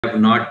have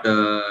not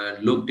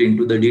looked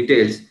into the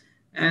details.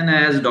 And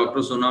as Dr.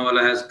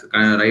 Sonawala has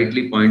kind of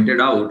rightly pointed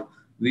out,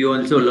 we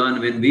also learn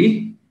when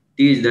we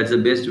teach. That's the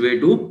best way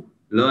to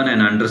learn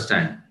and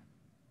understand.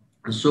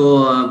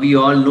 So we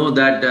all know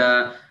that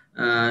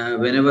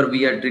whenever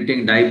we are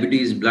treating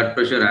diabetes, blood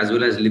pressure, as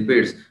well as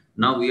lipids,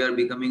 now we are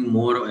becoming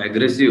more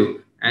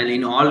aggressive. And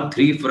in all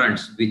three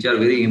fronts, which are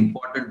very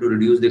important to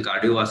reduce the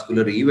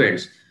cardiovascular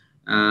events,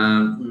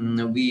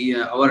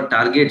 our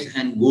targets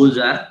and goals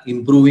are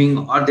improving,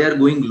 or they are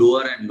going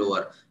lower and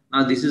lower.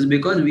 Now this is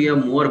because we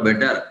have more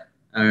better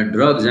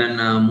drugs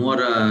and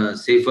more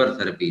safer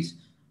therapies.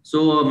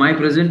 So my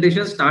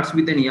presentation starts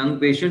with a young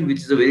patient, which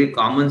is a very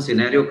common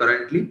scenario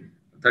currently.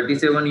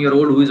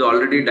 37-year-old who is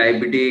already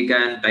diabetic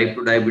and type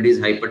 2 diabetes,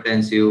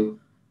 hypertensive.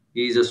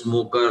 He is a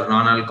smoker,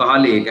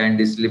 non-alcoholic, and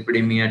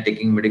dyslipidemia,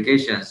 taking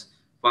medications.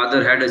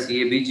 Father had a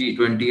CABG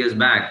 20 years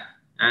back,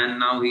 and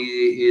now he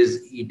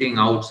is eating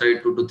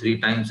outside 2 to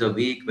 3 times a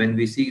week. When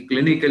we see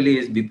clinically,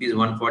 his BP is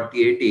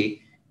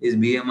 140/80, his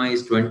BMI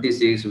is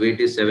 26, weight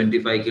is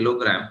 75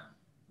 kilogram.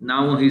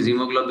 Now his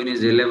hemoglobin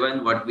is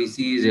 11. What we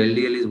see is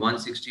LDL is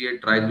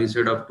 168,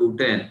 triglyceride of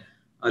 210,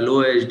 a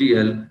low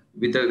HDL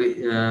with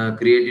a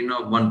creatinine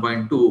of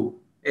 1.2,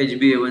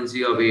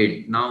 HbA1c of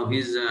 8. Now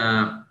his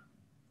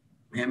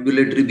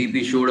ambulatory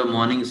BP showed a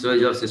morning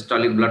surge of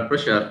systolic blood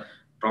pressure.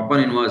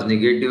 Troponin was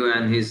negative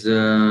and his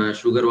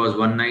sugar was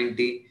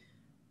 190.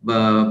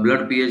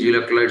 Blood pH,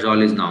 electrolytes,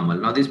 all is normal.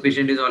 Now this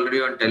patient is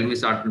already on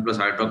telmisartan plus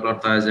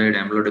hydrochlorothiazide,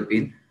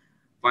 amlodipine,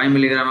 5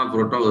 milligram of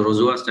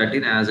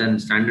rosuvastatin as a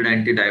standard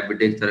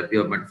anti-diabetic therapy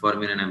of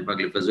metformin and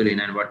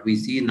empagliflozin. And what we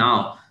see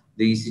now,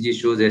 the ECG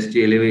shows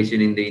ST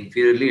elevation in the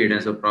inferior lead,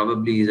 and so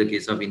probably is a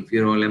case of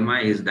inferior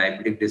MI, is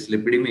diabetic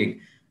dyslipidemic,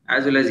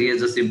 as well as he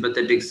has a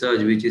sympathetic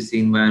surge, which is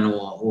seen by an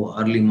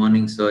early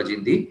morning surge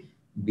in the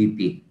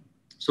BP.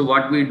 So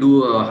what we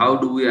do, how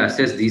do we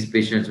assess these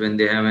patients when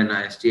they have an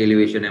ST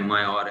elevation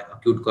MI or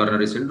acute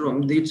coronary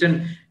syndrome? It's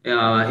an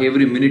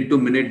every minute to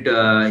minute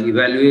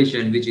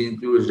evaluation, which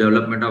includes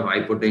development of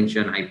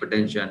hypotension,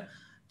 hypertension,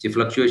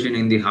 fluctuation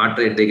in the heart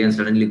rate. They can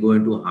suddenly go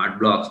into heart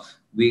blocks.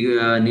 We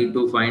need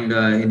to find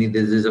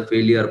this is a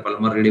failure,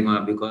 pulmonary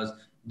edema, because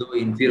though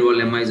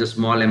inferior MI is a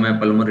small MI,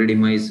 pulmonary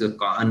edema is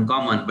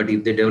uncommon. But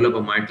if they develop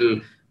a mitral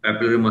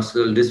papillary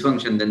muscle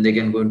dysfunction, then they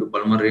can go into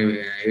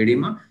pulmonary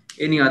edema.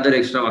 Any other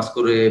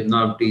extravascular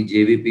abnormality,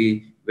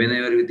 JVP,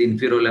 whenever with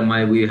inferior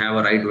MI, we have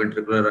a right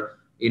ventricular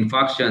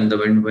infarction, the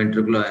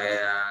ventricular,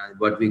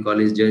 what we call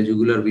is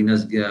jugular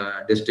venous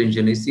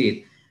distension is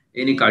seen.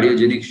 Any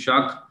cardiogenic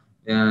shock,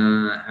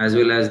 as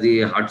well as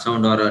the heart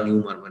sound or a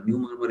new murmur. New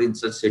murmur in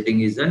such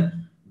setting is a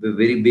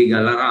very big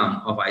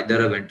alarm of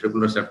either a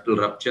ventricular septal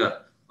rupture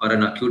or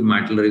an acute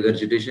mitral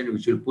regurgitation,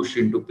 which will push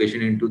into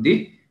patient into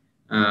the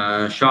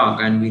shock,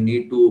 and we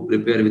need to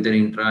prepare with an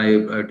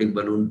intra-aortic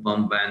balloon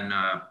pump and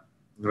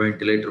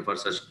ventilator for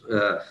such.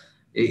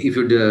 If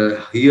you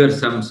hear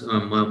some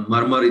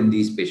murmur in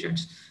these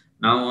patients.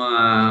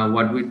 Now,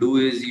 what we do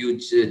is you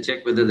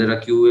check whether there are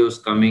Q waves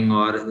coming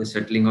or the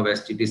settling of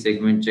STT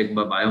segment checked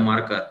by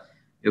biomarker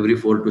every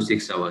 4 to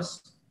 6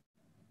 hours.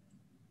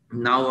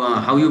 Now,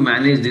 how you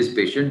manage this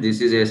patient? This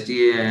is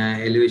ST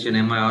elevation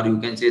MI, or you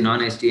can say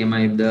non-ST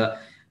MI. If the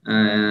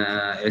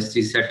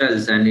ST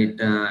settles and it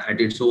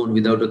at its own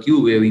without a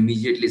Q wave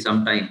immediately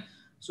sometime,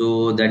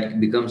 so that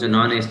becomes a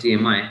non-ST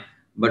MI.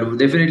 But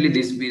definitely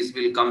this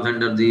will come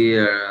under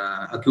the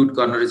acute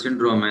coronary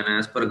syndrome, and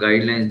as per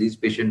guidelines, these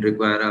patients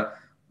require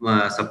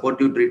a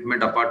supportive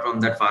treatment apart from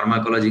that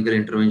pharmacological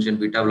intervention,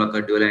 beta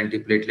blocker, dual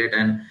antiplatelet,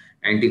 and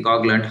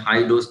anticoagulant,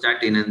 high dose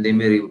statin, and they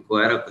may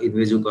require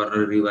invasive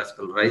coronary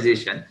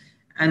revascularization.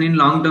 And in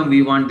long term,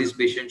 we want this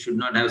patient should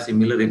not have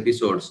similar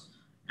episodes.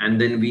 And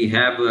then we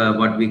have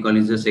what we call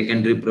is a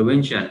secondary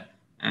prevention,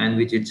 and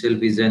which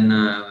itself is an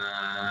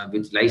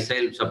which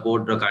lifestyle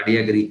support,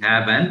 cardiac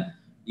rehab, and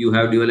you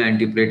have dual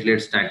antiplatelet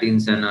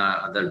statins and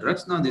other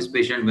drugs. Now, this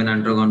patient, when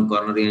undergone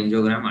coronary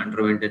angiogram,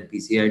 underwent an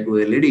PCI to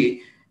LED,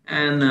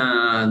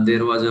 and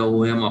there was a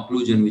OM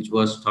occlusion, which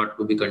was thought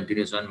to be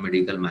continuous on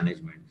medical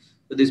management.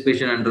 So this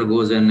patient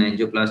undergoes an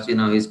angioplasty.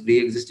 Now, his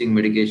pre-existing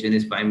medication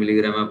is 5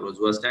 milligram of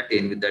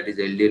rosuvastatin, with that his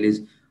LDL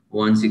is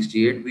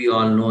 168. We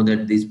all know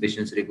that these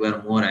patients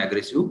require more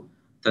aggressive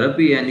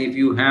therapy, and if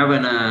you have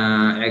an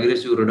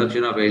aggressive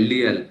reduction of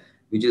LDL,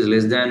 which is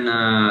less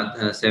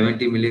than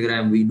 70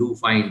 milligram, we do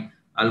find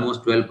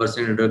almost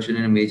 12% reduction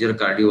in major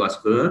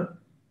cardiovascular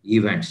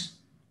events.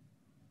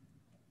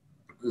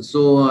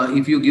 So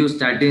if you give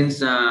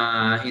statins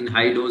in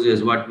high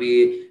doses, what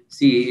we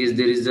see is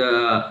there is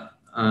a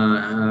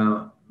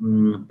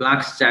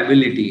plaque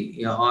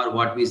stability, or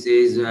what we say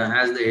is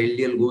as the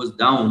LDL goes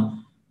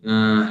down,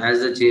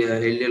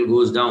 LDL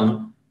goes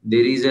down,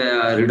 there is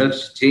a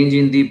reduction change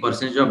in the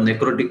percentage of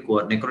necrotic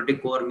core.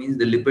 Necrotic core means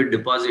the lipid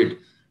deposit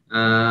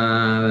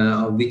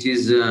which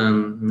is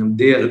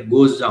there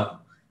goes down,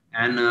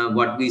 and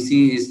what we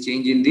see is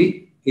change in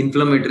the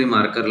inflammatory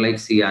marker like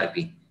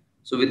CRP.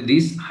 So with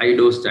this high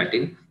dose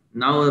statin,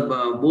 now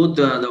both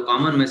the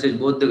common message,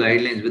 both the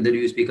guidelines, whether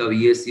you speak of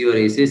ESC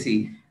or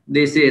SAC,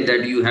 they say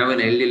that you have an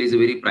LDL is a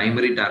very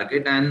primary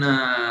target, and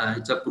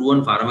it's a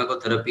proven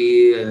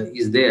pharmacotherapy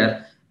is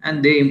there,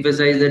 and they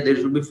emphasize that there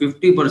should be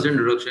 50%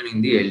 reduction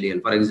in the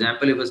LDL. For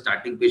example, if a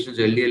starting patient's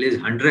LDL is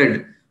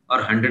 100 or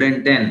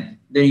 110,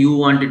 then you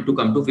want it to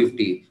come to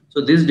 50.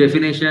 So this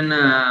definition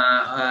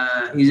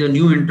is a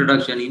new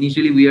introduction.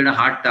 Initially, we had a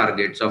hard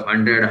targets of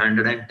 100,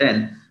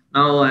 110.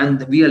 Now,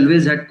 and we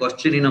always had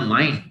question in our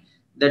mind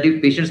that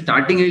if patient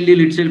starting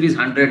LDL itself is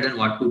 100, then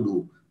what to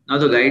do? Now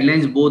the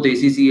guidelines, both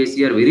ACC,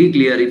 AC are very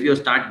clear. If you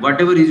start,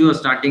 whatever is you are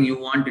starting, you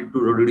want it to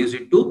reduce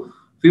it to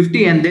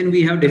 50. And then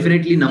we have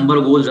definitely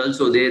number goals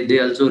also. They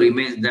also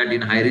remains that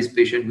in high risk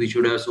patient, we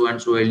should have so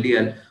and so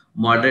LDL,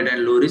 moderate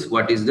and low risk,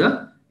 what is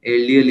the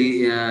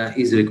LDL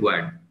is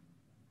required.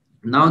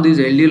 Now this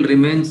LDL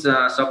remains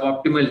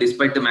suboptimal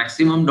despite the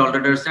maximum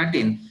tolerated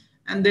statin.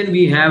 And then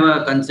we have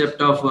a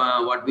concept of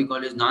what we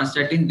call as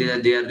non-statin.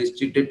 They are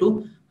restricted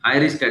to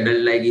high-risk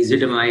adult like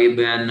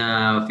ezetimibe and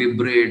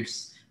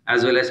fibrates,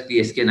 as well as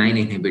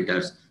PSK9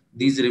 inhibitors.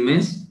 These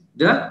remains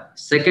the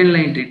second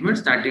line treatment.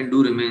 Statin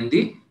do remain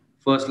the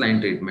first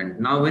line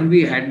treatment. Now when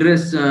we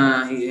address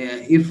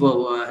if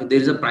there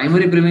is a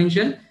primary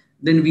prevention,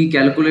 then we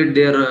calculate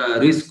their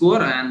risk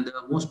score, and the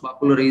most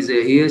popular is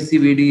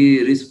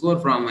ASCVD risk score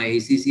from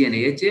ACC and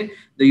AHA.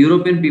 The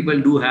European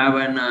people do have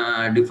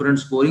an different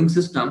scoring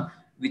system,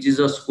 which is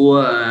a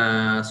score,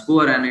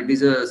 and it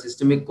is a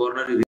systemic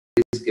coronary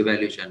risk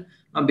evaluation.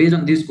 Now, based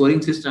on this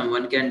scoring system,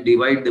 one can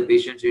divide the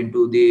patients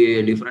into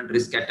the different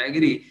risk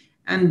category,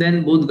 and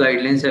then both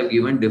guidelines have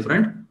given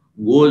different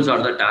goals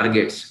or the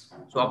targets.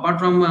 So apart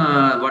from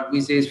what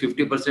we say is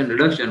 50%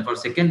 reduction for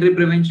secondary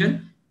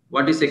prevention,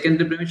 what is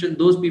secondary prevention?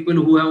 Those people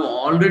who have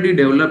already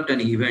developed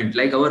an event,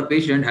 like our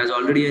patient has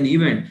already an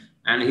event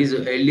and his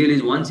LDL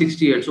is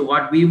 168. So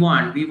what we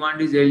want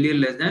is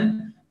LDL less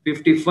than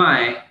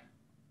 55,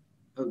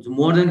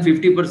 more than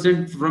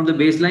 50% from the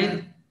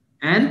baseline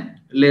and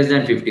less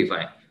than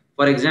 55.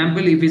 For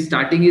example, if his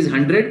starting is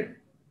 100,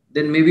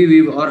 then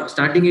maybe or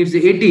starting is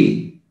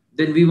 80,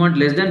 then we want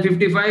less than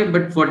 55,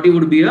 but 40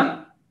 would be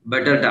a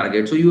better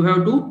target. So you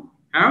have to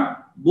have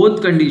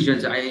both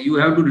conditions. You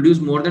have to reduce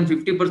more than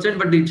 50%,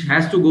 but it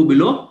has to go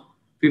below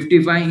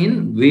 55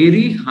 in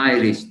very high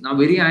risk. Now,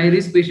 very high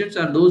risk patients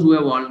are those who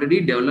have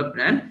already developed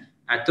an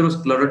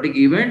atherosclerotic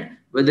event,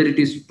 whether it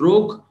is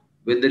stroke,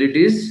 whether it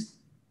is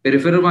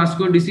peripheral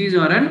vascular disease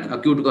or an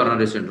acute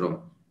coronary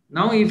syndrome.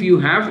 Now, if you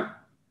have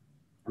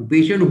a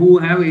patient who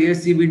have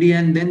ASCVD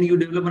and then you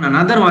develop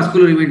another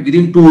vascular event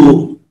within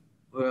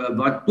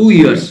 2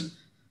 years,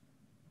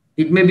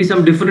 it may be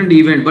some different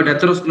event, but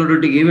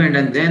atherosclerotic event,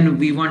 and then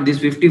we want this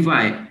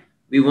 55,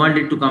 we want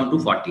it to come to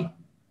 40.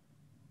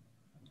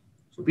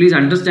 So please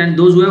understand,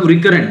 those who have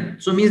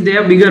recurrent, so means they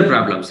have bigger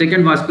problems.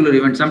 Second vascular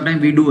event,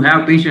 sometimes we do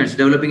have patients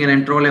developing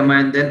an enterolema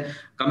and then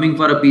coming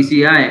for a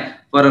PCI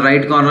for a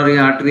right coronary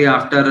artery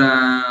after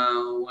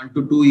 1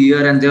 to 2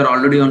 years, and they are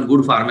already on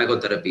good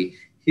pharmacotherapy.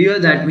 Here,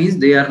 that means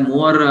they are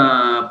more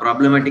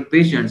problematic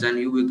patients, and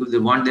they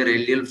want their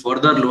LDL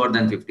further lower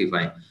than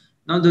 55.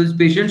 Now, those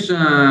patients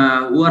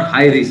who are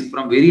high risk,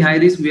 from very high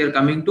risk, we are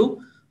coming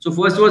to. So,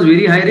 first was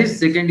very high risk,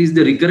 second is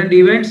the recurrent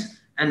events,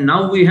 and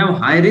now we have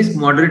high risk,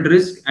 moderate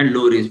risk, and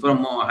low risk.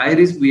 From high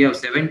risk, we have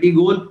 70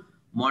 goal,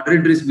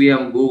 moderate risk, we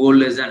have goal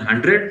less than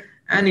 100,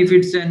 and if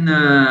it's an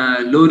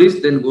low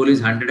risk, then goal is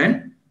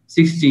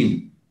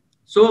 116.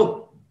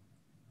 So,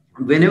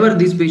 whenever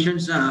these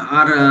patients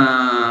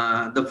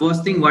are the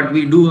first thing what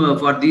we do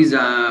for these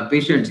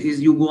patients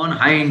is you go on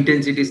high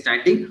intensity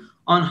statin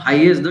on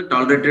highest the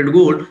tolerated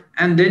goal,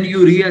 and then you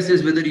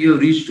reassess whether you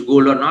have reached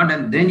goal or not,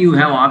 and then you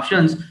have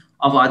options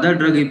of other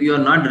drug if you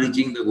are not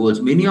reaching the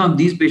goals. Many of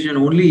these patients,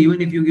 only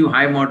even if you give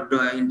high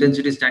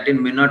intensity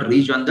statin, may not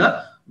reach on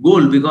the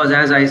goal, because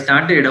as I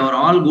started, our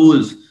all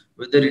goals,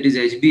 whether it is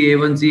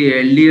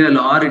HbA1c, LDL,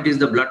 or it is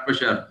the blood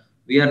pressure,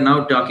 we are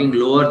now talking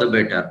lower the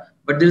better.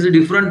 But there's a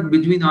difference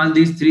between all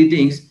these three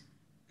things.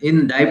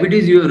 In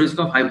diabetes, you have risk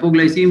of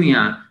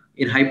hypoglycemia.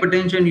 In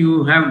hypertension,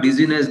 you have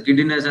dizziness,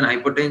 giddiness, and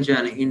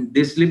hypertension. In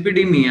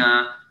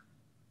dyslipidemia,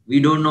 we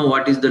don't know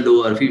what is the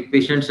lower. If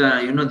patients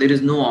are, there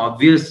is no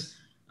obvious,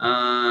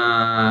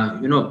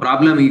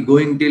 problem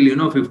going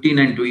till, 15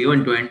 and to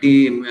even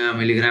 20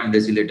 milligram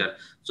deciliter.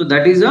 So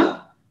that is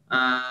a,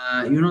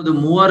 the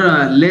more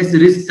less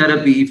risk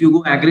therapy. If you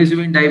go aggressive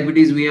in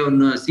diabetes, we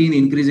have seen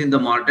increase in the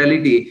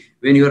mortality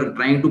when you are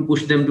trying to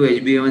push them to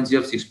HbA1c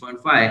of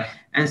 6.5.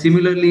 And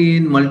similarly,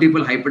 in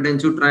multiple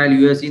hypertensive trial,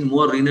 you have seen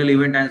more renal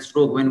event and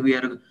stroke when we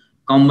are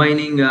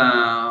combining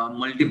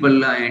multiple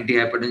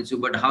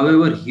antihypertensive. But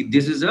however,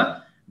 this is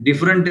a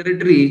different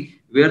territory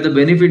where the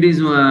benefit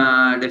is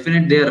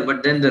definite there,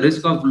 but then the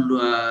risk of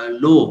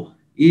low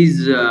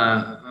is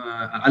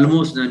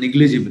almost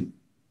negligible.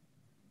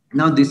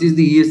 Now, this is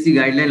the ESC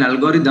guideline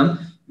algorithm,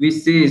 which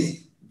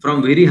says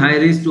from very high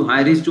risk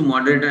to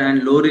moderate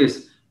and low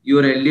risk,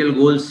 your LDL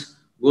goes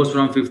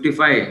from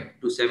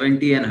 55 to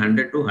 70 and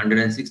 100 to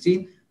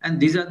 116. And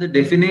these are the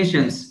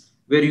definitions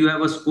where you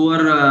have a score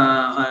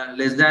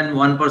less than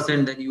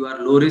 1%, then you are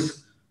low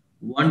risk,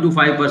 1 to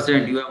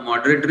 5%, you have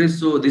moderate risk.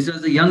 So this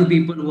is the young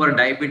people who are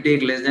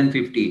diabetic less than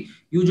 50.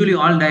 Usually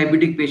all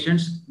diabetic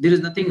patients, there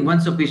is nothing,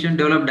 once a patient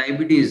develop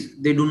diabetes,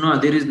 they do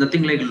not, there is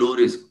nothing like low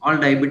risk. All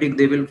diabetic,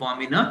 they will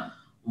form in a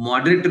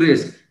moderate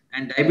risk,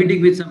 and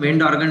diabetic with some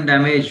end organ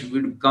damage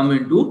would come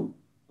into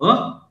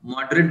a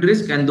moderate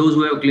risk, and those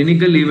who have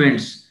clinical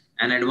events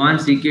and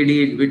advanced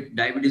CKD with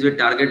diabetes with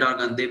target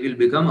organ, they will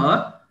become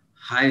a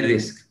high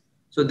risk.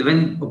 So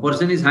when a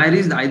person is high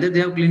risk, either they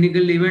have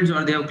clinical events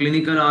or they have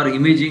clinical or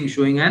imaging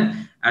showing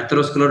an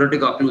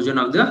atherosclerotic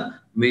occlusion of the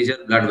major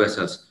blood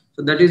vessels.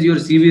 So that is your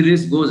CV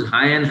risk goes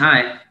high and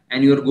high,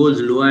 and your goes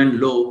low and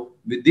low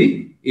with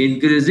the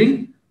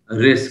increasing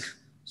risk.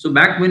 So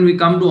back when we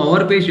come to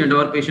our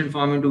patient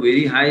form into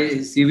very high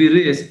CV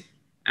risk,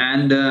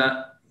 and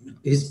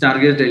his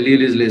target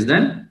LDL is less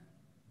than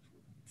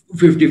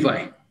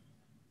 55.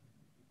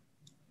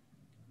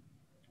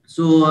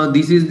 So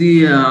this is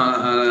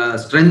the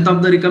strength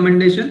of the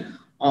recommendation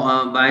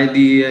by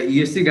the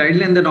ESC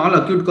guideline, that all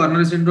acute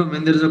coronary syndrome,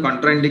 when there is a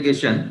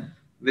contraindication,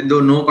 when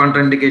though no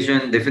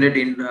contraindication, definite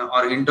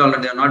or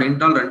intolerant, they are not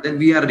intolerant, then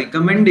we are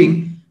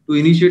recommending to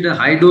initiate a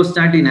high dose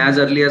statin as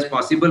early as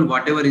possible,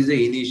 whatever is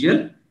the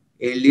initial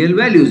LDL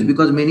values,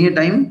 because many a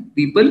time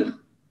people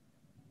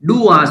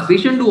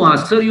patient do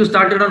ask, sir, you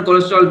started on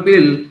cholesterol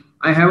pill.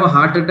 I have a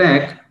heart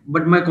attack,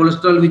 but my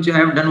cholesterol which I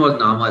have done was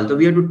normal. So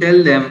we have to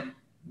tell them,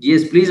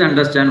 yes, please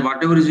understand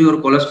whatever is your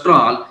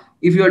cholesterol.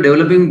 If you are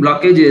developing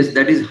blockages,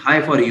 that is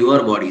high for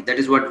your body. That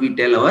is what we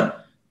tell our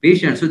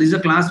patients. So this is a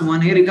class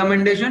 1A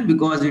recommendation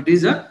because it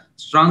is a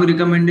strong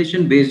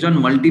recommendation based on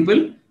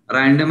multiple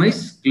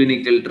randomized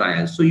clinical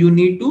trials. So you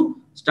need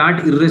to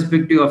start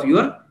irrespective of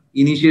your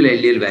initial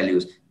LDL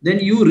values. Then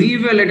you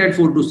reevaluate at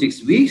 4 to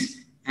 6 weeks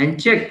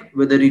and check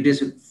whether it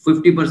is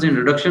 50%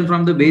 reduction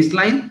from the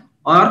baseline,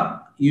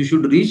 or you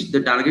should reach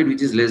the target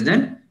which is less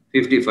than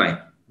 55.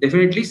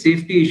 Definitely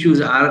safety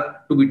issues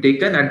are to be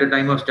taken at the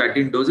time of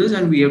statin doses,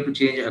 and we have to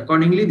change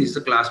accordingly. This is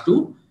a class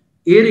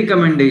 2A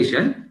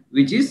recommendation,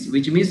 which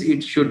means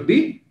it should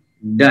be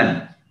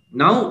done.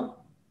 Now,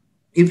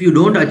 if you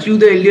don't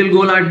achieve the LDL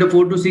goal at the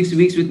 4 to 6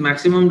 weeks with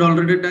maximum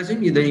tolerated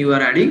dosing, then you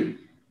are adding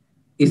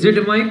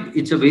ezetimibe.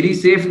 It's a very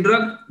safe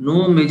drug,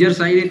 no major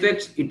side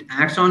effects. It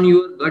acts on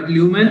your gut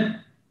lumen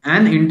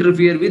and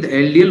interfere with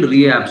LDL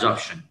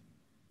reabsorption.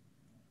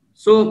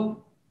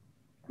 So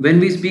when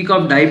we speak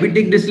of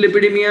diabetic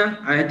dyslipidemia,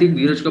 I think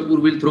Viraj Kapoor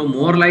will throw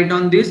more light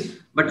on this.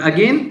 But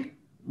again,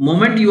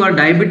 moment you are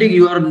diabetic,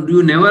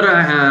 you never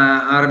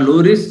are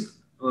low risk.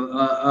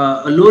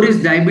 Low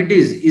risk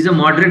diabetes is a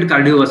moderate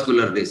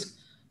cardiovascular risk.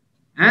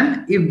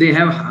 And if they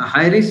have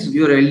high risk,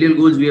 your LDL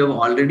goals we have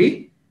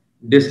already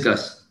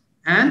discussed.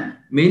 And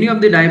many of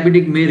the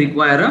diabetic may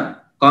require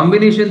a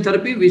combination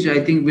therapy, which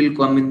I think will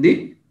come in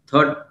the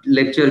third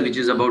lecture, which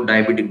is about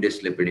diabetic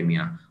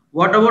dyslipidemia.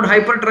 What about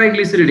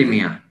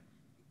hypertriglyceridemia?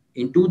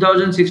 In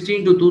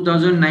 2016 to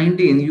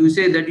 2019, you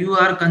say that you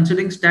are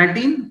considering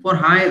statin for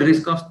high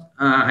risk of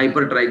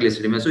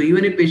hypertriglyceridemia. So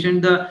even if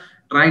patient, the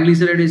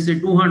triglyceride is say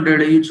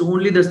 200, it's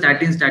only the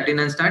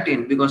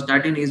statin, because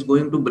statin is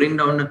going to bring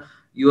down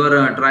your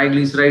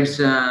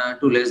triglycerides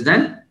to less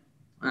than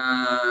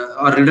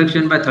or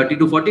reduction by 30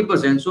 to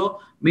 40%. So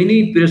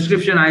many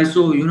prescription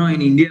ISO,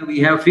 in India, we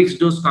have fixed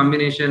dose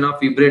combination of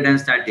fibrate and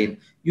statin.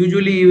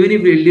 Usually, even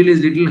if LDL is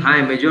little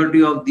high,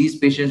 majority of these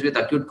patients with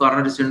acute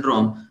coronary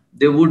syndrome,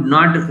 they would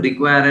not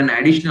require an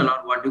additional or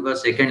what you call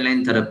second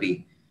line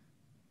therapy.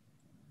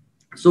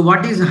 So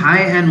what is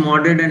high and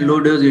moderate and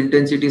low dose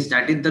intensity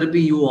statin therapy?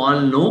 You all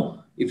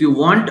know, if you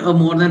want a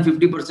more than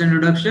 50%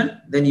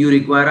 reduction, then you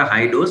require a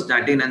high dose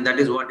statin, and that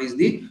is what is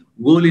the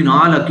goal in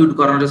all acute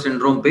coronary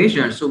syndrome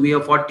patients. So we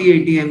have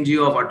 40-80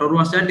 mg of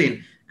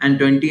atorvastatin and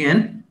 20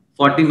 and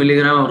 40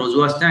 milligram of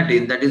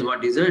rosuvastatin. That is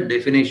what is a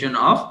definition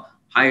of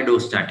high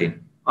dose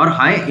statin or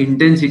high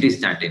intensity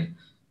statin.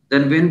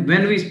 Then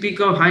when we speak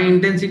of high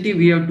intensity,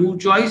 we have two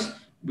choice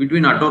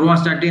between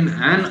atorvastatin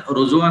and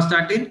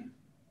rosuvastatin.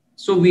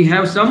 So we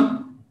have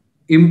some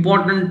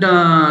important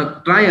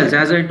trials.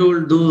 As I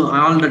told, though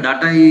all the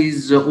data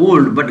is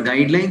old, but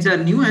guidelines are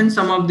new, and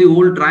some of the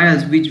old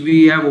trials which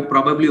we have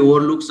probably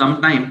overlooked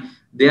sometime,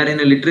 they are in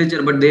a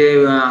literature, but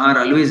they are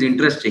always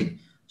interesting.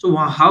 So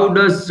how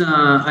does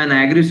an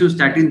aggressive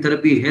statin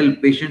therapy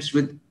help patients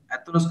with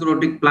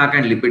atherosclerotic plaque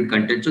and lipid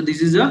content? So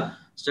this is a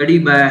study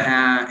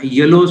by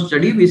yellow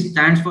study, which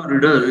stands for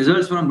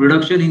results from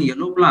reduction in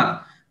yellow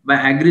plaque by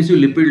aggressive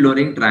lipid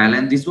lowering trial,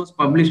 and this was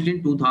published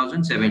in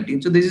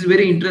 2017. So this is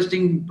very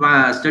interesting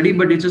study,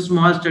 but it's a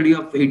small study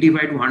of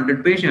 85 to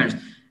 100 patients,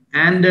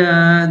 and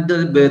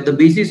the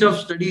basis of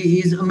study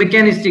is a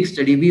mechanistic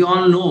study. We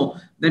all know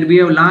that we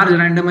have large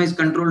randomized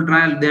control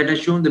trial that has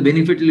shown the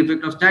beneficial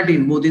effect of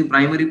statin both in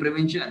primary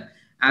prevention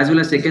as well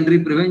as secondary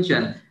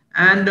prevention,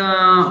 and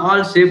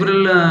all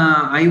several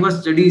IVA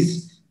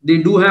studies, they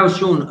do have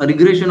shown a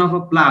regression of a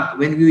plaque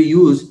when we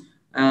use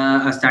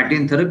a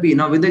statin therapy.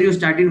 Now, whether you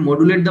statin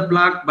modulate the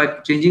plaque by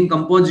changing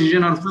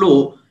composition or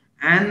flow,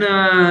 and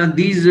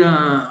these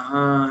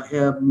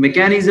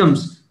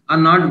mechanisms are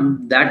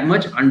not that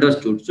much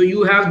understood. So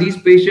you have these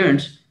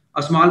patients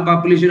A small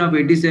population of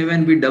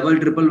 87 with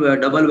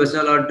double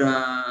vessel or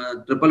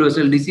triple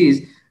vessel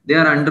disease, they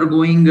are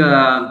undergoing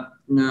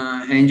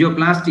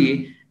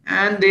angioplasty,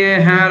 and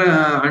they are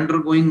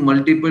undergoing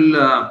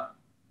multiple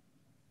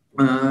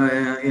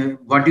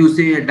what you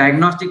say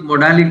diagnostic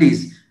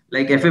modalities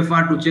like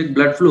FFR to check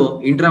blood flow,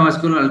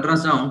 intravascular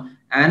ultrasound,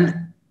 and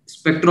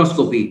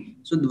spectroscopy.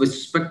 So the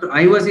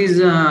IVUS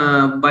is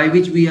by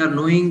which we are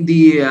knowing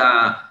the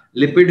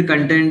lipid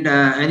content,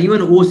 and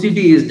even OCT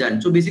is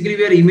done. So basically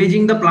we are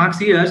imaging the plaques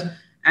here,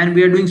 and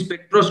we are doing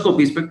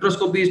spectroscopy.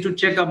 Spectroscopy is to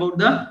check about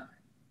the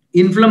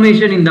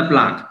inflammation in the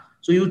plaque.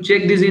 So you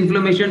check this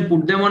inflammation,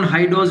 put them on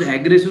high dose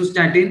aggressive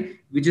statin,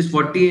 which is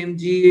 40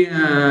 mg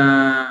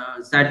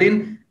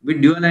statin with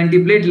dual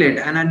antiplatelet,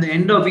 and at the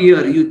end of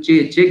year you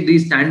check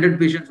these standard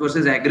patients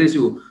versus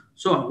aggressive.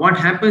 So what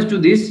happens to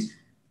these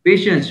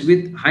patients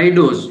with high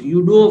dose?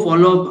 You do a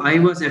follow up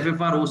IVUS,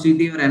 FFR,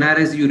 OCT, or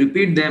NRS. You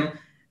repeat them,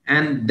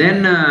 and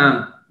then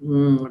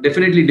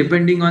definitely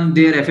depending on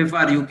their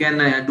FFR, you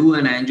can do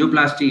an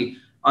angioplasty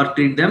or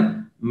treat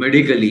them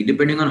medically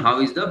depending on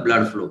how is the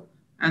blood flow.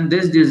 And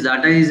this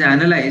data is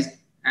analyzed,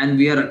 and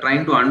we are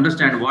trying to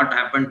understand what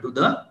happened to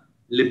the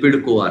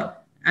lipid core.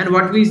 And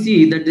what we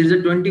see that there is a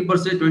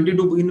 20%,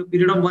 22 in a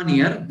period of 1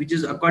 year, which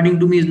is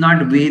according to me is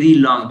not very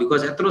long,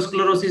 because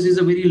atherosclerosis is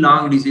a very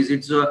long disease.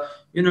 It's a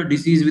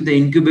disease with the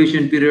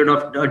incubation period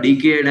of a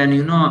decade, and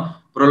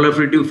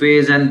proliferative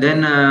phase, and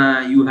then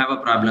you have a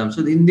problem.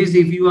 So in this,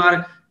 if you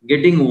are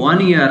getting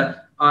 1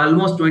 year,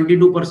 almost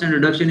 22%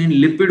 reduction in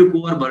lipid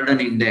core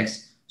burden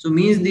index. So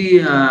means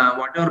the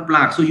whatever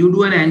plaque. So you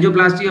do an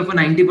angioplasty of a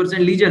 90%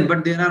 lesion,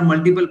 but there are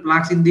multiple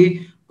plaques in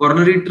the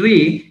coronary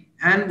tree.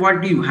 And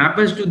what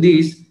happens to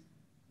this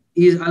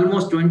is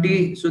almost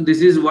 20. So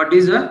this is what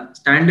is a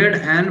standard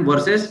and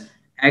versus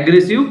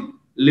aggressive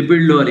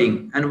lipid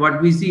lowering. And what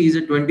we see is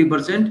a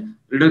 20%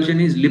 reduction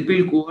is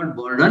lipid core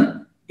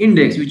burden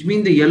index, which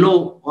means the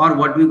yellow, or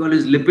what we call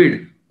is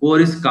lipid core,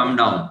 is come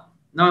down.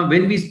 Now,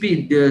 when we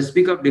speak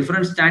of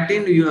different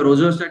statin, your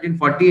rosuvastatin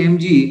 40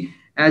 mg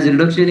as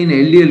reduction in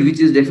LDL, which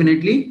is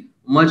definitely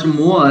much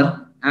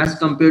more as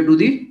compared to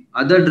the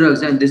other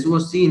drugs. And this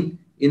was seen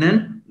in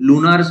an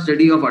lunar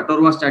study of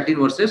atorvastatin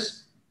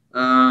versus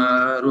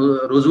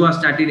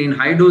rosuvastatin in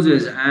high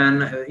doses,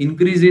 and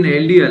increase in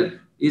LDL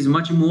is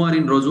much more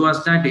in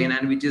rosuvastatin,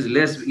 and which is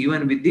less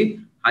even with the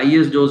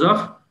highest dose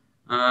of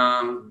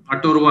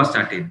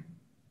atorvastatin.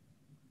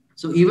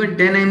 So even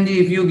 10 mg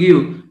if you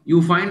give,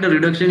 you find a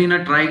reduction in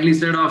a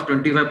triglyceride of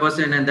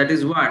 25%, and that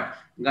is what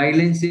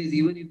guideline says.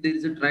 Even if there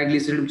is a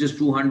triglyceride which is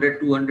 200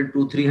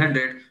 to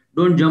 300,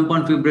 don't jump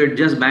on fibrate,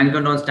 just bank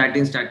on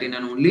statin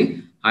and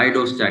only high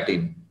dose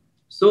statin.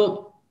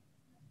 So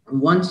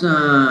once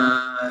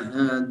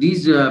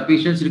these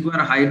patients require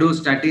high dose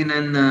statin,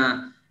 and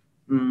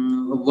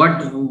what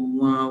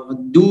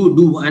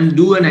do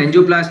an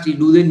angioplasty,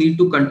 do they need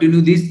to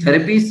continue these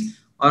therapies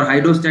or high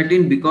dose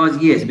statin? Because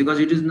yes, because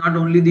it is not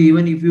only the,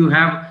 even if you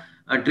have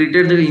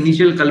treated the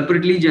initial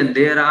culprit lesion,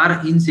 there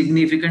are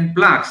insignificant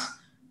plaques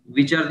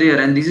which are there.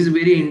 And this is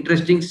very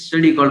interesting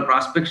study called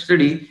prospect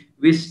study,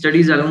 which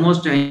studies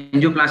almost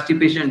angioplasty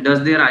patient,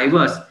 does their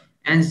IVUS,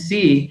 and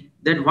see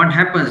that what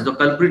happens. The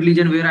culprit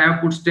lesion where I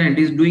have put stent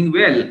is doing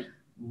well,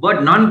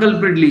 but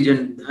non-culprit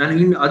lesion and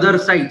in other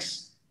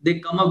sites, they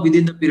come up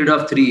within the period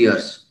of 3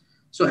 years.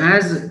 So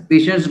as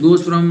patients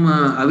goes from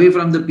away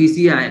from the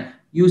PCI,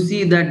 you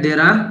see that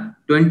there are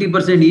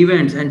 20%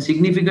 events, and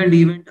significant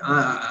event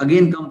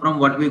again come from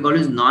what we call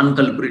is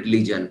non-culprit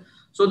lesion.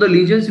 So the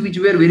lesions which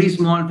were very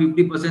small,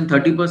 50%,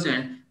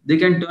 30%, they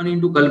can turn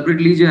into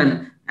culprit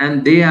lesion,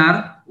 and they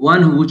are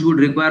one which would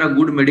require a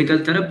good medical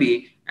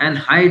therapy, and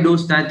high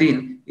dose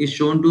statin is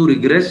shown to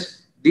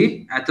regress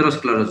the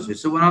atherosclerosis.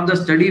 So one of the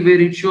study where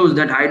it shows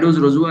that high dose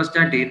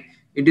rosuvastatin,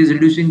 it is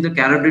reducing the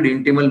carotid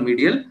intimal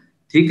medial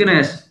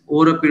thickness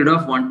over a period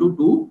of 1 to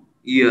 2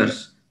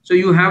 years. So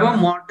you have a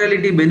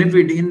mortality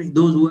benefit in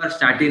those who are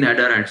statin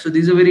adherent. So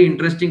this is a very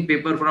interesting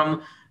paper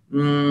from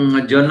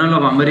Journal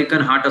of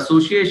American Heart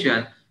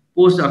Association,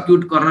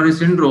 post-acute coronary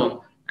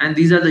syndrome, and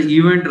these are the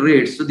event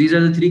rates. So these are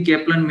the 3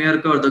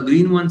 Kaplan-Meier curve. The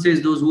green one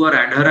says those who are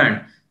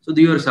adherent. So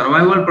your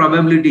survival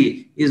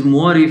probability is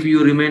more if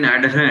you remain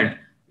adherent.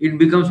 It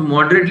becomes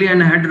moderately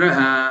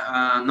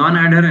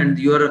non-adherent,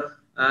 your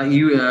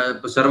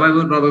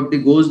survival probability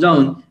goes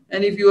down,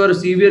 and if you are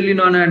severely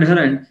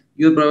non-adherent,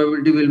 your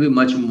probability will be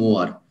much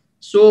more.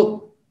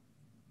 So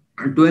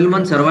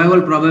 12-month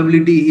survival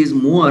probability is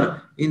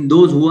more in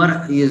those who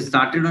are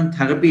started on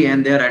therapy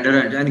and they are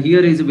adherent. And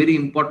here is a very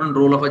important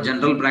role of a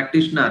general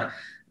practitioner,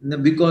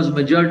 because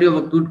majority of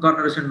acute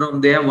coronary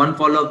syndrome, they have one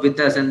follow-up with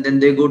us, and then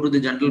they go to the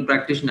general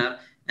practitioner,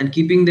 and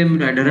keeping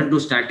them adherent to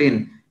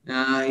statin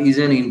is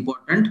an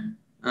important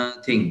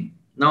thing.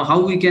 Now,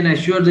 how we can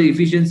assure the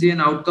efficiency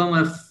and outcome?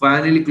 A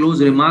finally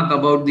close remark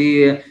about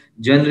the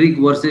generic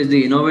versus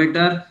the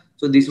innovator.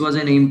 So this was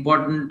an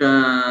important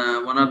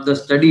one of the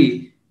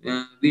study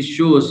which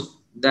shows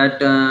that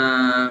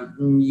the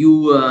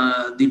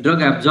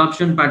drug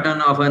absorption pattern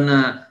of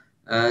an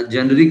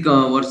generic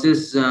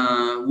versus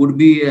would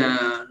be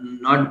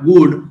not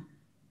good,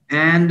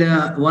 And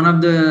one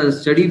of the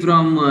study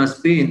from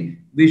Spain,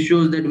 which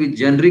shows that with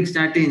generic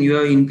statin, you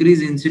have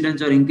increased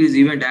incidence or increased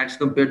event as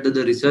compared to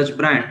the research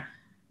brand.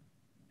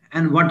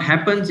 And what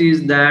happens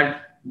is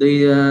that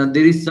there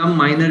is some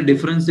minor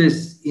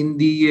differences in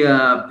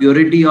the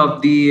purity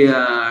of the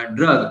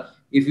drug.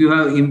 If you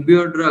have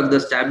impure drug, the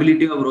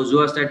stability of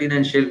rosuvastatin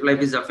and shelf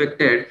life is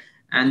affected.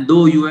 And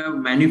though you have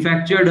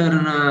manufactured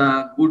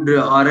a good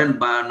or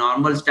a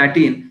normal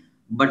statin,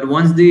 but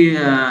once the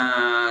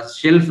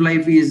shelf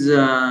life is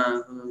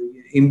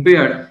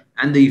impaired,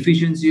 and the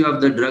efficiency of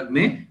the drug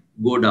may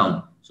go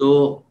down.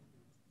 So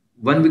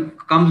when we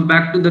comes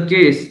back to the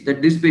case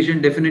that this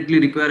patient definitely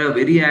require a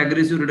very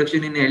aggressive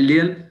reduction in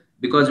LDL,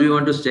 because we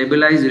want to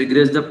stabilize,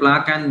 regress the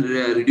plaque and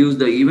reduce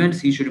the events,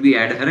 he should be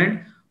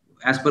adherent.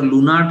 As per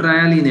Lunar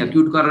trial in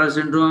acute coronary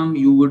syndrome,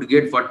 you would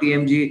get 40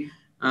 mg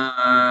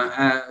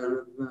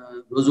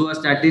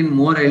rosuvastatin,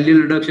 more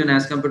LDL reduction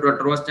as compared to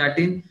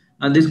atorvastatin.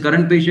 This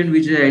current patient,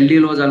 which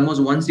LDL was almost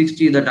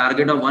 160, the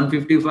target of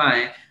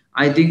 155,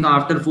 I think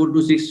after 4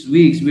 to 6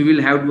 weeks, we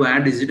will have to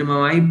add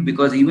ezetimibe,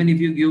 because even if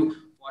you give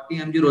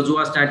 40 mg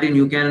rosuvastatin,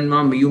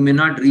 you may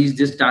not reach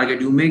this target.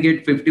 You may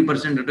get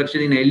 50%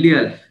 reduction in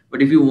LDL,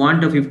 but if you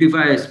want a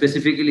 55,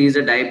 specifically is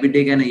a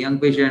diabetic and a young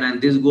patient,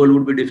 and this goal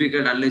would be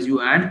difficult unless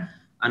you add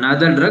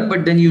another drug.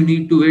 But then you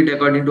need to wait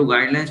according to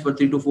guidelines for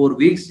 3 to 4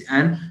 weeks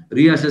and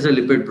reassess a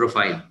lipid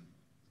profile.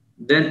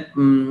 Then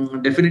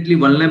definitely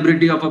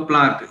vulnerability of a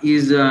plaque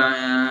is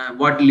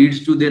what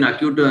leads to then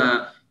acute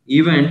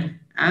event,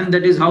 and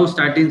that is how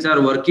statins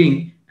are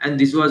working. And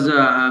this was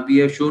we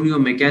have shown you a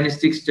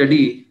mechanistic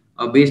study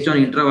based on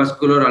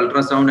intravascular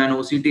ultrasound and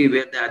OCT,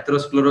 where the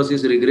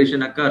atherosclerosis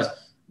regression occurs.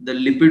 The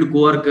lipid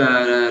core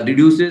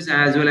reduces,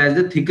 as well as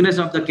the thickness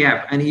of the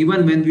cap. And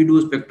even when we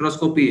do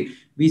spectroscopy,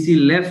 we see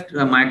left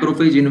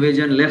macrophage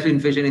invasion, left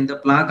invasion in the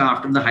plaque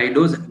after the high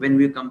dose when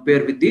we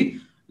compare with the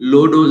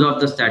low dose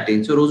of the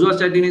statin. So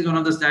rosuvastatin is one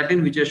of the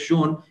statin which has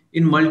shown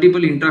in multiple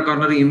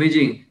intracoronary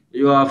imaging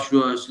you are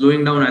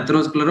slowing down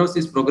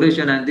atherosclerosis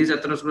progression, and this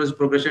atherosclerosis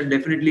progression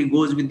definitely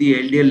goes with the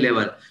LDL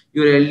level.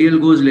 Your LDL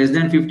goes less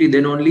than 50,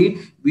 then only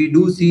we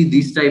do see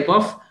this type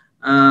of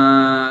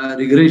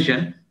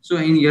regression. So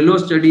in yellow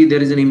study,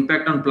 there is an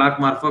impact on plaque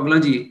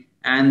morphology,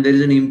 and there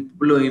is an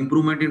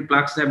improvement in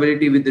plaque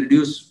stability with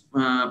reduced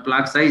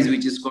plaque size,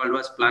 which is called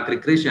as plaque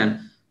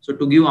regression. So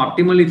to give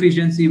optimal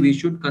efficiency, we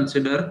should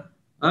consider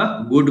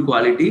a good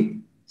quality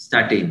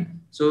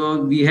statin.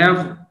 So we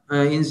have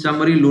in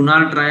summary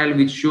Lunar trial,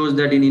 which shows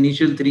that in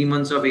initial 3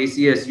 months of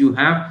ACS, you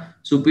have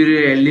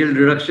superior LDL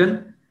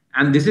reduction.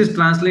 And this is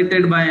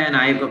translated by an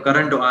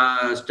current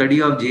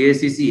study of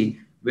JACC,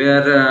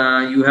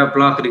 where you have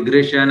plaque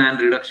regression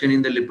and reduction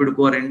in the lipid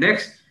core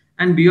index.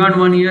 And beyond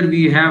 1 year,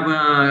 we have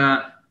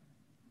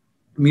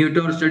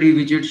Meteor study,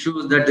 which it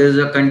shows that there is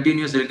a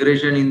continuous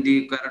regression in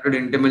the carotid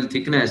intimal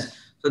thickness.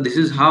 So this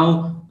is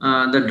how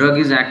the drug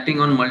is acting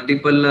on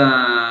multiple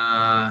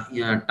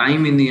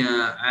time in the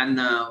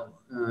and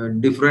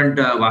different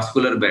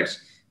vascular beds.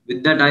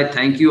 With that, I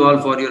thank you all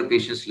for your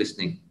patience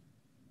listening.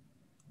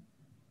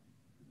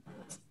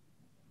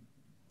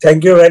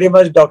 Thank you very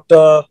much,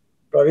 Dr.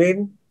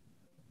 Praveen.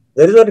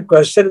 There is a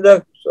question in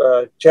the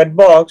chat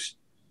box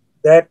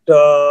that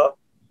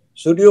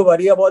should you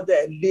worry about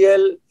the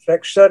LDL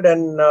fraction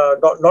and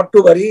not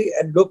to worry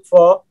and look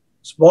for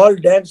small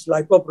dense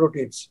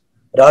lipoproteins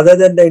rather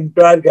than the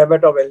entire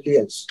gamut of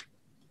LDLs?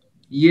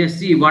 Yes,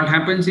 see, what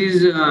happens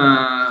is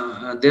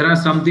there are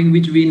something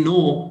which we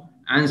know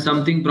and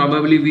something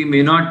probably we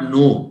may not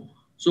know.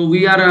 So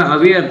we are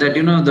aware that,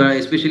 you know,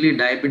 especially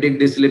diabetic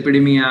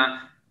dyslipidemia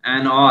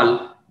and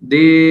all,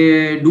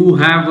 they do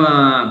have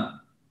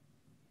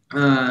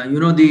you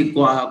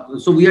know,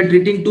 so we are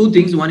treating two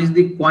things. One is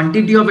the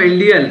quantity of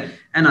LDL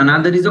and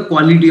another is the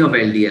quality of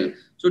LDL.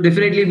 So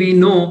definitely we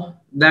know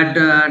that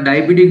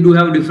diabetic do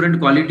have different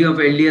quality of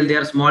LDL. They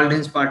are small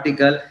dense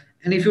particle,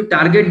 and if you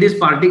target this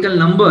particle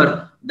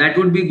number, that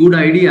would be good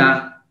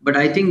idea, but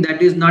I think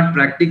that is not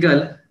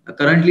practical.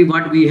 Currently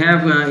what we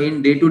have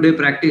in day-to-day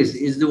practice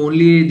is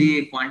only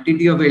the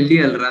quantity of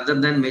LDL rather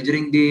than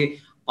measuring the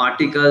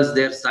particles,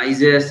 their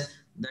sizes.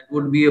 That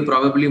would be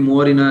probably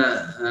more in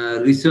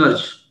a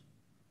research.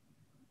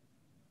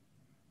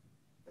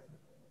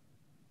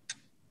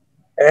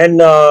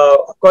 And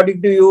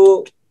according to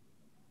you,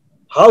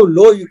 how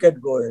low you can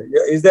go?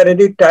 Is there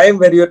any time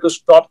where you have to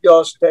stop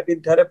your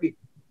statin therapy?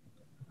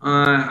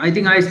 I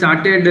think I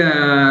started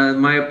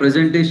my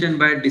presentation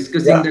by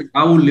discussing that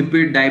how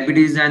lipid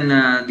diabetes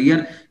and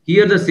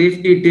here the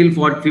safety till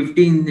for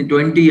 15,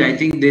 20, I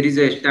think there is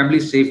a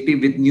established safety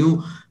with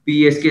new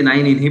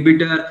PCSK9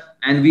 inhibitor,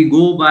 and we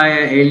go by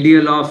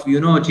LDL of, you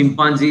know,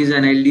 chimpanzees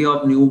and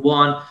LDL of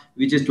newborn,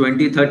 which is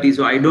 20, 30.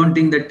 So I don't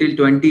think that till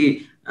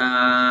 20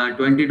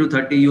 to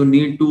 30 you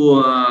need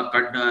to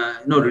cut,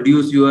 you know,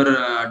 reduce your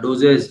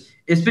doses,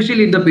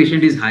 especially if the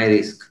patient is high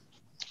risk.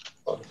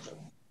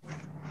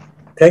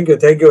 Thank you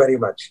very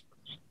much.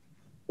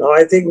 Now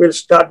I think we'll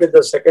start with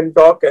the second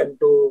talk, and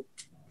to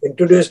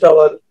introduce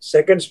our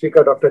second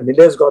speaker, Dr.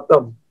 Nilesh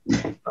Gautam,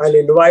 I'll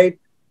invite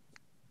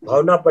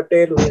Bhavna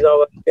Patel, who is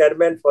our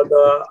chairman for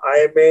the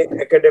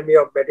IMA Academy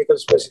of Medical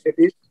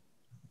Specialties.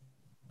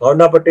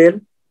 Bhavna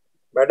Patel,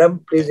 madam,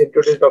 please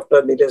introduce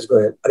Dr. Nilesh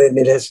Goyal.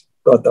 Nilesh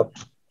Gautam.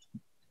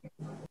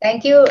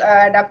 Thank you,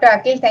 Dr.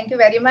 Akil. Thank you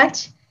very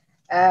much.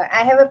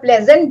 I have a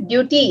pleasant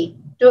duty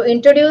to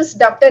introduce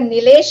Dr.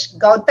 Nilesh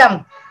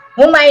Gautam,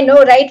 whom I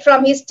know right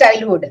from his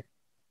childhood.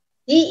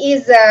 He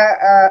is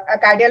a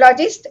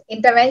cardiologist,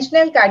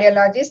 interventional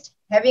cardiologist,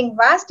 having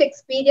vast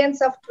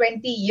experience of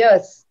 20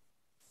 years.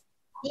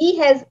 He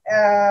has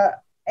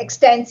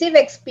extensive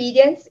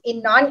experience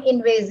in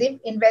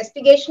non-invasive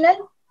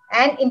investigational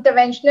and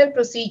interventional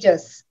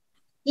procedures.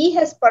 He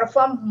has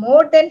performed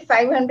more than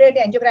 500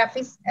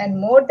 angiographies and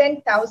more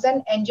than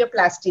 1,000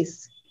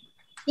 angioplasties.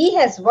 He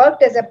has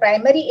worked as a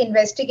primary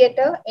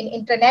investigator in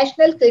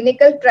international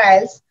clinical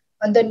trials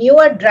on the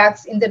newer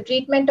drugs in the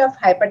treatment of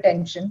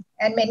hypertension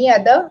and many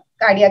other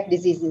cardiac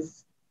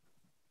diseases.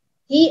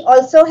 He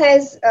also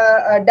has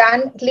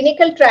done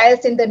clinical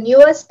trials in the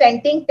newer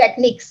stenting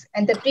techniques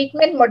and the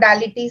treatment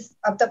modalities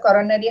of the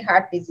coronary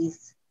heart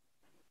disease.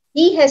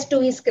 He has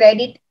to his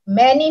credit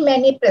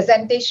many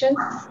presentations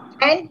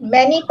and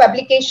many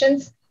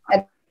publications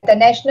at the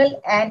national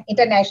and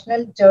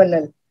international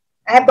journal.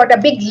 I have got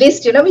a big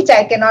list, which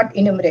I cannot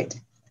enumerate.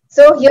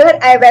 So here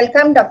I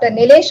welcome Dr.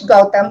 Nilesh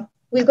Gautam,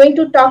 who is going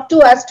to talk to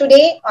us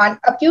today on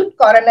acute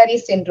coronary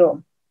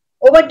syndrome.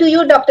 Over to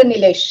you, Dr.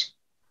 Nilesh.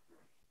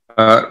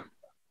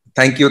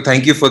 Thank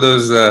you for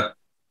those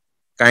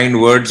kind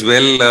words.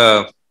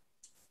 Well,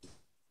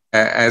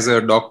 as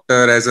a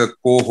doctor, as a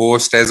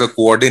co-host, as a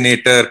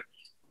coordinator,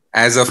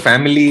 as a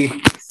family,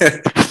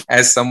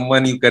 as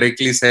someone you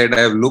correctly said,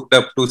 I have looked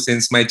up to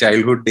since my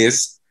childhood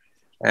days.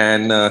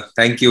 And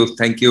thank you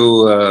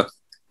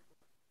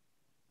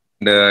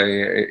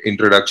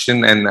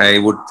introduction. And I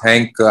would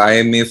thank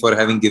IMA for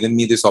having given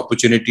me this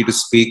opportunity to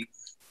speak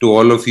to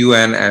all of you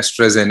and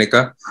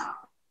AstraZeneca.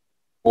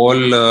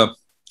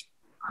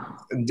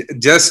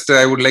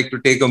 I would like to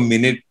take a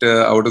minute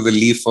out of the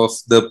leaf of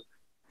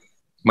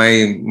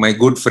my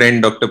good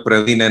friend Dr.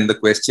 Praveen, and the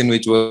question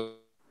which was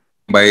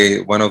by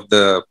one of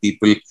the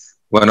people,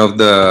 one of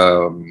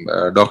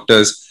the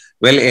doctors.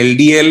 Well,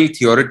 LDL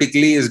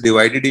theoretically is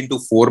divided into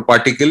 4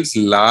 particles: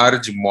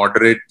 large,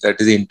 moderate, that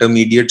is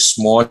intermediate,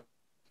 small.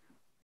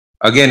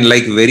 Again,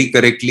 like very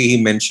correctly he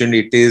mentioned,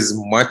 it is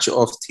much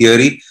of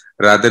theory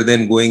rather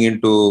than going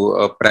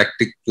into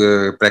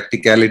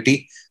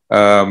practicality.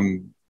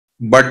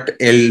 But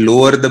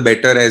lower the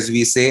better, as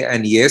we say.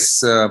 And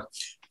yes,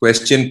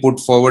 question put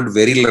forward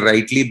very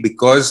rightly,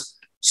 because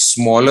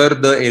smaller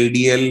the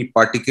LDL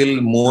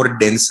particle, more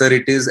denser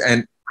it is,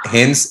 and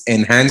hence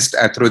enhanced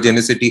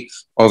atherogenicity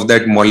of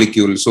that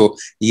molecule. So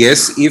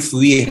yes, if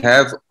we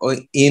have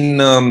in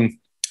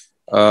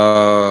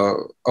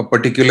a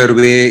particular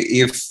way,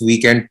 if we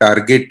can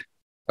target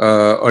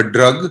a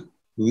drug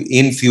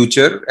in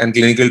future, and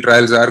clinical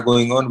trials are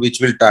going on, which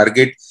will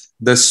target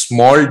the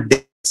small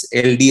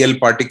LDL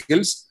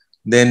particles,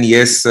 then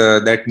yes,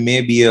 that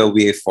may be a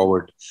way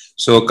forward.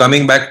 So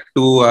coming back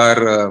to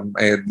our,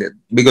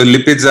 because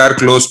lipids are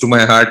close to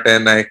my heart,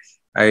 and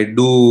I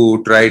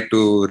do try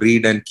to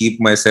read and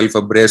keep myself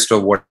abreast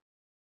of what.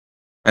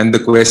 And the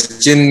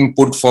question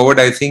put forward,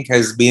 I think,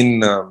 has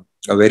been a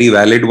very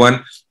valid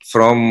one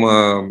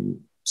from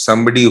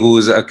somebody who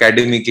is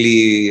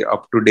academically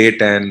up to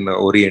date and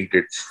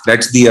oriented.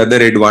 That's the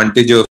other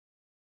advantage of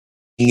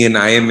being in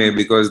IMA,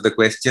 because the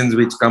questions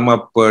which come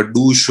up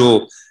do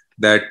show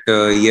that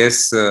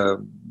yes,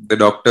 the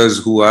doctors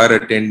who are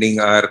attending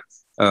are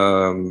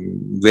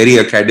very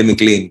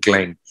academically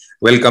inclined.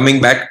 Well, coming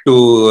back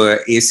to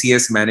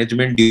ACS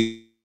management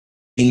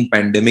during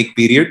pandemic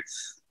period,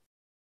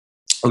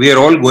 we are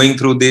all going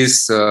through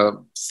this.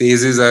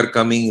 Phases are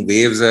coming,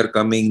 waves are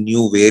coming,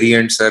 new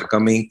variants are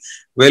coming.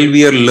 Well,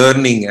 we are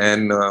learning,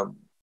 and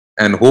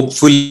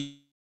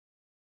hopefully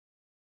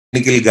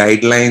clinical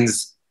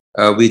guidelines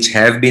which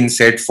have been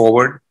set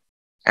forward,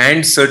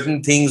 and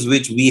certain things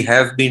which we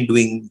have been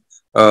doing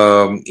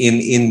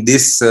in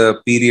this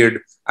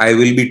period. I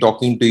will be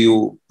talking to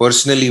you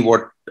personally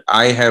what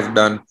I have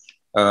done,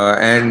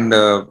 and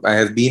I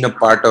have been a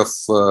part of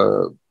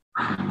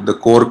the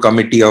core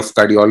committee of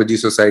Cardiology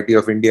Society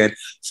of India and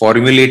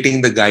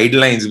formulating the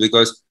guidelines,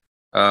 because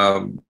I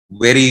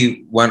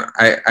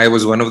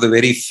was one of the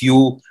very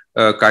few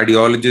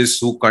cardiologists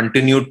who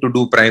continued to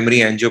do primary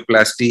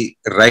angioplasty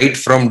right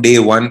from day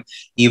one,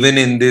 even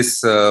in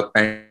this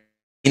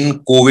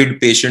in COVID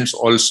patients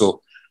also.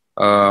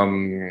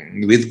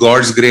 With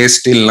God's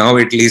grace, till now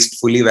at least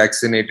fully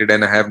vaccinated,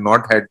 and I have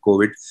not had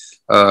COVID.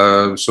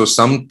 So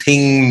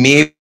something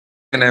may,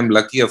 and I'm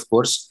lucky, of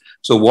course.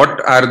 So what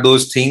are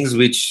those things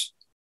which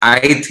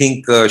I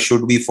think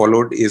should be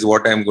followed is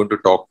what I'm going to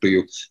talk to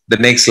you. The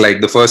next slide,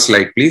 the first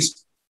slide,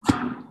 please.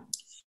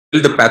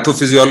 The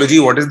pathophysiology,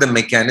 what is the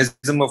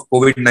mechanism of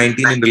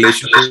COVID-19 in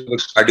relation to the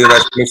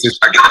cardiovascular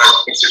system?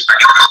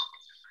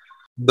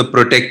 The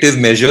protective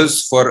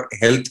measures for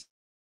health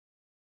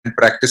and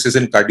practices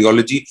in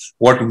cardiology,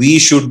 what we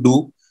should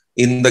do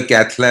in the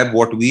cath lab,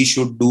 what we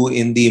should do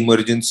in the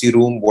emergency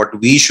room, what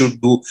we should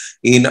do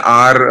in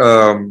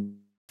our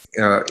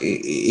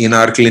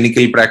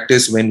clinical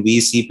practice when we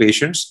see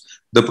patients.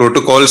 The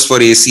protocols for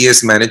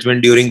ACS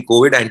management during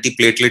COVID,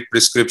 antiplatelet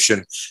prescription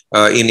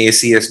in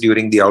ACS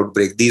during the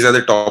outbreak. These are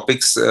the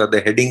topics,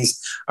 the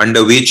headings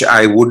under which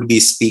I would be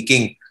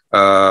speaking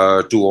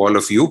to all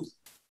of you.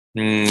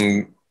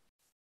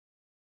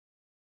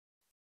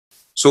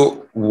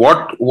 So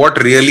what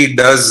really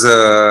does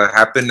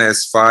happen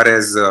as far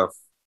as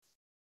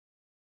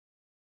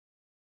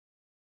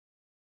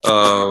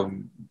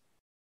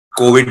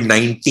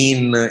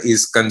COVID-19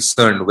 is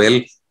concerned?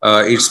 Well,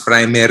 it's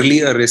primarily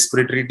a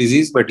respiratory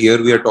disease, but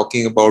here we are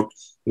talking about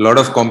a lot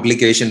of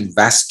complication,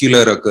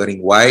 vascular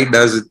occurring. Why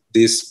does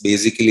this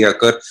basically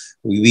occur?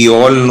 We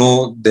all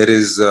know there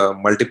is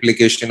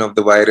multiplication of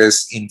the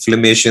virus,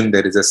 inflammation,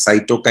 there is a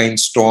cytokine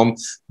storm,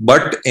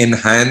 but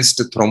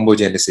enhanced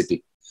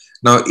thrombogenicity.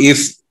 Now,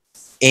 if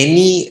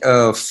any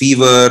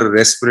fever,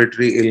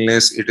 respiratory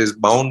illness, it is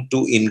bound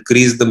to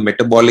increase the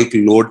metabolic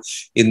load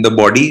in the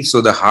body.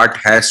 So the heart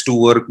has to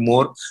work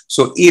more.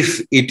 So if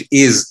it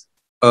is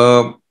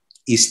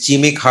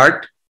ischemic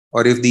heart,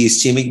 or if the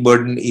ischemic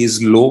burden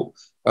is low,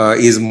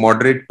 is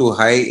moderate to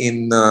high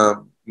in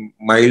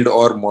mild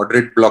or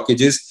moderate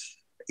blockages,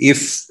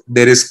 if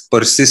there is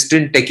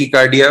persistent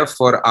tachycardia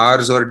for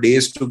hours or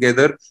days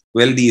together,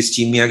 well, the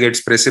ischemia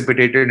gets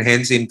precipitated,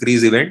 hence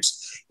increased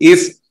events.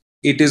 If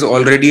it is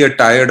already a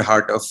tired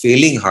heart, a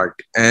failing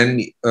heart, and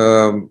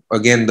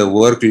again, the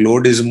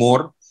workload is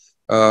more,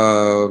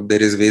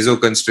 there is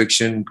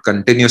vasoconstriction,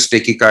 continuous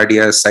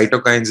tachycardia,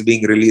 cytokines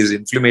being released,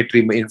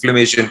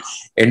 inflammation,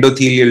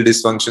 endothelial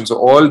dysfunction. So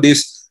all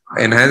this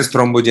enhanced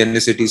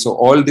thrombogenicity. So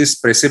all this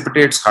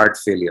precipitates heart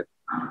failure.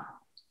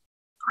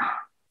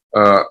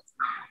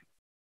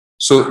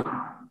 So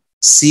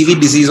CV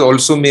disease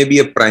also may be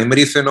a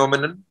primary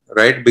phenomenon,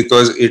 right?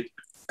 Because it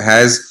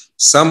has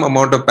some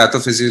amount of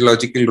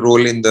pathophysiological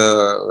role in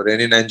the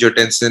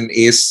renin-angiotensin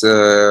ACE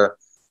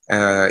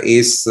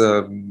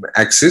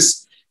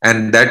axis,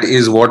 and that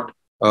is what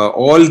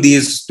all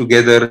these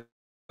together,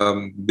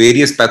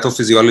 various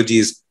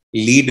pathophysiologies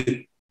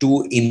lead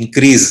to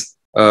increase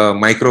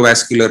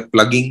microvascular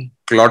plugging,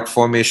 clot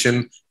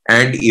formation,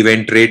 and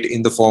event rate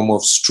in the form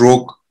of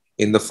stroke,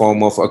 in the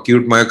form of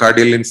acute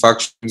myocardial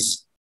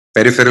infarctions,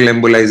 peripheral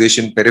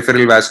embolization,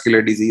 peripheral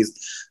vascular disease,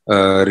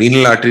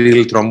 renal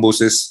arterial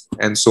thrombosis,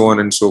 and so on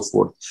and so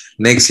forth.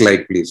 Next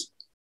slide, please.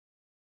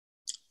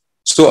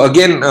 So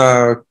again,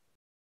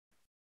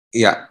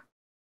 yeah,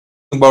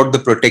 about the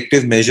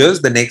protective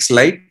measures. The next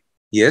slide.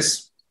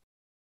 Yes.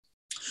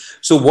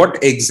 So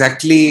what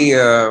exactly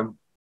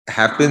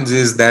happens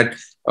is that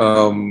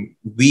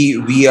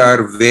we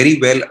are very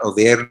well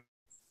aware,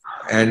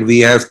 and we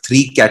have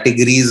three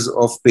categories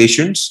of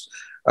patients.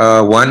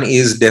 One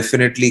is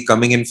definitely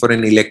coming in for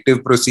an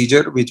elective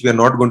procedure, which we are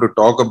not going to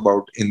talk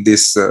about in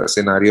this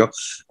scenario.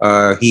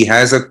 He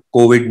has a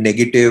COVID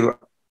negative,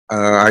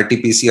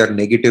 RT-PCR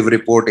negative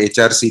report,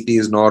 HRCT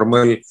is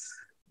normal.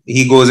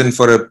 He goes in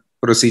for a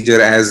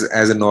procedure as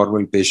a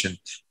normal patient.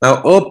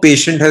 Now, a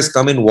patient has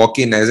come in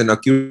walk-in as an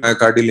acute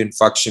myocardial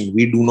infarction.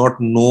 We do not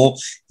know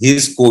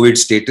his COVID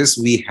status.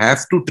 We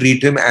have to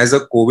treat him as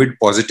a COVID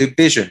positive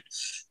patient.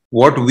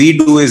 What we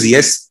do is,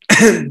 yes,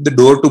 the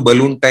door to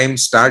balloon time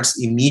starts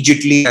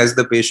immediately as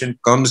the patient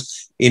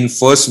comes in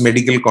first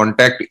medical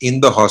contact in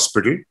the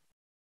hospital.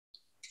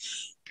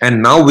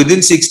 And now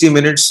within 60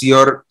 minutes,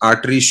 your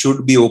artery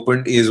should be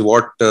opened is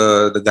what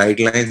the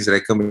guidelines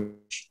recommend.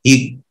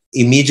 He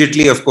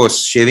immediately, of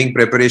course, shaving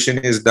preparation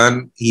is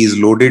done. He is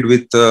loaded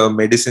with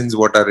medicines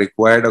what are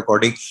required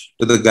according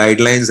to the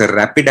guidelines. A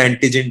rapid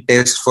antigen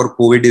test for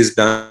COVID is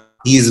done.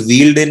 He is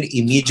wheeled in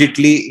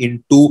immediately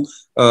into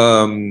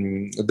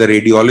the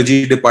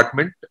radiology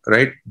department,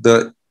 right?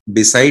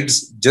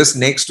 Besides, just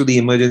next to the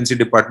emergency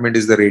department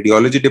is the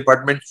radiology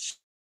department.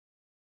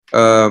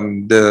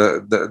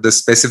 The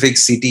specific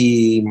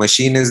CT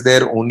machine is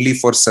there only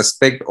for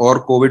suspect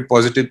or COVID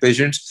positive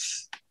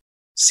patients.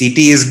 CT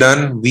is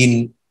done.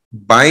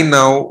 By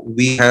now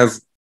we have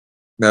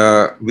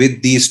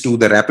with these two,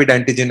 the rapid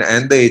antigen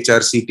and the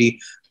HRCT,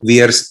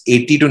 we are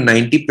 80 to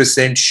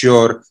 90%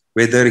 sure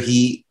whether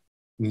he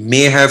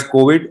may have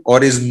COVID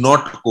or is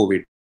not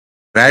COVID.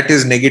 Rat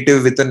is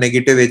negative with a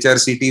negative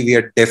HRCT, we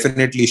are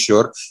definitely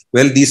sure.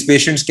 Well, these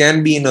patients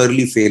can be in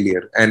early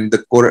failure, and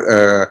the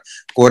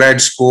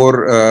CORAD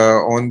score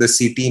on the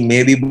CT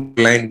may be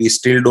borderline. We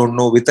still don't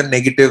know. With a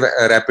negative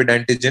rapid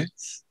antigen,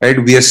 right?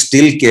 We are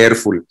still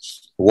careful.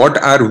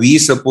 What are we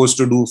supposed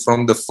to do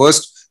from the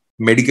first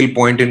medical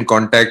point in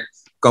contact?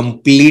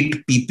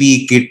 Complete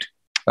PPE kit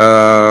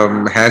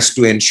has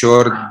to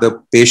ensure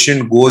the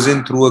patient goes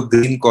in through a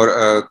green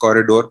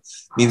corridor,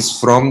 means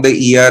from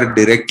the ER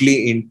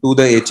directly into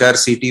the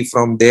HRCT,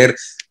 from there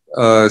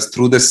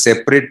through the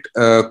separate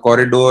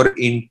corridor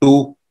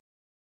into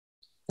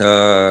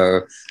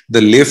the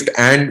lift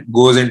and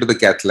goes into the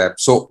cath lab.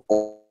 So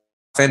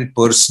and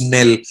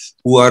personnel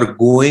who are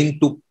going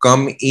to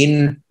come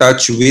in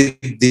touch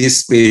with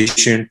this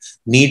patient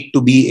need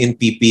to be in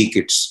PPE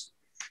kits.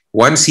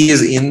 Once he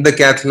is in the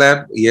cath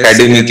lab, yes,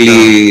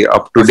 academically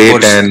up to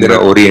date and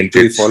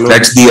oriented.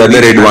 That's the other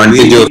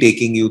advantage of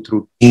taking you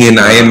through in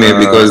IMA,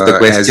 because the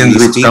questions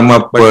which come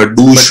up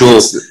do show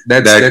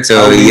that yes,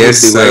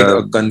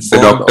 the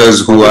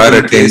doctors who are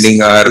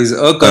attending are is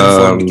a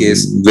confirmed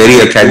case.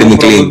 very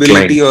academically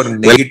inclined. Or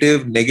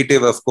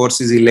negative, of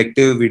course, is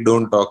elective. We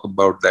don't talk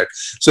about that.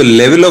 So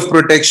level of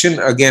protection,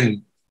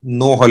 again,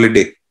 no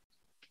holiday.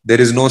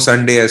 There is no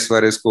Sunday as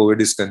far as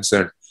COVID is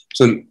concerned.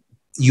 So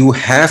you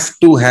have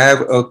to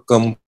have a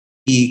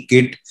complete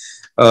kit,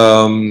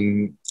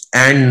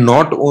 and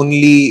not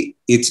only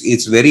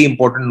it's very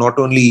important, not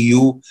only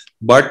you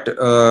but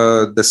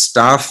the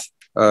staff,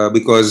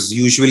 because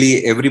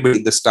usually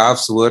the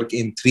staffs work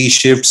in 3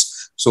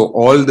 shifts. So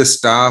all the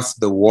staff,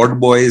 the ward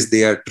boys,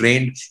 they are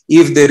trained.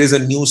 If there is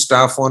a new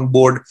staff on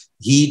board,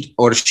 he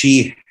or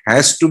she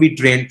has to be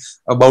trained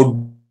about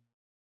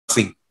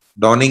doffing.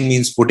 Donning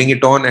means putting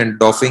it on, and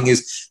doffing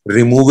is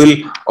removal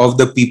of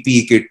the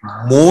PPE kit.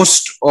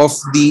 Most of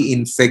the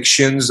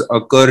infections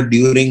occur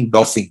during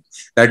doffing.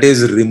 That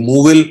is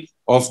removal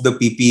of the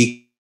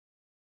PPE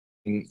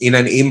in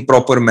an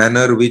improper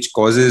manner, which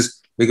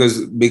causes,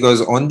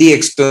 because on the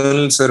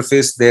external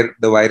surface there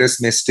the virus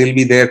may still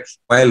be there.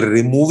 While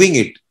removing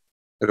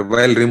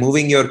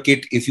your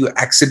kit, if you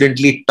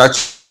accidentally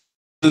touch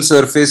the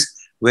surface,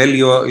 well,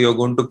 you're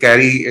going to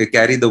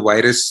carry the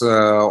virus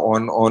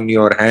on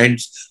your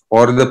hands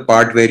or the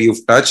part where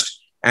you've touched.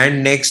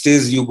 And next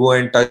is you go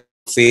and touch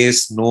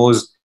face,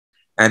 nose,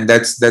 and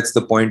that's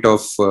the point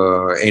of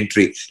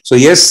entry. So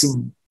yes,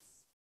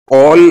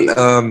 a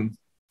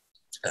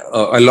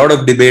lot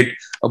of debate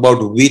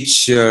about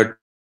which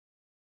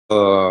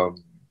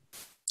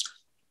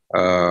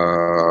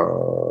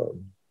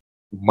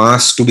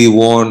mask to be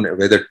worn,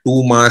 whether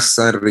 2 masks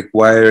are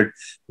required.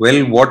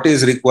 Well, what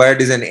is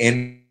required is an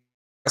N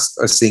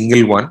mask, a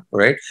single one,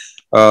 right?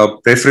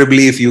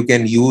 Preferably if you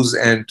can use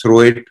and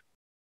throw it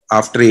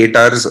after 8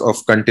 hours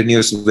of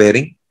continuous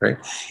wearing, right?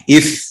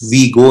 If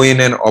we go in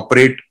and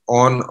operate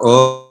on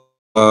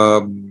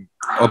a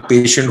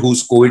patient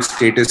whose COVID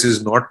status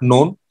is not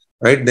known,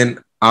 right, then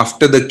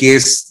after the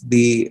case,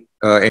 the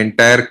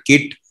entire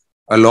kit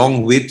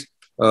along with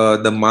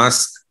the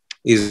mask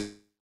is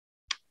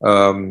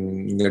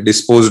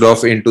disposed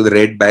of into the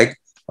red bag.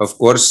 Of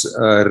course,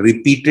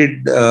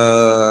 repeated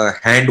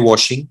hand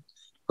washing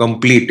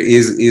complete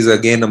is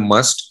again a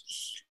must.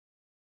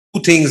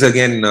 2 things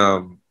again,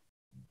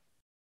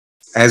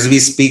 as we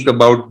speak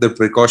about the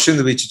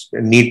precautions which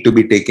need to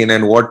be taken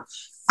and what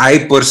I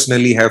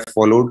personally have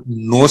followed.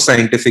 No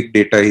scientific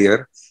data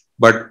here,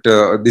 but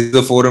this is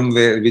a forum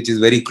which is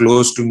very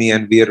close to me,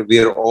 and we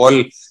are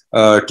all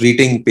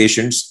treating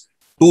patients.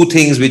 2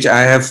 things which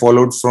I have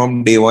followed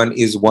from day one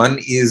is, one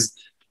is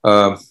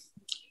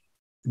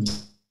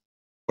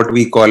what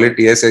we call it,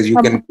 yes, as you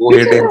can go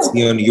ahead and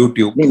see on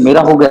YouTube.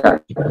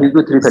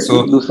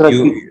 So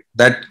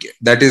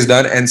that is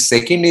done. And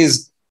second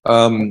is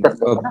betadine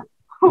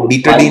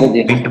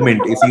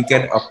ointment. If you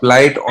can apply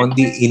it on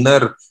the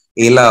inner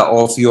ala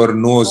of your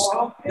nose,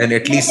 then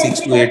at least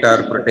 6 to 8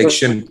 hour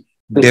protection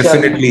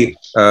definitely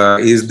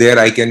is there.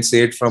 I can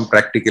say it from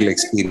practical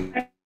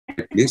experience.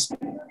 Please.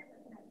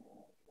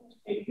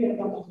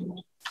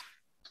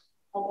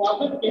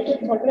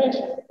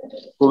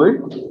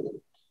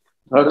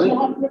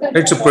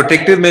 Right, so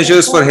protective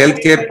measures for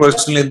healthcare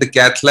personnel in the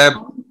cath lab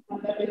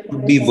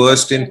should be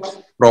versed in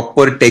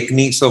proper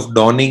techniques of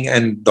donning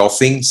and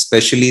doffing,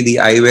 especially the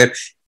eyewear.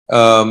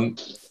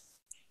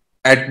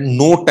 At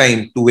no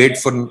time to wait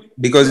for,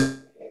 because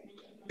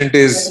it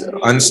is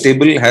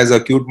unstable, has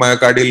acute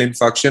myocardial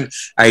infarction.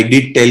 I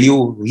did tell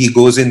you he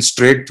goes in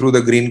straight through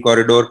the green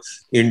corridor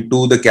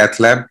into the cath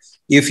lab.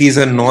 If he's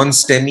a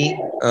non-STEMI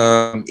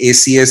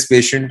ACS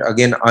patient,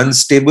 again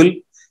unstable,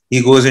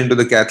 he goes into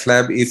the cath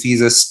lab. If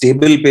he's a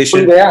stable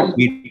patient,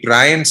 we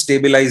try and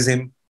stabilize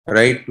him,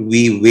 right?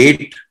 We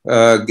wait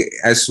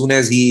as soon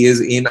as he is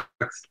in a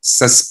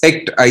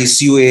suspect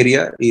ICU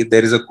area. If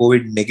there is a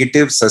COVID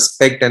negative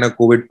suspect and a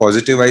COVID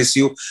positive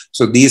ICU.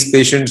 So these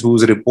patients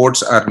whose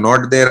reports are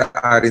not there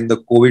are in the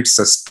COVID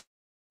suspect.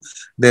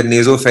 Their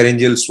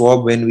nasopharyngeal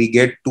swab, when we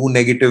get 2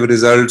 negative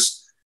results,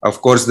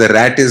 of course, the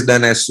RAT is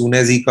done as soon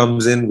as he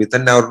comes in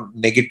within our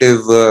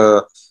negative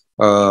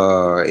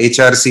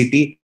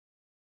HRCT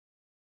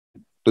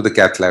to the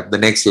cath lab. The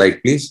next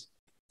slide, please.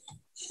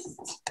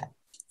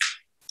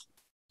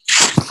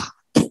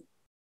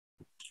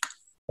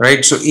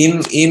 Right. So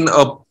in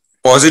a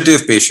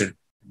positive patient,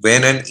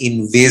 when an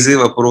invasive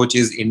approach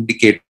is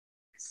indicated,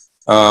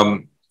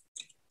 one,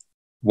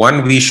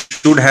 we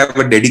should have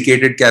a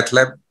dedicated cath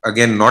lab.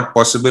 Again, not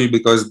possible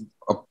because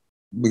of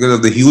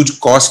the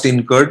huge cost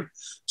incurred.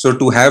 So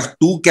to have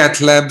 2 cath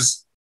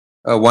labs,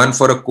 one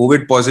for a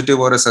COVID positive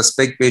or a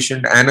suspect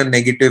patient and a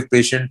negative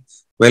patient,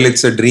 well,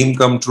 it's a dream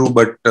come true,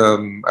 but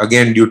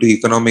again, due to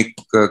economic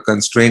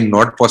constraint,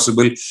 not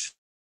possible.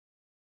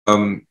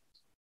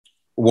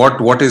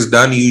 What is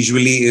done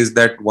usually is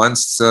that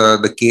once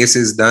the case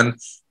is done,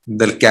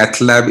 the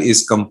cath lab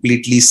is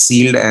completely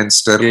sealed and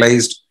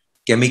sterilized.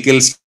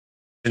 Chemicals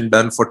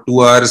done for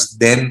 2 hours,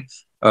 then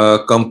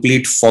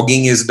complete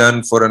fogging is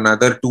done for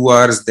another 2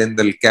 hours, then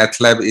the cath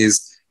lab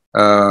is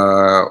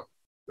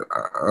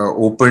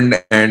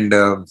opened and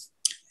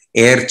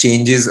air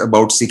changes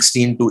about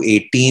 16 to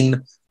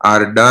 18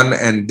 are done,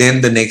 and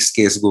then the next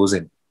case goes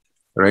in.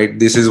 Right,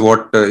 this is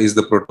what is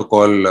the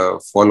protocol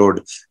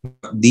followed.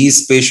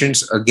 These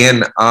patients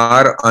again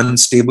are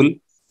unstable.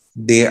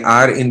 They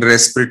are in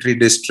respiratory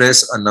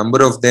distress. A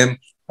number of them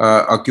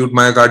acute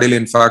myocardial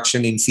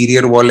infarction,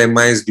 inferior wall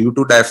MIs due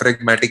to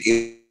diaphragmatic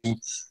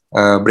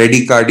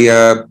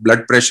bradycardia,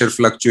 blood pressure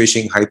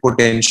fluctuation,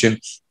 hypotension.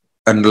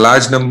 A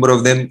large number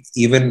of them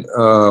even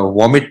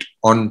vomit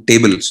on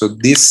table. So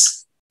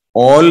this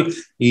all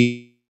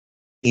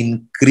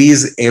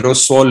increase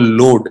aerosol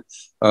load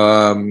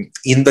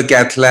in the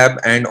cath lab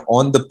and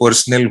on the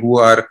personnel who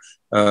are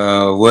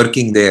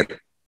working there.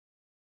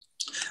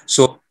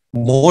 So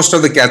most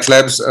of the cath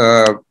labs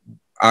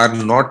are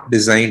not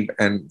designed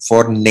and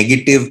for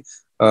negative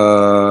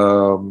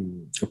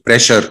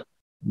pressure.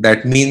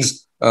 That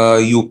means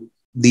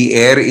the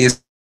air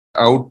is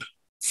out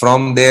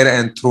from there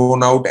and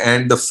thrown out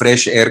and the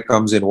fresh air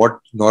comes in. What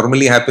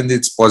normally happens,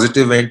 it's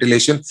positive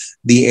ventilation.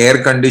 The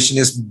air condition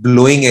is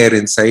blowing air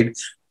inside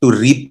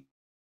to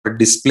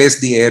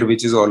displace the air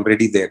which is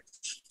already there.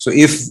 So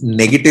if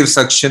negative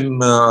suction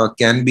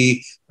can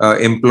be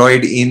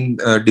deployed in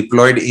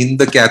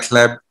the cath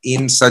lab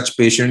in such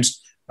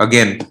patients,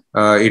 again,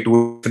 it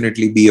would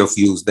definitely be of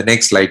use. The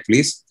next slide,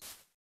 please.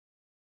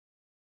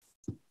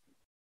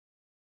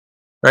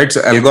 Right,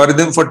 so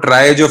algorithm for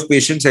triage of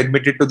patients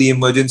admitted to the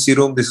emergency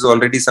room. This is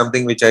already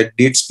something which I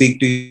did speak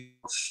to you.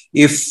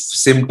 If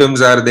symptoms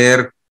are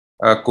there,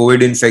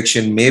 COVID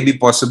infection may be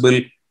possible.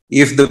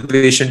 If the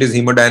patient is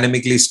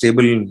hemodynamically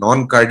stable,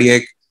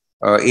 non-cardiac,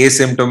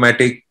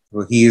 asymptomatic,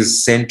 he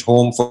is sent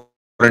home for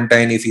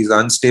quarantine. If he's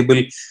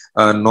unstable,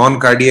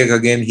 non-cardiac,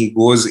 again, he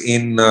goes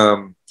in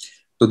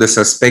to the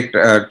suspect,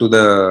 to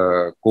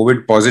the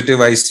COVID positive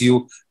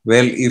ICU.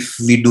 Well, if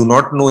we do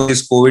not know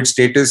his COVID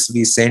status,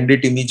 we send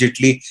it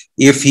immediately.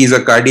 If he's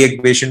a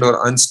cardiac patient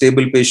or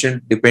unstable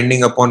patient,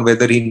 depending upon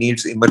whether he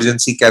needs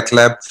emergency cath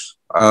lab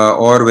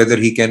or whether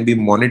he can be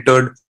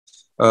monitored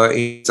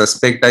in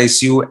suspect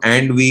ICU,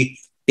 and we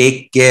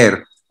take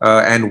care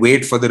and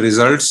wait for the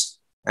results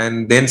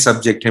and then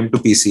subject him to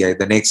PCI.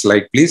 The next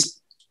slide,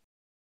 please.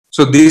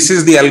 So this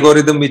is the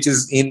algorithm which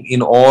is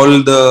in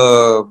all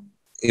the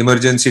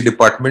emergency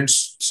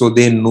departments, so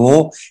they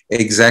know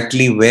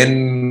exactly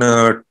when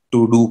to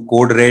do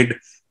code red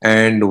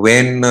and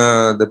when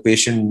the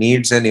patient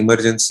needs an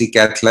emergency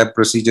cath lab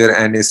procedure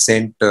and is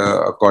sent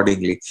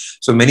accordingly.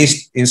 So many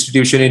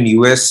institutions in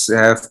US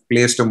have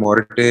placed a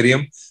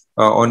moratorium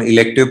on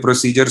elective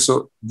procedures.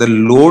 So the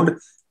load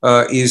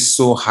is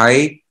so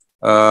high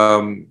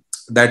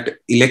that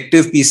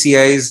elective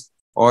PCIs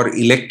or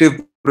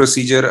elective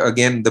procedure,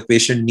 again, the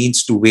patient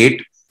needs to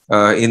wait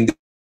in the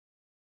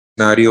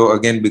scenario,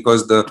 again,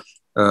 because the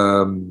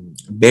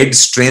bed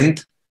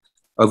strength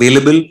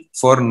available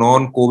for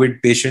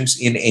non-COVID patients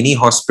in any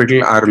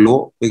hospital are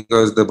low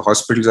because the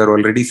hospitals are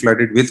already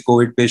flooded with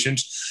COVID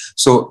patients.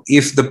 So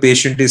if the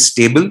patient is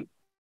stable,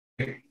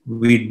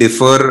 we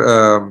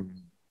defer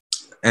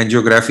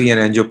angiography and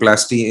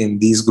angioplasty in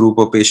these group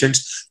of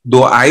patients,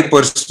 though I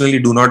personally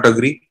do not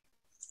agree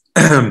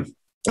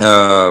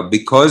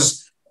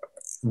because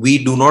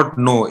we do not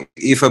know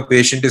if a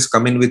patient is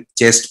coming with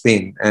chest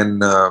pain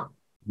and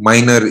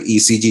minor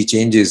ECG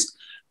changes.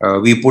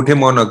 We put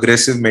him on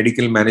aggressive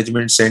medical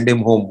management, send him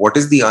home. What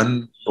is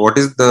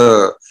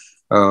the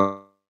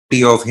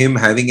of him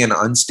having an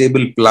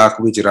unstable plaque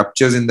which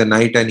ruptures in the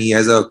night and he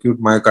has an acute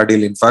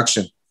myocardial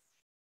infarction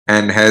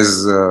and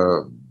has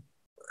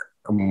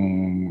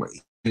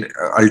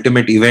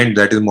ultimate event,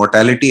 that is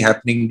mortality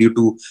happening due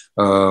to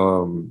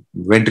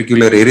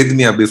ventricular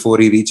arrhythmia before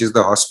he reaches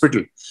the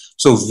hospital.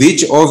 So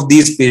which of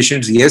these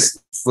patients, yes,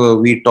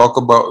 we talk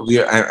about,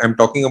 I'm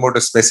talking about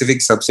a specific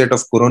subset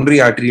of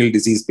coronary arterial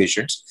disease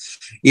patients.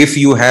 If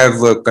you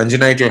have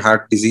congenital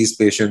heart disease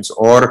patients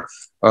or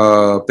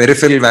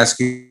peripheral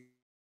vascular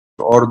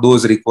or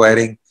those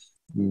requiring,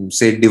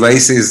 say,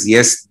 devices,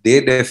 yes,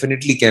 they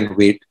definitely can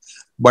wait.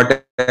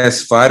 But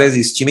as far as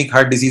ischemic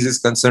heart disease is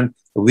concerned,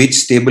 which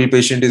stable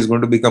patient is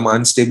going to become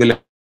unstable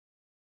at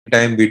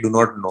time, we do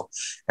not know.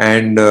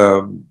 And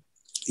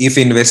if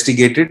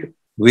investigated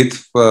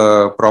with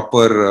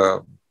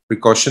proper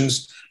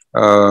precautions,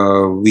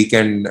 we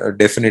can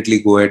definitely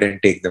go ahead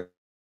and take them.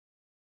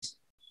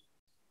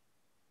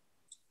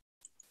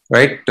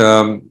 Right.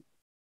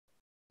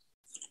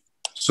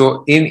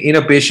 So in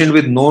a patient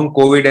with known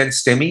COVID and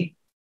STEMI,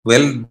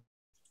 well,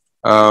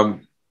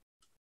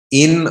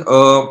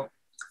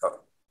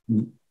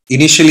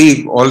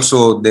 initially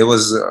also there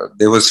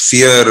was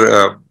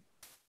fear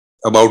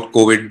about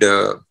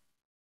COVID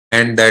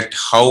and that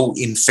how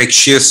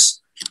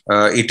infectious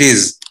it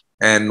is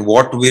and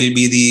what will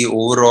be the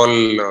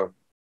overall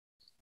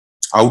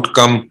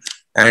outcome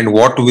and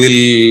what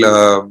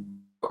will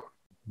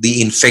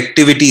the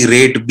infectivity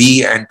rate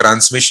be and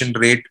transmission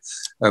rate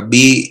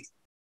be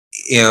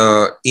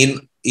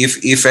in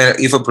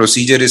if a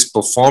procedure is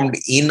performed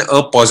in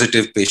a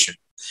positive patient,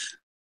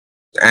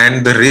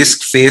 and the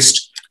risk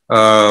faced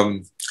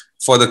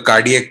for the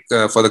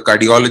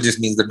cardiologist,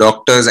 means the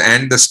doctors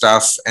and the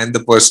staff and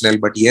the personnel.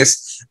 But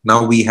yes,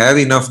 now we have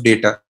enough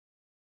data,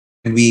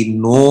 and we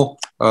know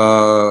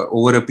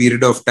over a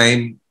period of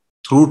time,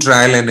 through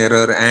trial and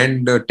error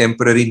and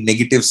temporary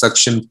negative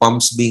suction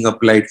pumps being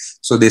applied,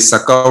 so they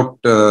suck out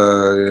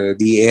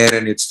the air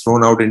and it's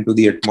thrown out into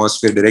the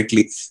atmosphere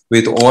directly.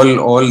 With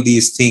all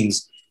these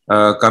things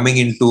coming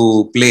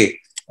into play,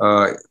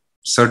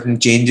 certain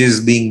changes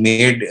being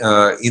made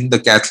in the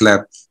cath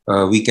lab,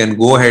 we can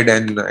go ahead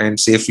and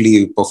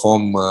safely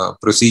perform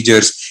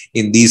procedures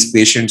in these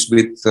patients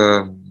with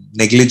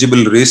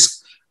negligible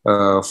risk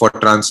for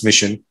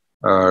transmission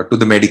to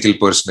the medical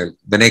personnel.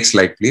 The next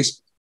slide, please.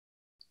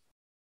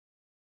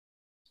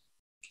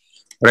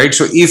 Right.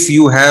 So if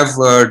you have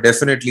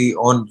definitely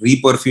on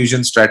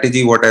reperfusion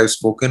strategy, what I've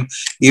spoken,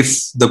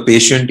 if the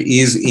patient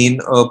is in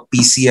a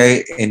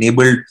PCI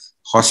enabled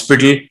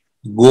hospital,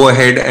 go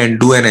ahead and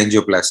do an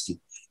angioplasty.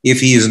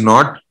 If he is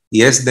not,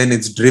 yes, then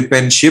it's drip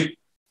and ship,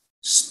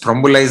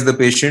 thrombolize the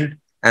patient,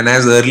 and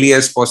as early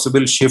as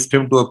possible, shift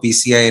him to a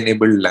PCI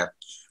enabled lab.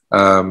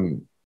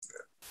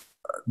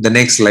 The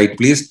next slide,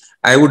 please.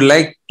 I would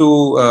like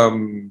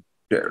to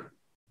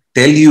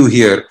tell you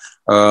here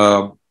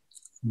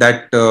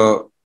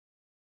that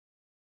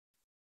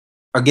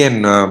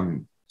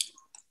again,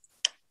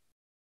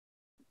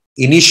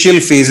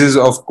 initial phases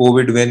of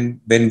COVID,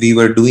 when we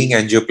were doing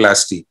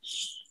angioplasty,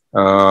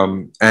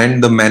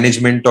 and the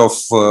management of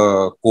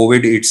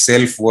COVID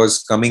itself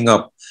was coming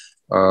up,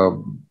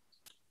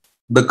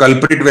 the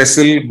culprit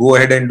vessel, go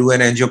ahead and do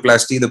an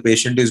angioplasty, the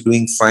patient is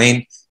doing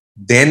fine.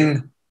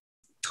 Then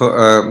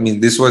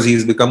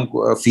he's become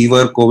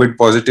fever, COVID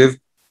positive,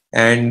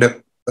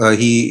 and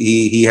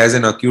he has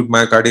an acute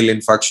myocardial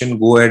infarction.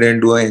 Go ahead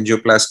and do an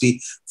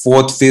angioplasty.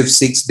 4th, 5th,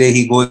 6th day,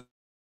 he goes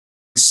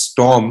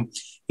storm,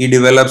 he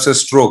develops a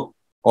stroke,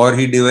 or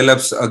he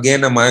develops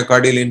again a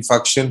myocardial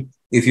infarction.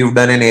 If you've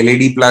done an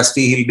LAD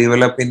plasty, he'll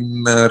develop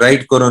in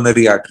right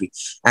coronary artery.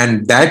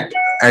 And that,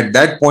 at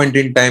that point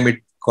in time,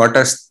 it got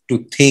us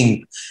to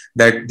think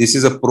that this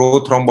is a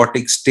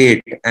prothrombotic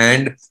state,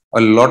 and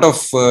a lot of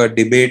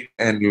debate,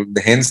 and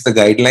hence the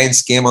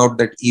guidelines came out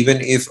that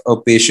even if a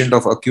patient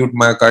of acute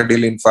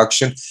myocardial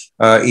infarction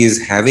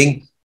is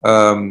having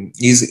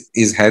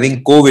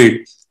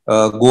COVID,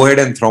 go ahead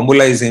and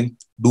thrombolize him.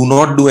 Do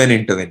not do an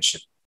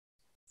intervention.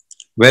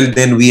 Well,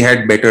 then we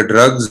had better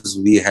drugs.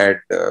 We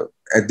had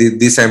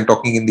this I'm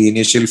talking in the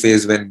initial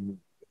phase when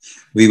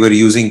we were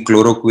using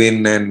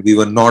chloroquine and we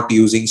were not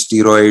using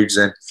steroids.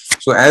 And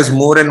so as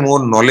more and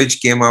more knowledge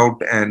came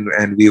out,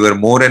 and we were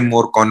more and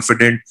more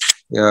confident,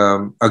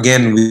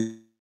 again,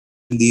 we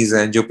these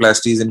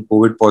angioplasties in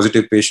COVID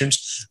positive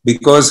patients,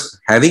 because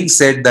having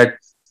said that,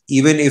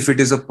 even if it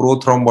is a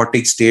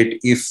prothrombotic state,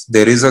 if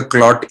there is a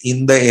clot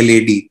in the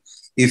LAD,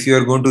 if you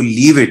are going to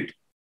leave it,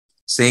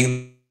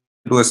 saying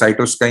to a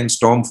cytokine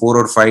storm 4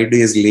 or 5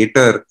 days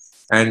later,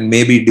 and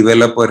maybe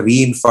develop a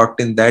reinfarct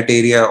in that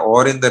area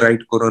or in the right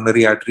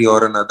coronary artery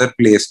or another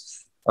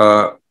place,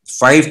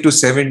 5 to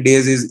 7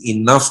 days is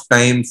enough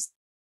time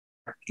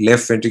for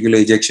left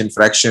ventricular ejection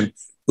fraction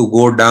to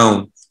go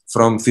down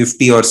from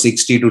 50 or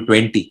 60 to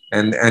 20,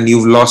 and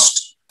you've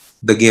lost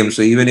the game.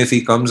 So even if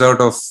he comes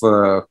out of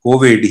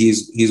COVID,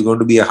 he's going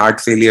to be a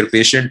heart failure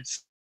patient,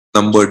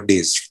 numbered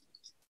days.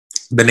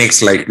 The next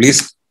slide,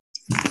 please.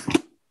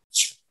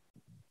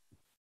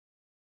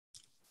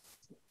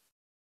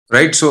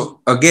 Right.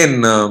 So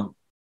again,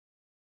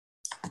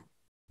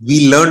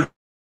 we learned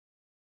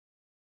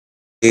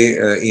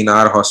in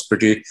our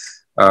hospital,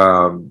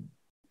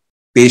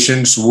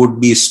 patients would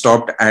be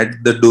stopped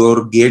at the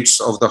door gates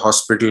of the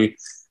hospital.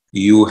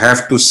 You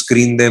have to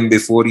screen them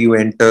before you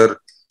enter.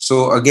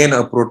 So again,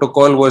 a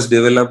protocol was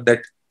developed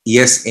that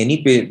yes,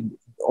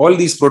 all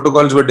these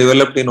protocols were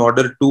developed in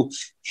order to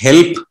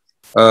help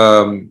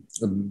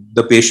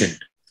the patient,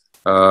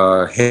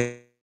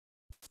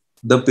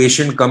 the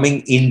patient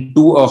coming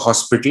into a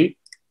hospital,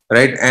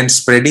 right, and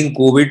spreading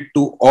COVID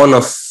to all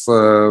of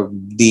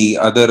the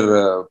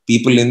other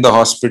people in the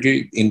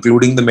hospital,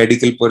 including the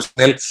medical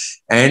personnel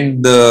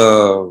and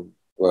the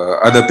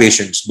other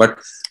patients. But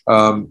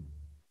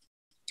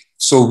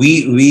so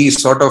we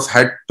sort of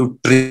had to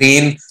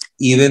train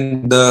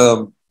even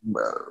the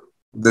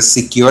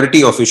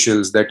security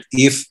officials that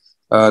if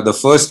the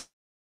first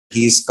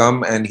he's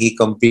come and he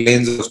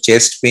complains of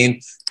chest pain,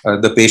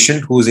 the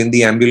patient who's in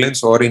the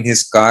ambulance or in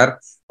his car,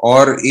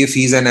 or if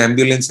he's an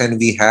ambulance and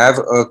we have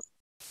a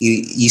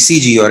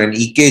ECG or an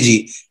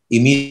EKG,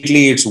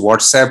 immediately it's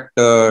WhatsApped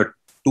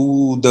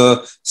to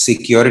the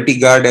security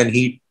guard, and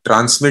he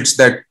transmits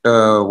that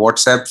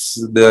WhatsApps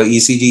the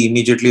ECG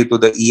immediately to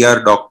the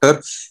ER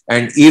doctor.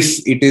 And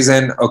if it is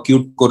an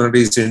acute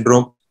coronary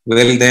syndrome,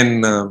 well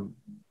then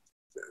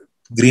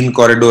green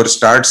corridor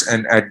starts,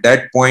 and at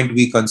that point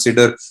we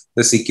consider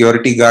the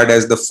security guard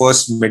as the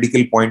first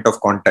medical point of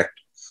contact.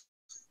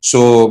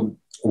 So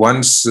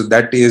once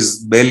that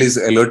bell is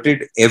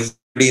alerted, every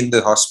in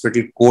the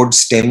hospital, code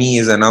STEMI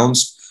is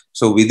announced.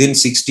 So within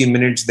 60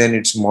 minutes, then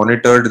it's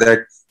monitored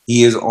that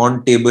he is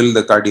on table.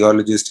 The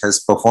cardiologist has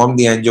performed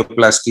the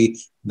angioplasty.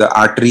 The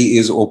artery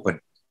is open.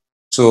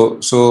 So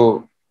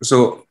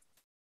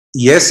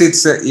yes,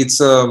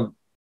 it's a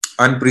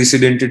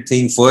unprecedented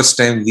thing. First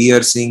time we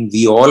are seeing,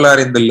 we all are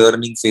in the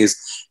learning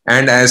phase.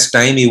 And as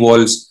time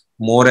evolves,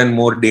 more and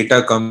more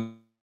data comes,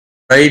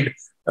 tried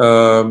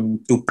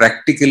to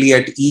practically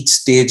at each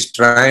stage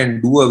try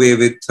and do away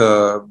with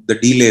the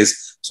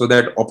delays so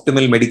that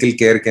optimal medical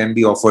care can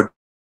be offered.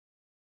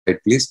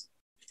 Right, please.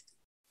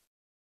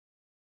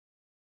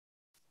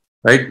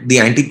 Right, the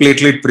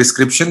antiplatelet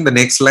prescription, the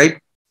next slide.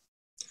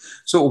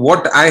 So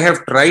what I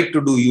have tried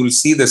to do, you'll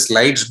see the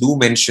slides do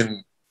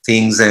mention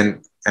things,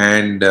 and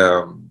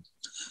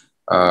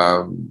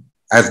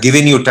I've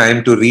given you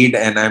time to read,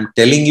 and I'm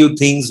telling you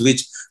things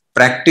which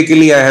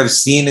practically I have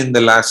seen in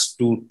the last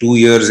two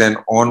years, and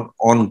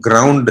on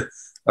ground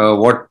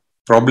what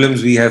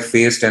problems we have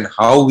faced and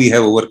how we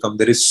have overcome.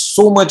 There is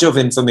so much of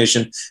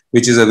information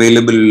which is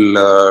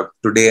available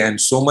today, and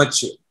so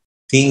much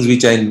things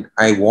which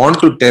I want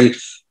to tell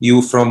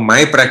you from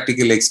my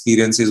practical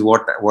experience is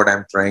what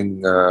I'm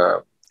trying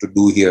to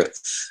do here.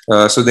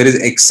 So there is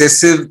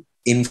excessive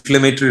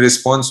inflammatory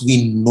response.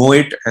 We know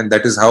it, and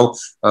that is how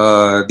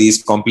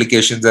these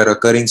complications are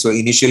occurring. So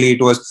initially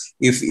it was,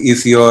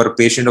 if your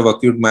patient of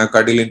acute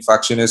myocardial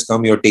infarction has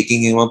come, you're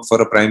taking him up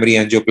for a primary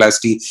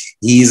angioplasty,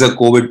 he is a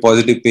COVID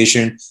positive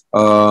patient,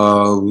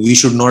 we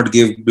should not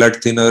give blood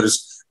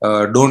thinners,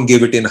 don't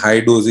give it in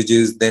high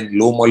dosages. Then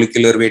low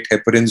molecular weight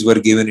heparins were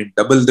given in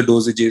double the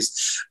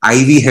dosages.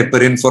 IV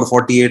heparin for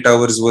 48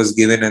 hours was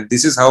given, and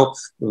this is how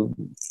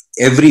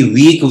every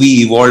week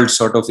we evolved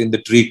sort of in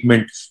the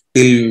treatment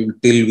till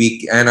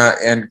we,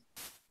 and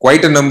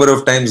quite a number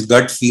of times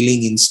gut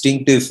feeling,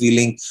 instinctive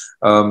feeling,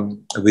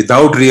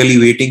 without really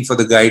waiting for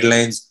the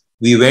guidelines.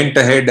 We went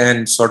ahead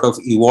and sort of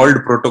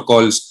evolved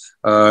protocols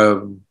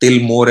till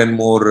more and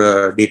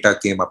more data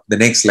came up. The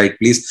next slide,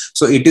 please.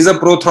 So it is a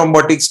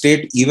prothrombotic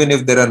state, even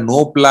if there are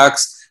no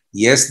plaques.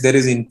 Yes, there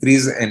is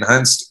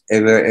enhanced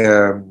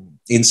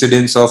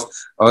incidence of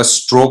a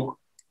stroke,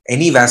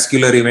 any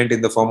vascular event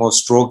in the form of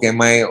stroke,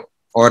 MI,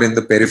 or in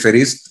the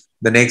peripheries.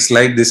 The next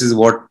slide, this is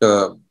what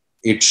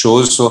it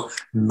shows. So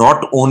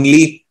not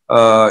only,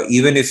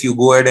 even if you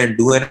go ahead and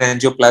do an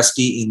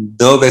angioplasty in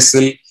the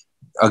vessel,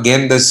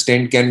 again, the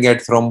stent can get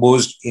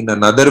thrombosed. In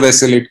another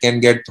vessel, it can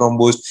get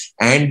thrombosed,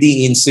 and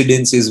the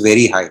incidence is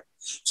very high.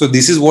 So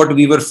this is what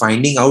we were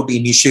finding out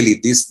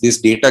initially.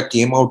 This data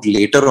came out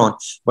later on,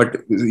 but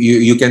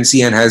you can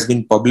see, and has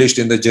been published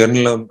in the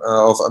Journal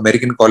of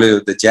American College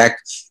of the JACC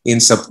in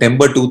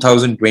September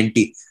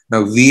 2020.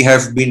 Now we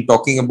have been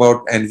talking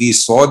about, and we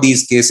saw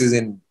these cases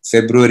in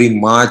February,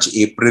 March,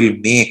 April,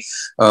 May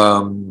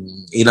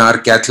in our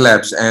cath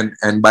labs,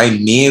 and by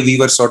May we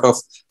were sort of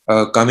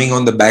coming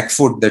on the back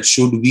foot that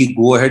should we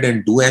go ahead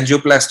and do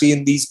angioplasty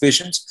in these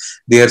patients.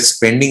 They are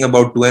spending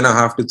about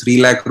 2.5 to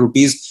 3 lakh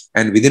rupees,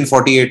 and within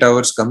 48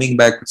 hours coming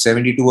back,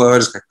 72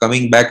 hours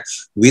coming back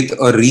with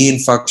a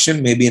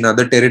reinfarction, maybe in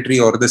other territory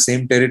or the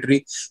same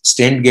territory,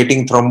 stent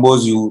getting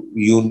thrombosed.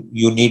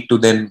 You need to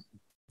then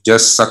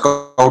just suck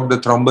out the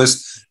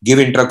thrombus, give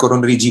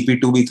intracoronary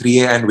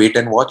GP2B3A, and wait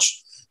and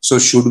watch. So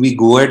should we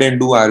go ahead and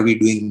do, are we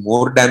doing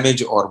more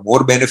damage or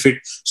more benefit?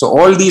 So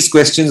all these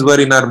questions were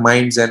in our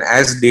minds, and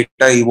as data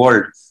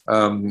evolved,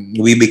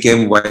 we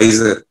became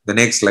wiser. The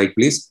next slide,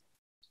 please.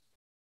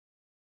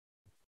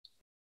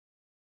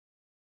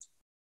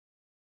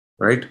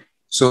 Right.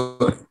 So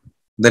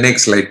the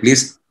next slide,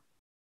 please.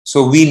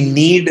 So we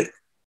need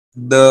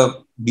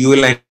the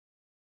dual,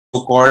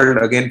 so-called,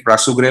 again,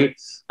 prasugrel.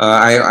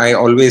 I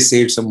always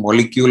say it's a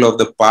molecule of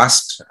the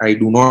past. I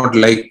do not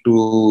like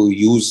to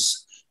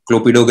use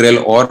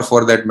clopidogrel or,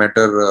 for that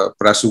matter,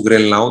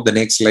 prasugrel now. The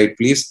next slide,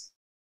 please.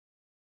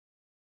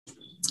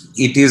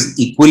 It is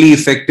equally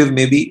effective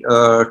maybe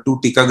to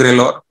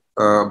ticagrelor,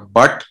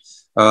 but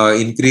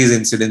increased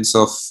incidence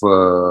of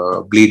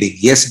bleeding.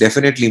 Yes,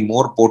 definitely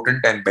more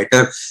potent and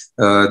better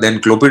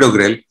than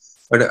clopidogrel.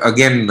 But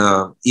again,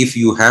 if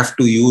you have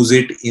to use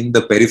it in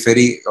the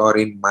periphery or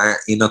in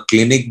a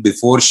clinic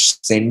before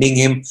sending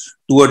him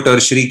to a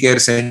tertiary care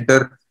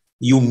center,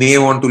 you may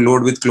want to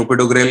load with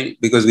clopidogrel,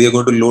 because we are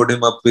going to load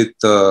him up with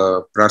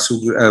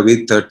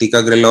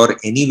ticagrelor or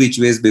any which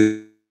ways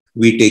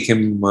we take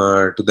him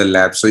to the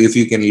lab. So if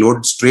you can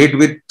load straight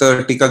with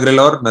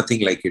ticagrelor,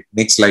 nothing like it.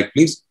 Next slide,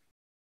 please.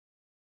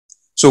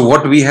 So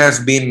what we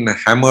have been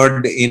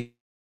hammered in,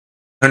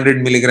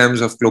 100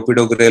 milligrams of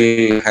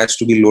clopidogrel has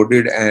to be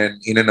loaded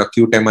and in an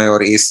acute MI or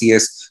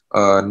ACS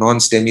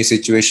non-STEMI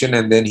situation,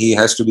 and then he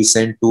has to be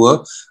sent to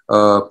a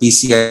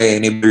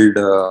PCI-enabled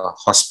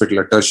hospital,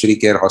 a tertiary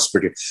care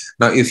hospital.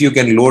 Now, if you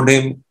can load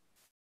him,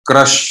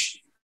 crush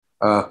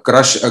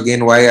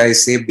again, why I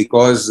say,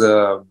 because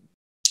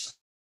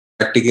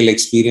practical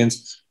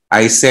experience,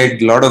 I said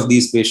a lot of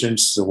these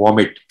patients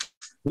vomit.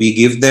 We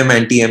give them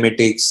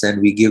antiemetics and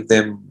we give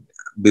them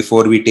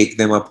before we take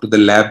them up to the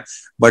lab,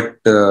 but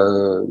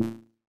a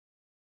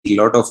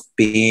lot of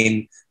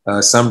pain,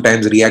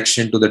 Sometimes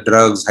reaction to the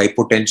drugs,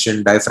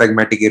 hypotension,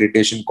 diaphragmatic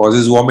irritation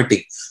causes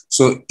vomiting.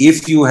 So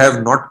if you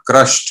have not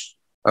crushed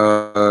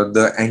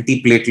the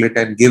antiplatelet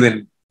and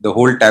given, the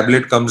whole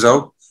tablet comes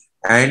out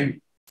and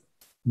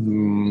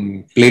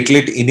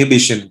platelet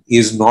inhibition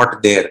is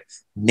not there.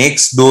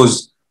 Next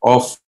dose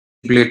of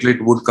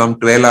platelet would come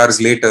 12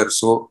 hours later.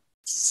 So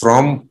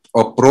from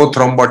a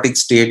prothrombotic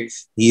state,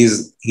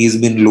 he's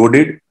been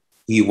loaded,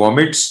 he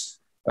vomits,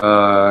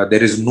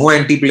 there is no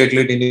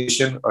antiplatelet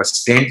inhibition, a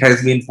stent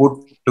has been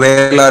put,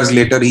 12 hours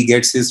later he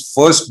gets his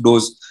first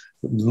dose,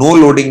 no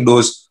loading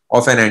dose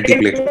of an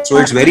antiplatelet. So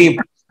it's very,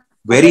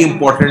 very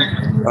important.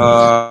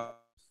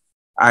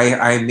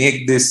 I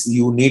make this,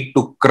 you need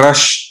to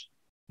crush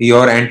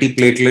your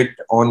antiplatelet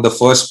on the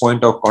first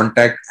point of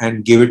contact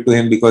and give it to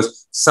him,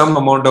 because some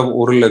amount of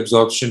oral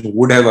absorption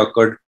would have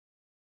occurred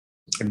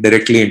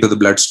directly into the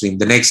bloodstream.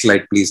 The next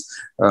slide, please.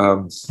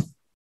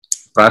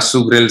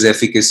 Prasugrel's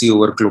efficacy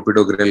over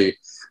clopidogrel,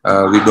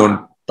 we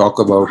don't talk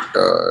about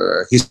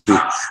history.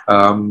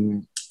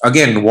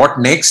 Again, what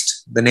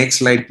next? The next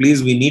slide,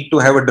 please. We need to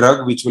have a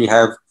drug which will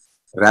have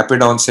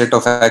rapid onset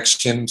of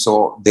action.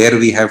 So there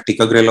we have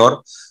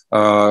ticagrelor.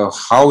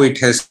 How it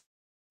has,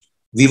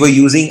 we were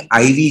using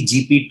IV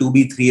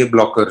GP2B3A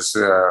blockers,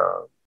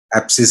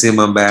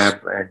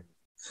 abscesimab and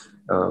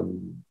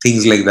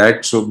things like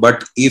that. So,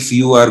 but if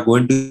you are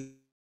going to,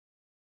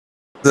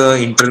 the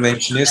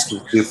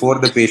interventionist before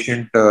the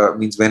patient,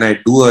 means when I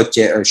do a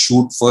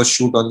first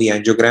shoot on the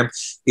angiogram,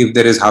 if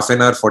there is half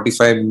an hour,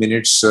 45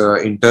 minutes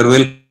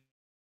interval,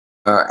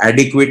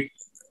 adequate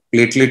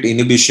platelet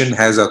inhibition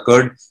has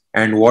occurred,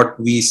 and what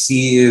we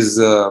see is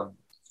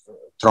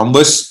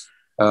thrombus,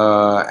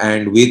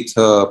 and with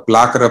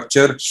plaque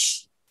rupture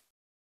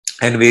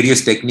and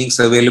various techniques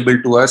available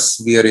to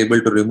us, we are able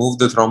to remove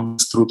the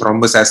thrombus through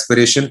thrombus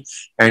aspiration,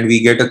 and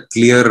we get a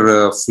clear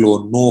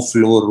flow, no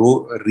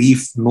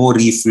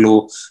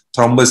reflow,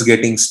 thrombus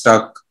getting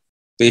stuck,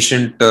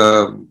 patient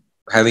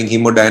having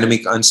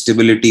hemodynamic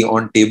instability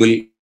on table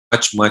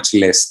much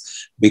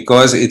less,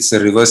 because it's a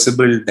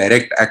reversible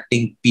direct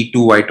acting P2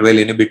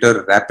 Y12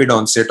 inhibitor, rapid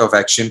onset of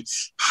action,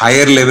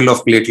 higher level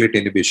of platelet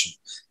inhibition.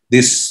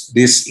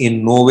 This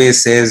in no way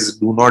says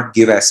do not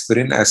give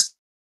aspirin as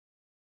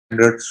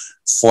standard,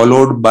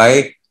 followed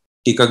by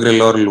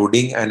ticagrelor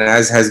loading, and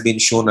as has been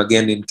shown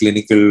again in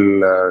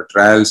clinical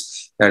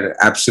trials, that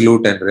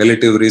absolute and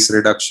relative risk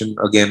reduction,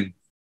 again,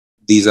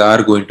 these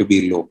are going to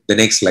be low. The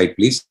next slide,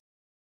 please.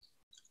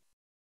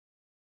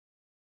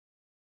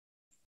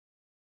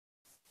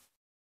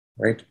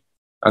 Right.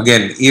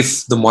 Again,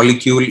 if the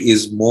molecule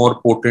is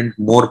more potent,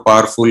 more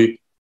powerful,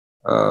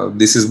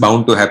 this is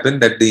bound to happen,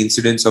 that the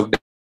incidence of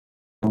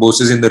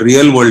thrombosis in the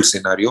real world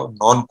scenario,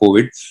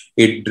 non-COVID,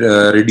 it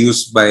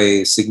reduced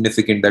by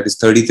significant, that is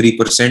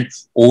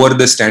 33% over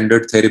the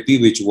standard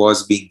therapy which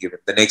was being given.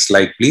 The next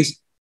slide, please.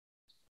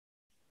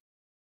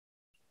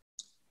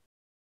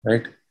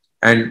 Right.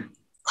 And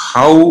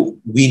how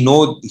we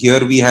know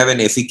here we have an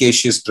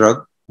efficacious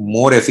drug,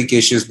 more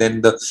efficacious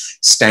than the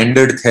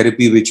standard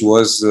therapy which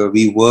was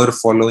we were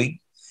following,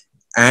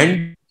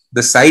 and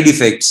the side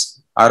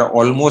effects are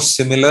almost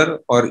similar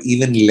or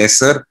even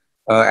lesser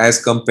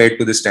as compared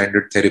to the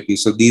standard therapy.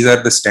 So these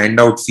are the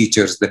standout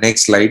features. The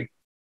next slide.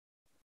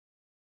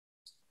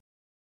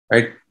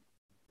 Right.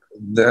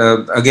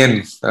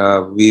 Again,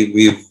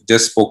 we've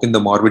just spoken, the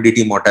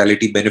morbidity,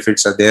 mortality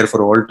benefits are there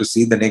for all to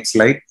see. The next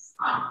slide.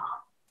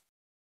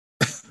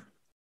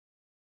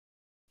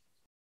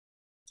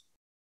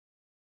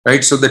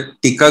 Right. So the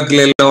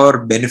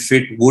ticagrelor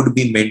benefit would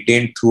be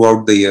maintained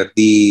throughout the year.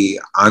 The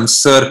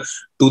answer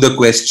to the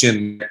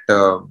question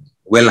that,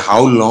 well,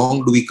 how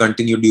long do we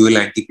continue dual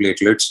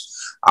antiplatelets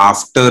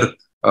after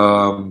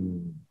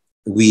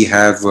we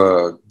have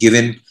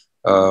given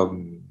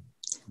to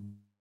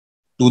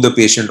the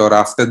patient, or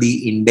after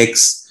the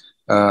index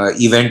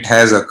event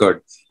has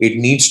occurred? It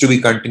needs to be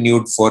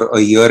continued for a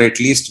year at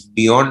least.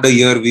 Beyond a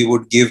year, we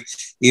would give,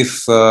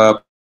 if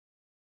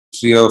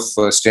history of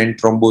stent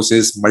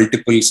thrombosis,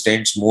 multiple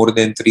stents, more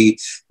than 3,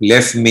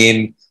 left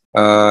main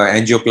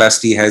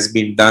angioplasty has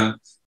been done,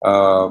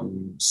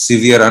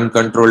 severe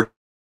uncontrolled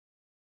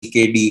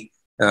CKD,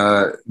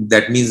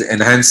 that means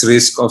enhanced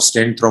risk of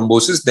stent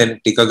thrombosis, then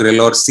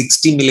ticagrelor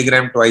 60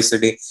 milligram twice a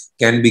day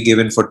can be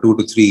given for 2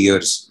 to 3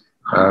 years.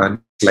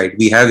 Like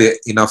we have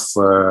enough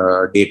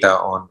data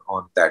on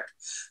that.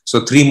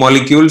 So 3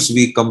 molecules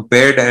we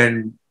compared,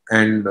 and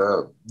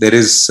there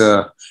is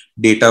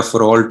data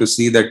for all to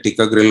see that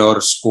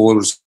ticagrelor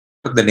scores.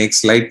 The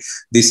next slide.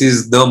 This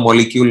is the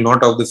molecule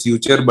not of the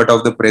future but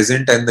of the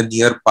present and the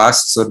near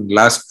past. So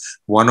last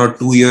 1 or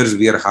 2 years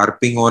we are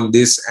harping on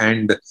this,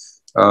 and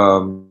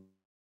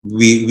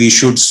we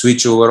should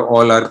switch over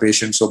all our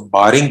patients. So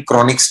barring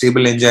chronic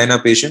stable angina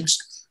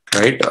patients,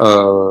 right?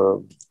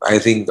 I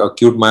think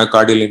acute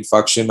myocardial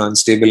infarction,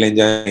 unstable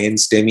angina,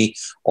 STEMI,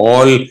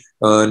 all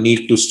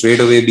need to straight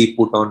away be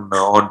put on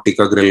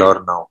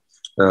ticagrelor now.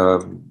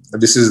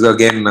 This is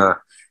again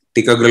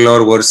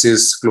ticagrelor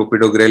versus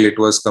clopidogrel. It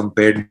was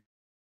compared.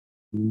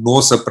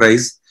 No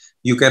surprise.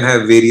 You can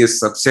have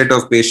various subset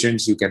of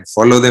patients. You can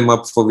follow them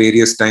up for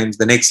various times.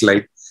 The next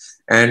slide.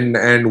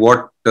 And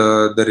what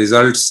the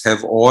results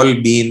have all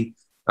been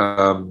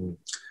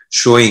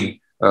showing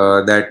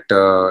that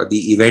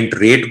the event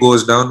rate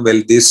goes down.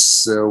 Well,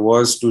 this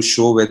was to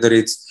show whether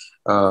it's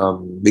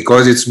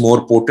because it's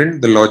more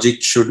potent. The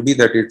logic should be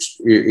that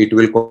it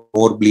will cause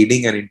more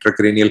bleeding and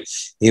intracranial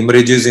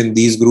hemorrhages in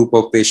these group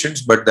of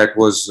patients, but that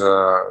was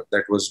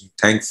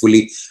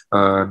thankfully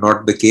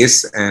not the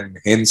case, and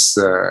hence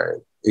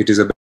it is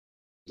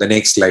the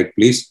next slide,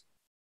 please.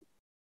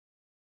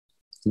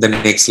 The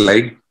next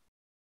slide.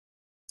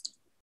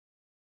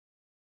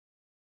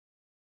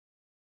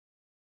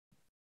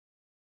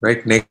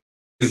 Right, next,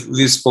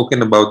 we've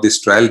spoken about this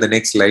trial. The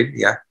next slide,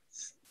 yeah.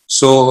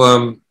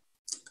 So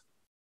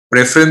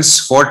preference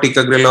for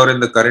ticagrelor in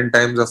the current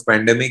times of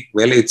pandemic,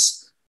 well,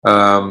 it's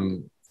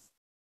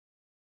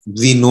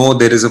we know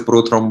there is a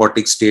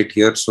prothrombotic state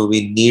here, so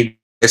we need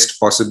best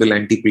possible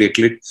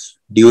antiplatelet,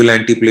 dual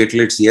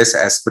antiplatelets. Yes,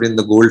 aspirin,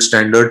 the gold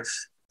standard,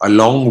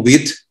 along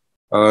with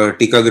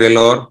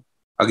ticagrelor.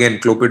 Again,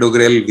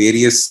 clopidogrel,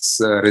 various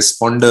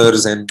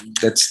responders, and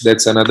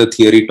that's another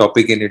theory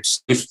topic in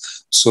itself.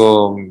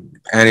 So,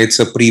 and it's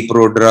a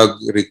pre-pro drug,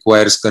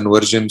 requires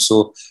conversion.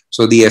 So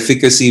the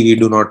efficacy we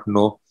do not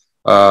know.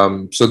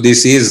 So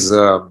this is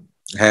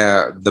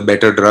the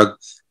better drug.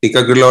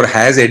 Ticagrelor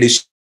has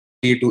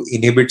additionally to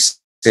inhibit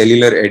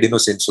cellular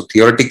adenosine. So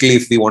theoretically,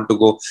 if we want to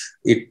go,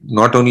 it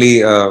not only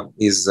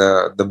is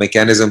the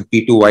mechanism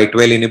P2Y12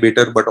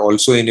 inhibitor, but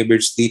also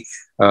inhibits the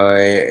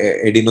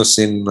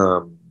adenosine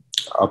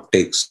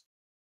uptakes.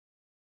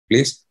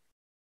 Please.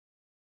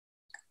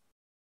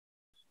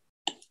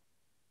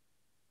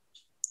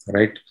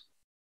 Right.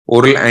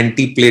 Oral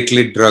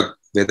antiplatelet drug,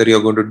 whether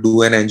you're going to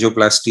do an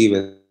angioplasty,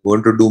 whether you're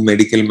going to do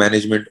medical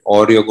management,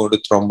 or you're going to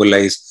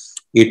thrombolize,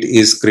 it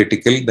is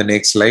critical. The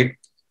next slide.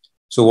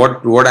 So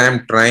what I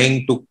am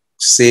trying to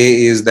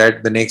say is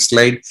that the next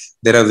slide,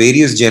 there are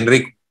various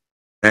generic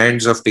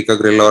brands of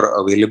ticagrelor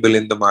available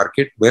in the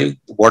market. Well,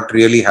 what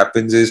really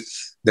happens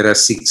is there are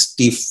 6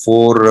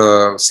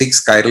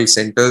 chiral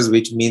centers,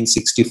 which means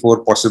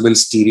 64 possible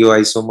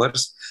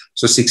stereoisomers.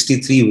 So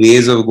 63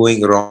 ways of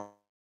going wrong.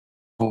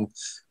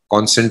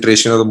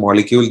 Concentration of the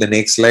molecule. The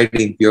next slide,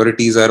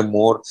 impurities are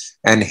more,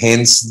 and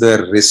hence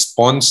the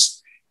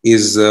response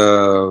is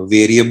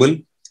variable,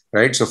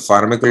 right? So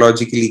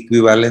pharmacological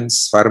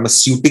equivalence,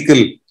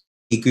 pharmaceutical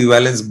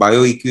equivalence,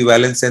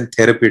 bioequivalence, and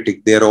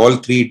therapeutic, they are all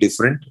three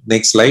different.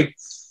 Next slide.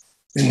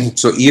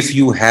 So if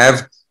you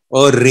have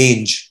a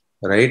range,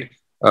 right,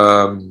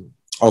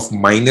 of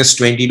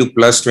 -20 to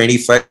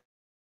 +25,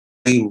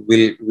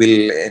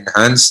 will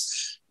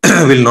enhance,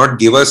 will not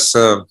give us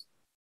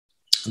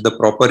the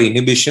proper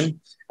inhibition,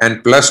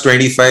 and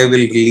 +25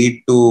 will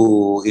lead to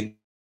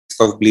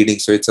of bleeding.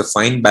 So it's a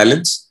fine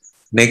balance.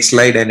 Next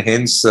slide. And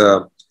hence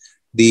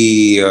the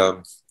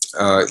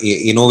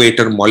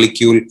innovator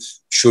molecule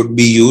should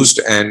be used.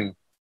 And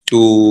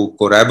to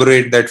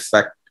corroborate that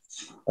fact,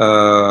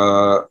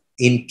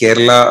 in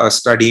Kerala, a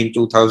study in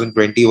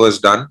 2020 was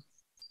done.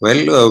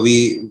 Well,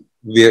 we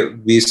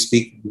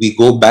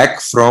go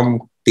back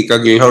from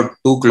ticagrelor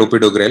to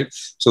clopidogrel.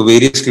 So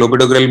various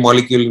clopidogrel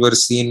molecules were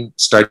seen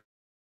study,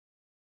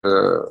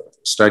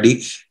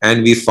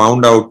 and we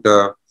found out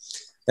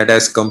that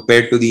as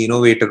compared to the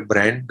innovator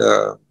brand,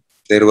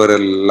 there were a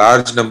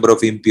large number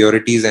of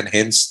impurities, and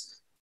hence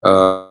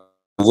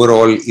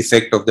overall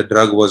effect of the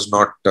drug was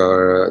not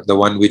the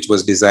one which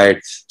was desired.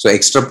 So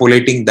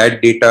extrapolating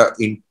that data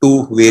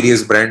into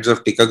various brands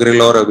of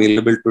ticagrelor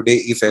available today,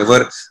 if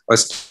ever a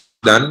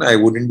done, I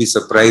wouldn't be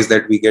surprised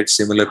that we get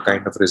similar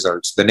kind of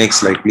results. The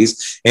next slide,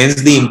 please.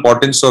 Hence the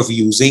importance of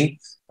using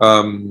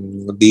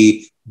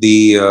the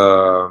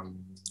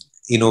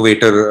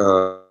innovator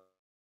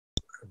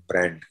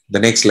brand. The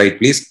next slide,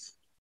 please.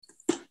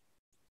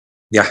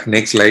 Yeah,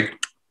 next slide.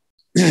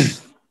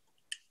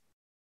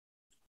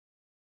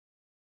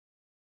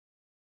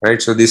 Right,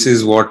 so this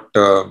is what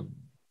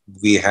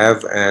we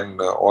have,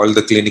 and all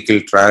the clinical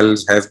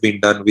trials have been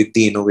done with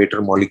the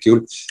innovator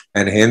molecule,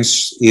 and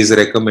hence is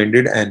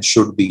recommended and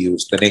should be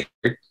used. The next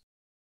slide.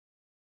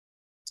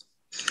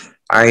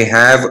 I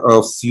have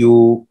a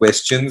few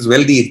questions.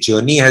 Well, the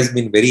journey has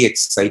been very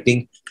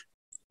exciting.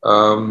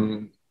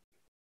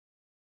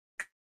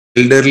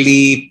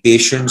 Elderly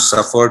patients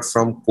suffered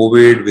from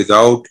COVID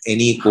without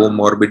any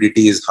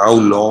comorbidities. How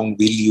long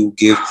will you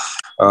give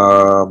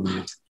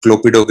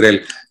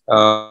clopidogrel?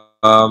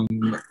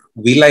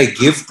 Will I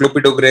give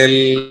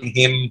clopidogrel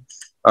him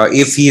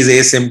if he is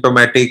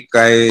asymptomatic?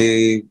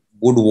 I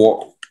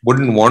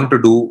wouldn't want to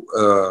do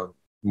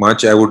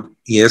much. I would,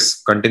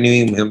 yes,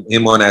 continuing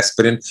him on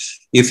aspirin.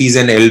 If he's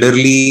an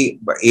elderly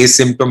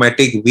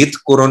asymptomatic with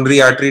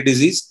coronary artery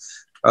disease,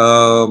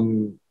 I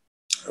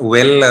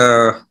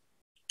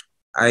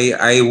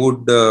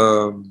would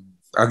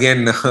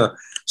again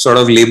sort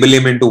of label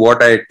him into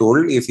what I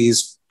told. If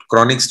he's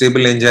chronic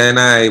stable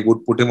angina, I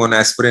would put him on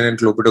aspirin and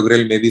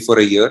clopidogrel maybe for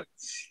a year.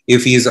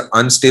 If he's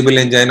unstable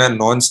angina,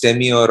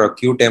 non-STEMI or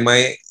acute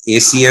MI,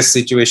 ACS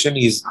situation,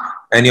 he's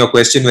and your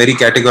question very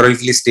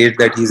categorically states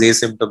that he's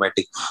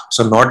asymptomatic.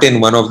 So not in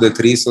one of the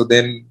three. So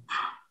then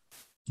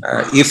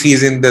if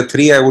he's in the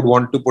three, I would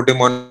want to put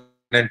him on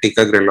and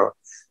ticagrelor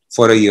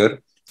for a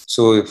year.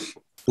 So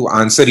to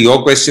answer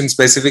your question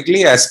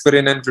specifically,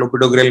 aspirin and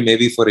clopidogrel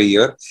maybe for a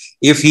year.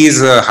 If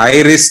he's a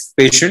high risk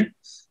patient,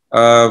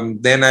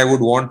 then I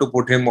would want to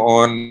put him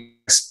on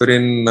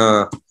aspirin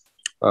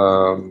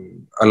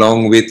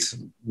along with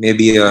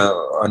maybe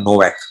a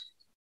Novak.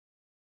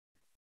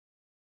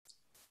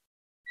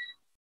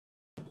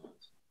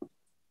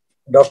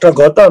 Dr.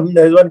 Gautam,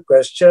 there is one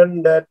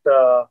question that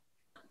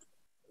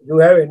you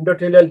have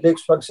endothelial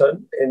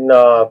dysfunction in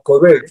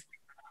COVID.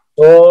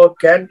 So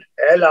can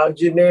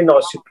L-arginine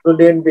or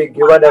citrulline be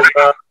given as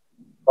an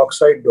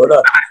oxide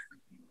donor?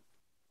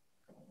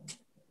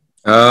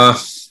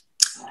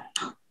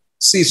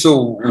 See,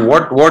 so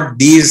what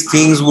these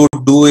things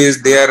would do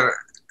is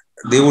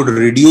they would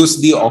reduce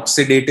the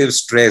oxidative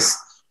stress.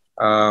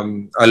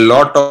 A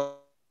lot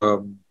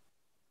of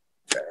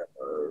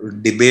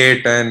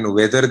debate and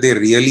whether they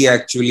really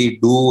actually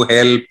do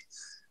help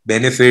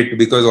benefit,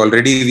 because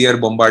already we are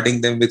bombarding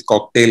them with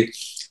cocktail.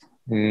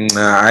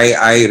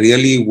 I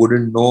really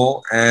wouldn't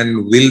know.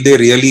 And will they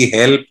really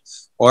help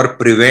or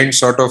prevent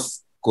sort of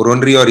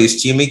coronary or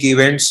ischemic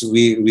events?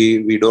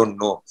 We don't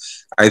know.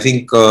 I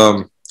think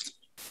a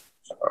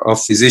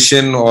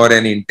physician or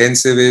an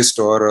intensivist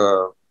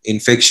or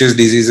infectious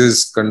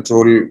diseases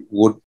control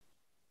would be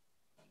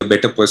a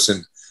better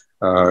person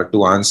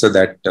to answer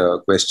that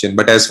question.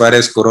 But as far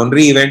as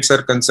coronary events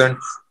are concerned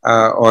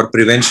or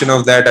prevention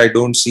of that, I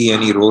don't see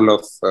any role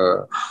of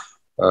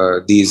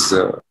these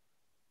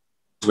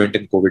went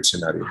in COVID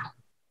scenario.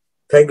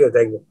 Thank you.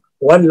 Thank you.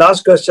 One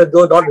last question,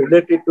 though not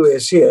related to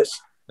ACS.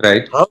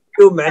 Right. How do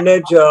you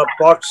manage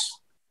POTS,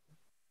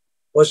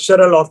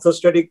 postural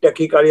orthostatic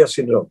tachycardia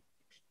syndrome?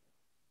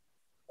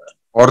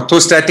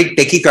 Orthostatic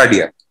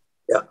tachycardia.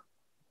 Yeah.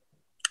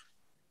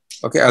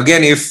 Okay.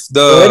 Again, if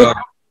the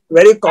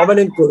very common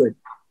in COVID.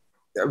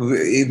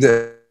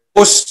 The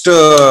post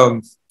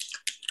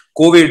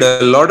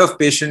COVID, a lot of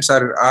patients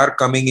are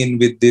coming in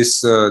with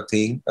this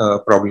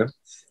problem,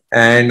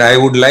 and I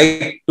would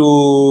like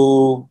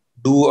to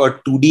do a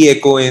 2D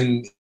echo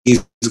in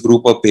this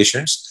group of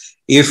patients.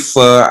 If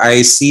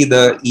I see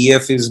the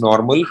EF is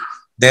normal,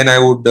 then I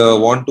would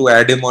want to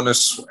add him on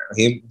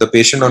the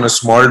patient on a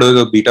small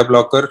dose of beta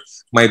blocker.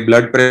 My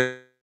blood pressure,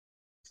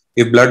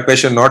 if blood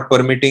pressure not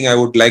permitting, I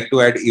would like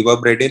to add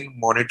ivabradine,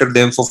 monitor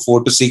them for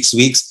 4 to 6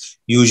 weeks.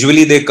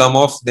 Usually they come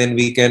off, then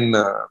we can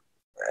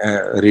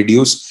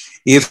reduce.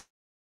 If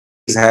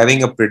is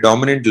having a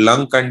predominant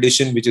lung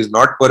condition which is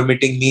not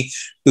permitting me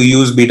to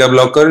use beta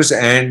blockers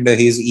and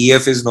his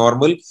EF is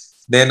normal,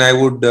 then I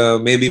would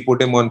maybe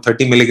put him on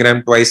 30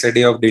 milligram twice a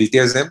day of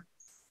diltiazem,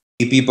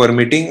 BP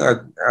permitting,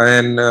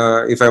 and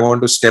if I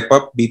want to step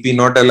up, BP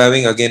not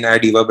allowing, again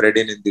add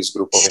ivabradine in this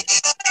group of him.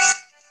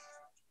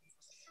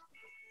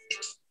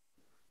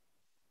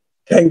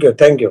 Thank you.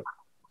 Thank you.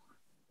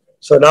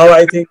 So now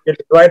I think we'll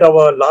invite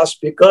our last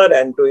speaker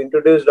and to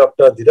introduce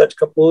Dr. Dheeraj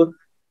Kapoor,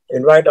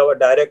 invite our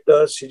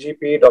director,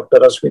 CGP, Dr.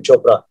 Rashmi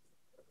Chopra,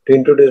 to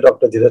introduce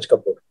Dr. Dheeraj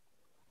Kapoor.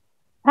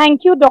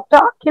 Thank you,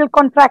 Dr. Akhil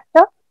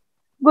Contractor.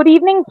 Good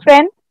evening,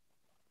 friends.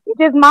 It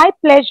is my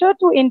pleasure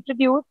to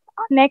introduce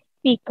our next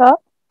speaker,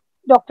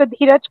 Dr.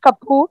 Dheeraj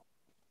Kapoor.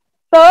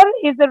 Sir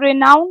is a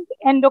renowned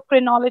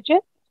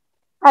endocrinologist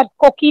at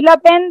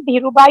Kokilaben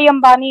Dhirubhai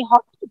Ambani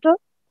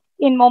Hospital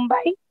in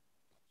Mumbai.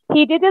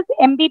 He did his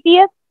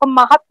MBBS from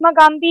Mahatma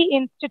Gandhi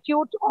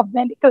Institute of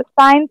Medical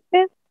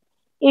Sciences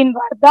in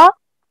Wardha.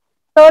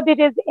 Sir did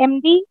his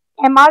MD,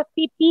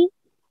 MRCP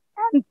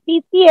and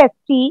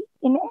CCST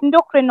in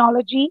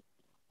endocrinology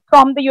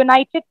from the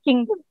United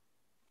Kingdom.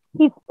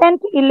 He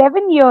spent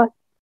 11 years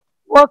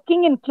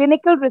working in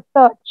clinical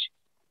research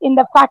in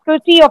the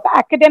Faculty of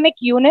Academic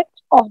Unit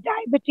of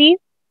Diabetes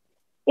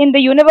in the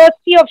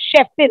University of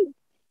Sheffield,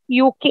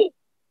 UK.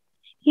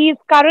 He is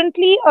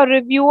currently a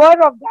reviewer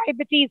of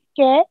Diabetes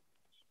Care,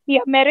 the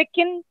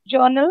American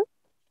Journal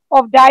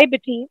of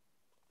Diabetes,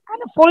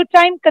 and a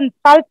full-time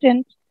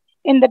consultant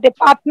in the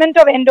Department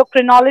of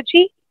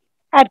Endocrinology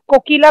at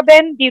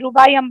Kokilaben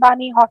Dhirubhai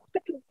Ambani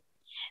Hospital.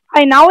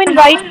 I now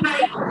invite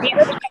Dr.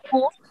 Dheeraj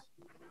Kapoor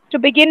to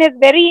begin his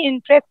very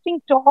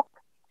interesting talk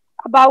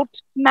about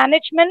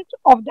management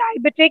of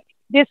diabetic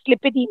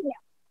dyslipidemia.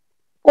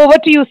 Over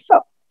to you,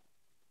 sir.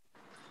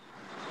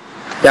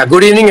 Yeah,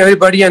 good evening,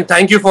 everybody, and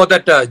thank you for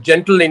that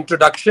gentle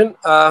introduction.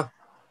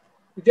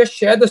 Just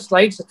share the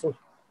slides.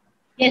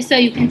 Yes, sir,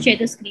 you can share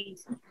the screen.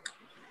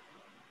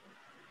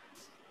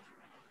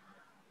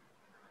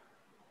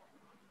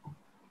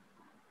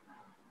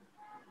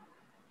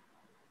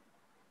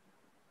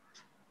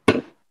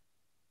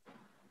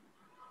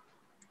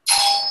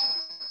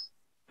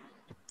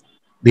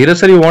 Dheeraj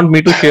sir, you want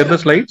me to share the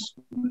slides?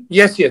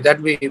 Yes,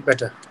 that will be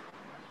better.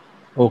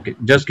 Okay,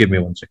 just give me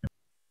 1 second.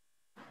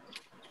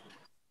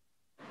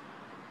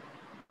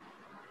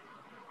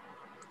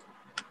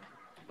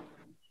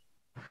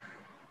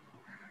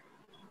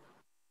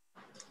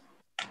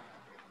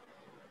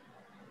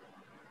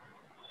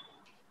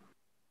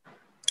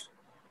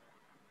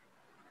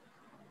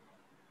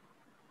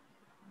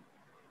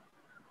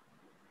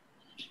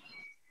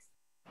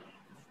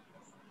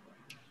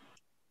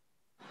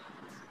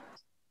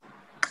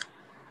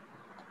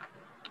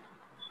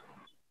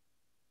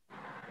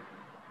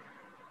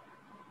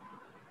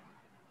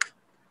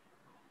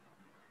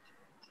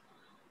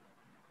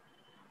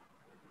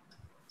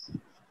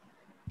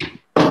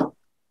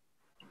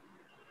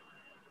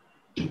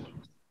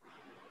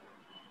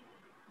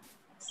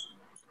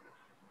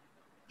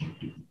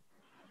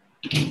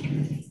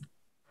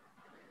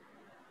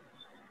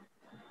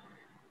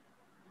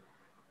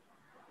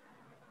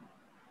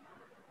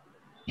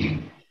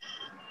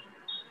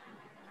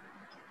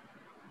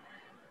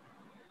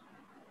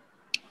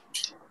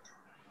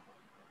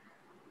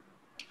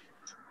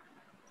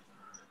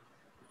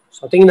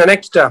 I think in the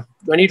next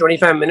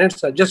 20-25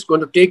 minutes, I'm just going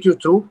to take you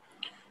through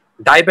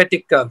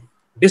diabetic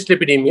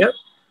dyslipidemia,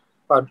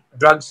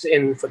 drugs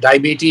for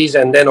diabetes,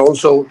 and then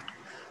also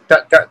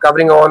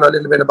covering on a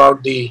little bit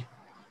about the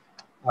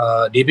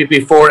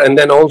DPP-4, and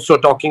then also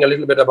talking a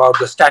little bit about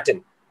the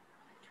statin.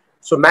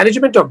 So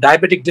management of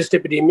diabetic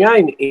dyslipidemia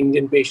in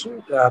Indian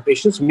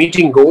patients,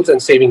 meeting goals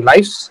and saving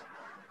lives.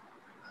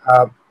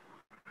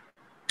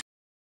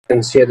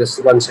 And share this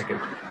 1 second.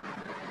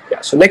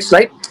 Yeah, so next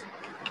slide.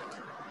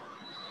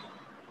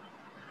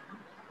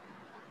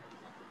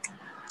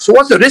 So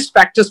what's the risk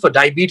factors for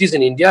diabetes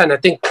in India? And I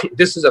think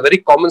this is a very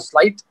common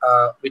slide,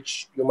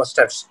 which you must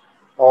have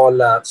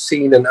all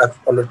seen and I've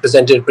already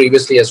presented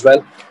previously as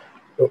well.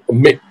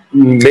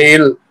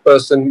 Male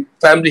person,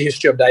 family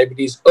history of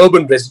diabetes,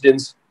 urban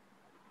residents,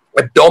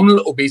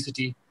 abdominal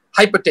obesity,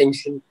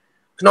 hypertension,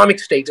 economic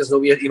status. So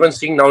we are even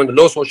seeing now in the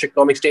low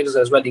socioeconomic status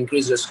as well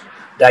increases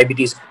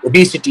diabetes,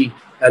 obesity,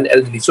 and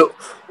elderly. So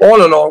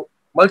all along,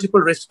 multiple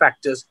risk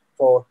factors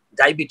for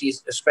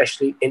diabetes,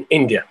 especially in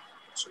India.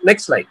 So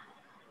next slide.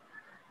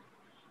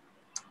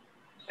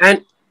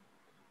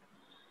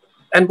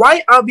 And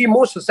why are we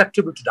more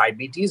susceptible to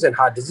diabetes and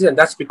heart disease? And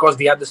that's because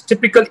we have this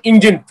typical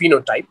Indian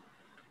phenotype.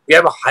 We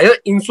have a higher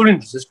insulin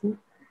resistance.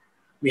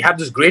 We have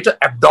this greater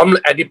abdominal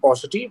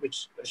adiposity,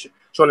 which is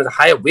shown as a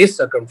higher waist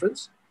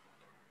circumference,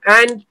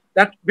 and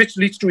that which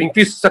leads to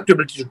increased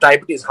susceptibility to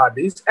diabetes, heart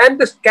disease, and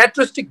this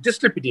characteristic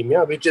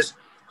dyslipidemia, which is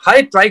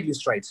high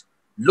triglycerides,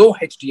 low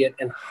HDL,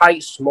 and high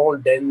small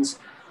dense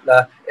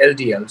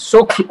LDL.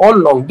 So all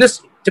along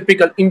this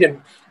typical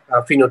Indian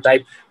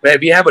phenotype, where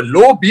we have a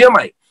low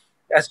BMI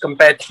as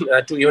compared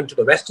to even to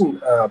the Western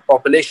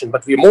population,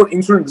 but we are more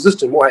insulin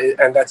resistant,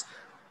 and that's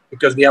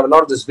because we have a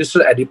lot of this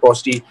visceral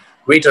adiposity,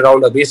 weight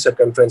around the waist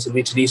circumference,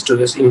 which leads to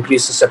this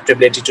increased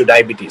susceptibility to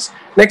diabetes.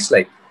 Next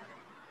slide.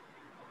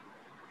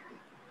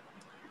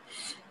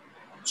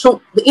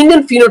 So the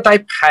Indian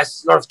phenotype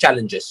has a lot of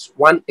challenges.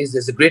 One is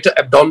there's a greater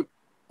abdominal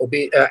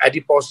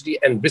adiposity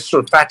and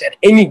visceral fat at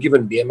any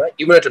given BMI.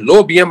 Even at a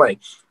low BMI,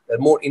 they're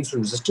more insulin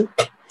resistant.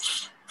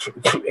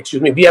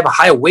 Excuse me. We have a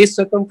higher waist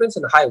circumference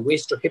and a higher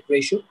waist to hip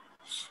ratio.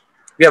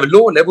 We have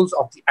lower levels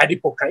of the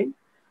adipokine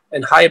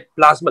and high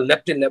plasma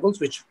leptin levels,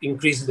 which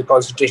increases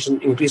the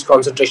increased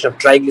concentration of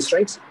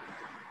triglycerides.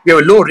 We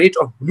have a low rate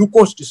of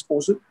glucose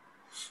disposal.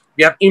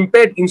 We have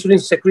impaired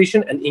insulin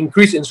secretion and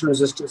increased insulin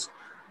resistance.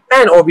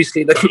 And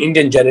obviously the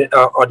Indian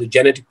or the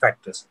genetic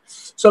factors.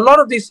 So a lot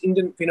of these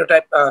Indian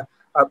phenotype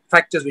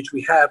factors which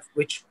we have,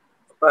 which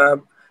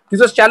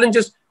gives us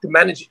challenges to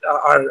manage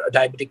our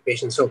diabetic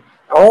patients. So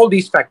all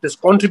these factors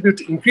contribute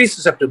to increased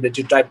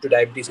susceptibility to type 2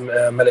 diabetes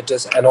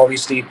mellitus, and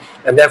obviously,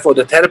 and therefore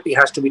the therapy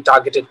has to be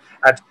targeted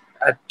at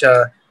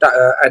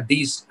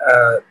these,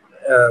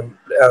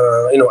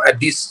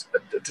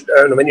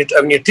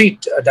 when you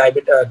treat a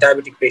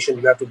diabetic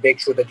patient, you have to make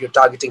sure that you're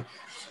targeting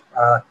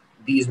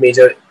these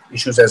major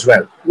issues as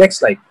well. Next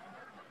slide.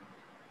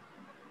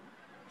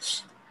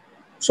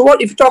 So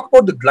what if you talk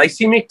about the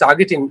glycemic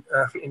target in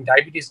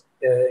diabetes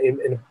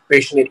in a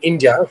patient in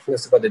India,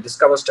 that's about the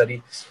Discover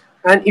study.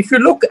 And if you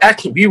look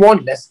at, we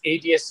want less,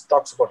 ADS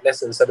talks about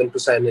less than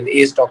 7% and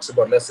ACE talks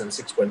about less than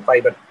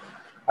 6.5, but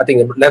I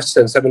think less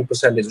than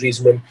 7% is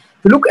reasonable.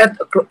 If you look at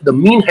the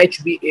mean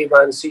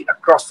HbA1c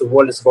across the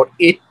world is about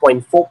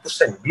 8.4%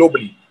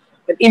 globally,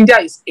 and India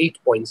is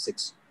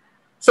 8.6.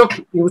 So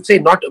you would say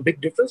not a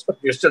big difference, but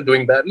we're still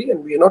doing badly,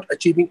 and we are not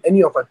achieving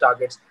any of our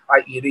targets,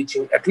 i.e.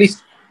 reaching at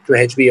least to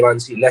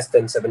HbA1c less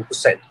than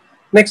 7%.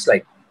 Next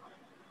slide.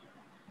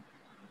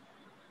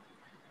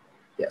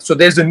 Yeah, so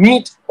there's a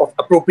need of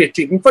appropriate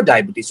treatment for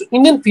diabetes. So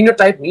Indian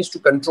phenotype needs to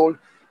control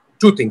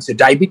two things, so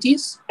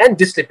diabetes and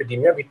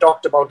dyslipidemia. We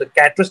talked about the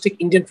characteristic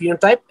Indian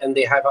phenotype, and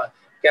they have a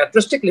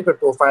characteristic lipid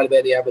profile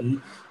where they have a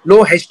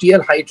low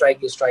HDL, high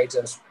triglycerides,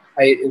 and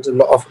high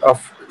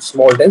of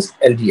small dense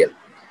LDL.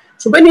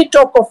 So when we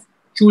talk of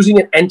choosing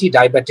an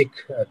anti-diabetic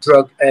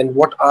drug and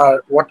what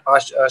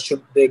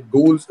should their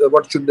goals,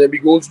 what should their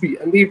goals be,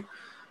 and we've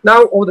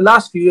now over the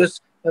last few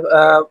years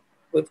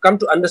we've come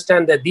to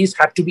understand that these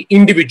have to be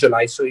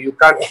individualized. So you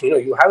can't,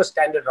 you have a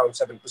standard around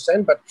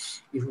 7%, but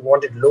if you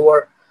want it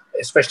lower,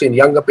 especially in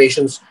younger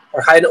patients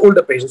or higher in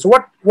older patients. So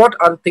what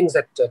are the things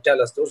that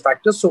tell us those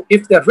factors? So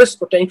if the risk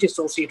potentially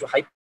associated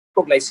with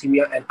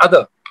hypoglycemia and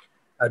other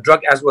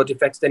drug adverse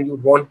effects, then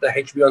you'd want the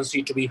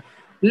HbA1c to be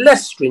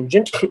less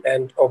stringent.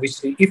 And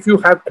obviously, if you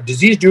have a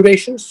disease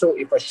duration, so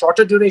if a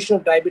shorter duration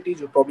of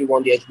diabetes, you probably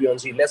want the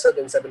HbA1c lesser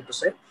than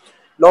 7%.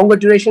 Longer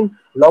duration,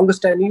 longer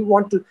standing, you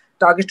want to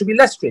target to be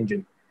less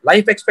stringent.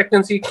 Life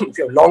expectancy, if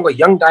you have longer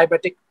young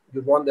diabetic,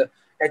 you want the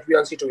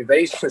HbA1c to be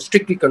very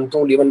strictly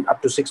controlled, even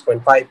up to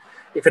 6.5.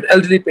 If an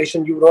elderly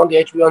patient, you want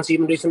the HbA1c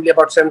even reasonably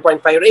about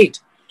 7.5 or 8.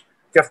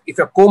 If you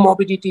have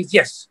comorbidities,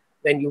 yes,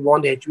 then you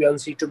want the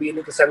HbA1c to be a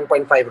little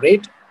 7.5 or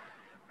 8.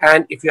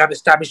 And if you have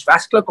established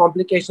vascular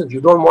complications,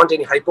 you don't want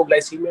any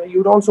hypoglycemia, you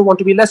would also want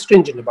to be less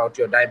stringent about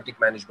your diabetic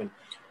management.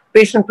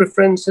 Patient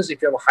preferences,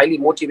 if you have a highly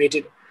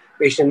motivated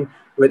patient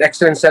with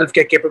excellent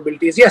self-care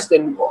capabilities, yes,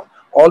 then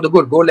all the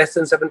good, go less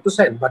than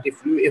 7%. But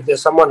if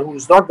there's someone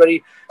who's not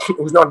very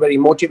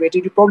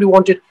motivated, you probably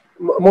want it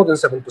more than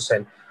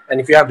 7%. And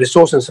if you have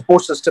resource and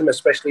support system,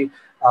 especially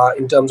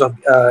in terms of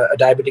a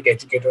diabetic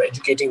educator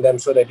educating them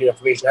so that your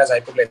patient has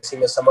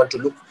hypoglycemia, someone to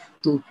look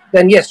to,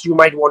 then yes, you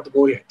might want to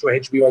go to a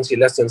HbA1c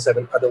less than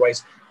 7.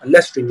 Otherwise, a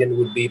less stringent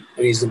would be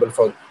reasonable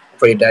for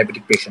your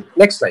diabetic patient.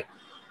 Next slide.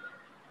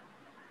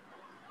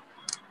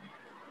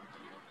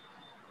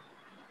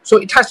 So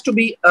it has to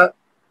be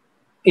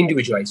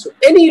individualized. So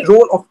any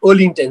role of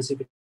early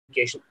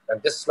intensification,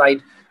 and this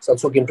slide is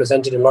also been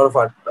presented in a lot of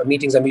our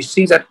meetings, and we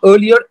see that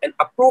earlier and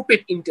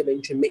appropriate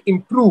intervention may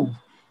improve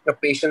the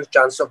patient's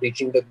chance of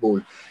reaching the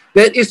goal.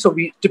 So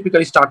we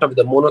typically start off with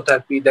the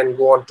monotherapy, then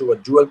go on to a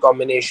dual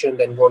combination,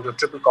 then go on to a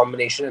triple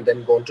combination, and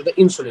then go on to the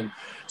insulin.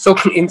 So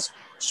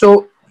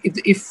so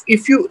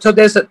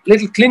there's a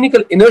little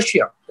clinical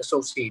inertia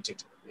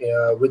associated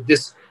with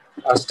this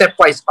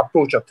stepwise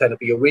approach of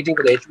therapy. You're waiting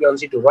for the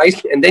HbA1c to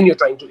rise, and then you're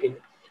trying to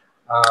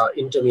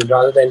intervene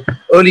rather than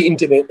early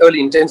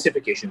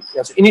intensification.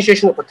 Yeah, so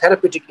initiation of a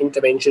therapeutic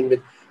intervention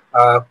with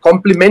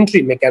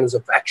complementary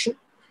mechanism of action,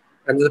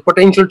 and the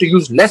potential to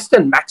use less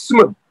than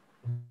maximum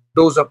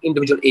dose of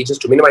individual agents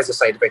to minimize the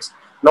side effects.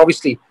 And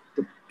obviously,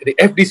 the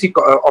FDC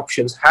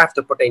options have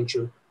the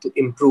potential to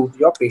improve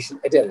your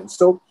patient adherence.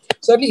 So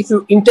certainly, if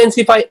you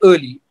intensify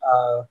early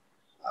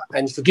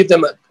and if you give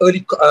them an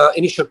early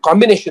initial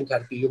combination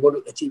therapy, you're going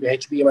to achieve a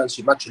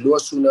HbA1c much lower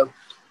sooner.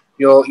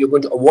 You're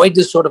going to avoid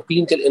this sort of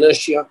clinical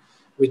inertia,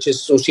 which is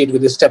associated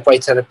with this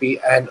stepwise therapy,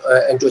 and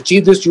to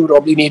achieve this, you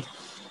probably need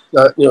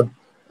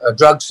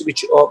drugs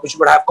which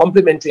would have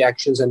complementary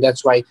actions, and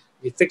that's why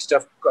the fixed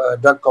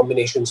drug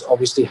combinations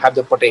obviously have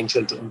the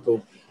potential to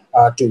improve,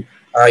 have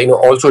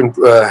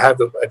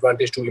the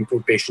advantage to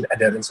improve patient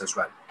adherence as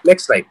well.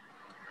 Next slide.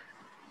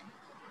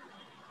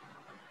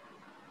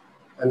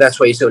 And that's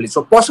why it's early.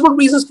 So possible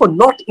reasons for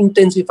not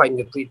intensifying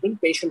the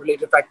treatment,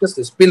 patient-related factors,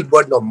 there's pill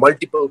burden of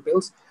multiple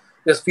pills.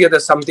 There's fear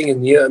that something is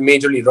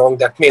majorly wrong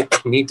that may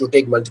need to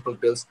take multiple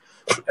pills.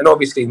 And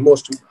obviously,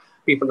 most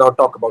people now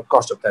talk about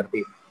cost of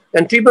therapy.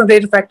 And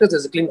treatment-related factors,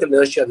 there's a clinical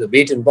inertia, the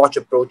wait and watch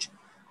approach,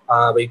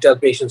 where you tell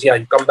patients, yeah,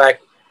 you come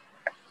back,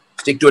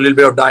 stick to a little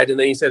bit of diet, and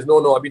then he says,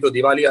 no, abhi to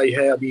Diwali aayi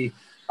hai,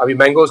 abhi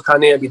mangoes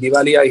khane, abhi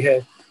Diwali aayi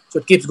hai. So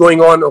it keeps going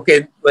on.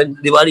 Okay, when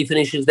Diwali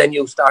finishes, then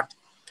you start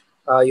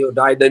your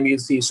diet, then we'll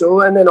see.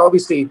 So, and then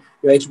obviously,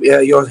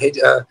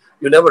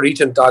 you never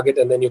reach a target,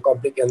 and then you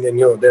complicate, and then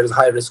there's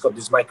high risk of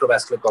these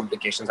microvascular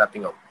complications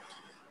happening out.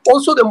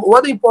 Also, one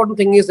other important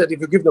thing is that if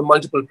you give them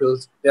multiple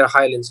pills, there are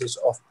high chances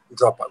of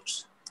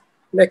dropouts.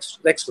 Next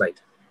slide.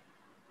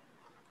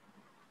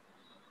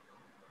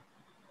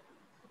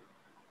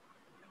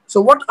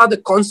 So, what are the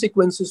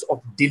consequences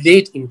of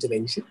delayed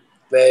intervention,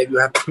 where you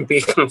have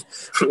patients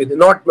with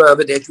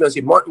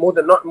HbA1c more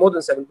than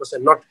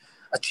 7%, not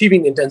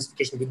achieving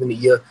intensification within a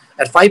year?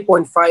 At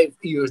 5.5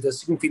 years, there's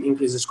significant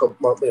increases of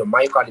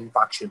myocardial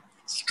infarction,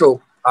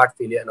 stroke, heart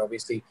failure, and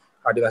obviously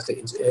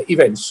cardiovascular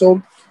events.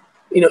 So,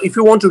 if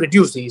you want to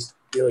reduce these,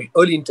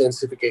 early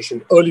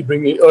intensification, early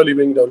bringing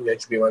down the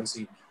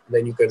HbA1c,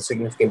 then you can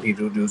significantly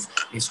reduce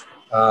these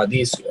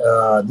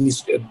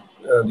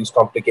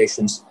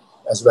complications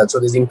as well. So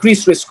there's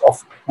increased risk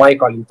of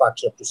myocardial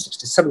infarction up to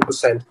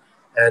 67%,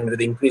 and with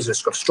increased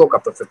risk of stroke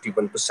up to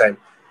 51%,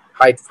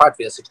 heart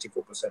failure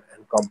 64%,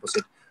 and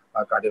composite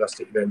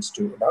cardiovascular events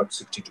to about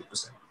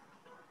 62%.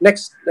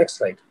 Next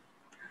slide.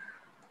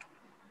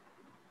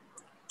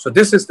 So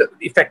this is the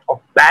effect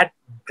of bad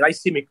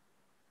glycemic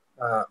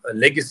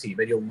legacy,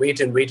 where you wait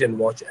and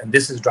watch, and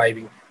this is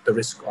driving the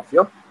risk of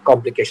your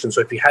complications.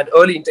 So if we had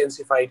early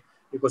intensified,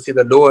 you could see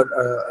the lower,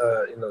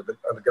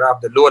 on the graph,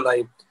 the lower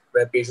line,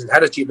 where patients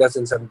had achieved less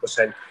than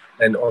 7%,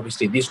 and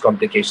obviously these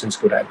complications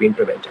could have been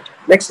prevented.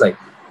 Next slide.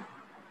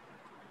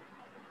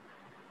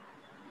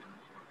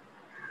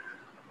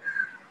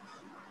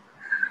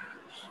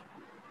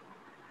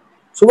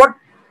 So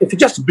if you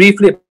just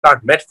briefly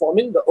about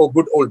metformin, the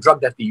good old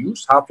drug that we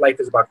use, half-life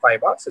is about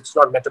 5 hours. It's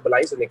not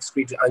metabolized and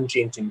excreted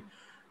unchanged in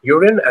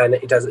urine, and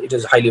it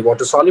is highly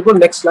water soluble.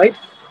 Next slide.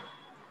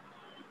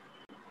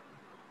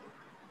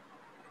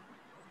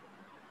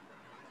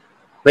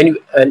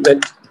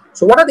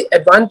 So what are the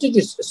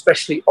advantages,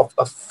 especially of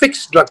a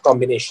fixed drug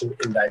combination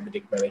in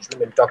diabetic management?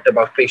 When we talked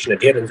about patient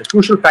adherence, the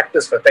crucial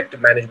factors for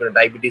effective management of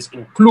diabetes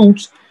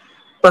includes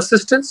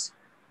persistence,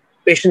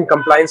 patient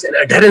compliance, and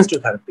adherence to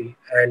therapy.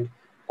 And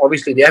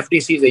obviously, the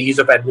FDC, the ease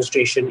of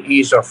administration,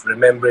 ease of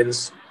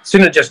remembrance,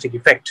 synergistic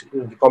effect,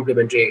 the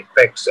complementary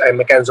effects and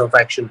mechanism of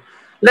action,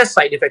 less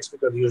side effects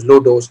because you use low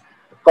dose,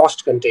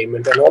 cost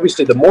containment, and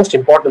obviously the most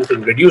important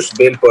thing, reduce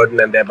bail burden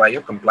and thereby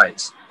your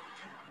compliance.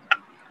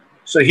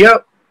 So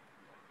here,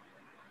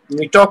 when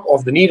we talk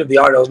of the need of the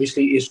hour,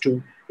 obviously, is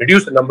to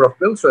reduce the number of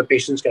pills so that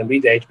patients can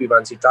reach the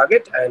HbA1c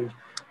target. And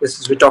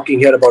we're talking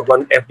here about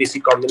one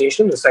FDC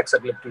combination, the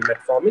saxagliptin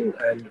metformin,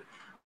 and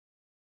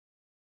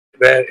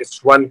where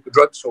it's one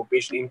drug, so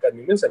patient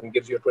inconvenience, and it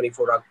gives you a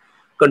 24-hour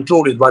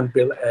control with one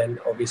pill, and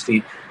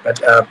obviously that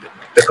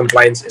the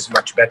compliance is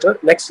much better.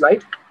 Next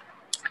slide.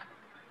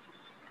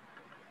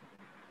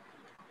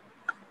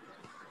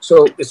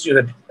 So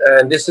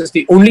and this is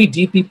the only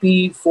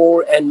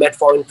DPP-4 and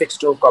metformin fixed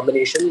dose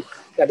combination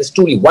that is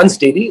truly once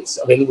daily. It's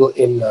available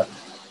in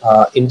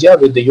India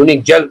with the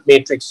unique gel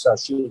matrix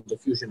shield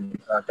diffusion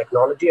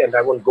technology, and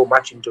I won't go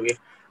much into it,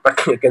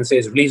 but you can say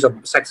it's release of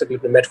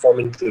saxagliptin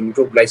metformin to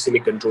improve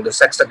glycemic control. The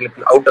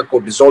saxagliptin outer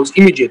coat dissolves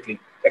immediately,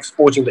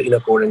 exposing the inner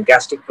core, and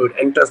gastric fluid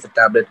enters the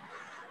tablet,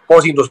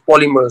 causing those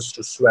polymers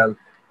to swell,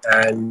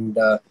 and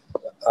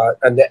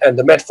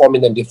the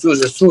metformin then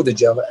diffuses through the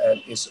gel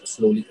and is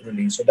slowly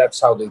released. So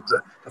that's how the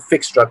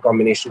fixed drug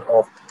combination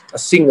of a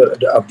single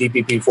of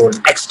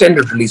DPP-4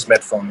 extended release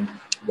metformin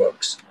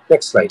works.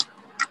 Next slide.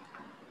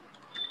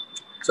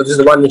 So this is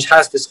the one which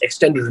has this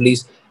extended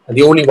release, and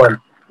the only one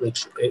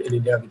which in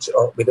India which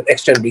with an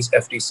extended release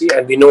FTC.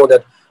 And we know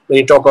that when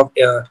you talk of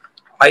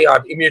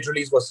IR, immediate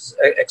release versus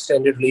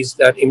extended release,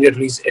 that immediate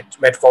release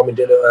metformin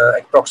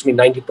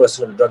approximately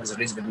 90% of the drug is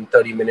released within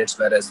 30 minutes,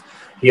 whereas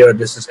here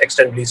this is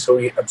extended release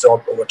slowly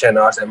absorbed over 10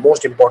 hours. And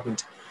most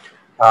important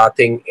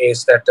thing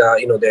is that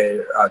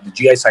the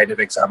GI side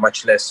effects are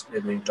much less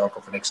when you talk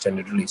of an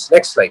extended release.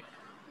 Next slide.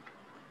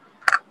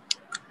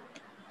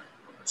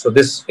 So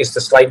this is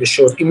the slide which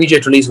shows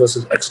immediate release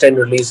versus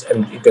extended release,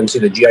 and you can see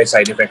the GI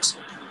side effects.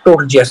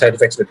 Total GI side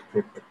effects with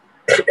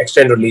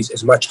extended release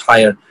is much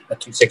higher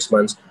at 6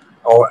 months,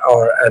 or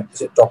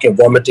talking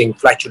vomiting,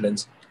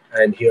 flatulence,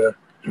 and here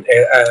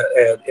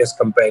as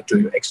compared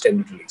to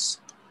extended release.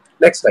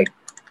 Next slide.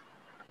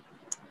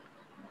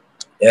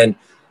 And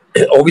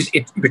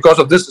obviously, because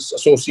of this, it's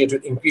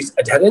associated with increased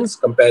adherence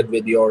compared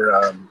with your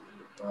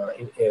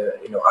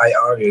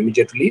IR, your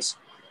immediate release.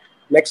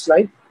 Next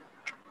slide.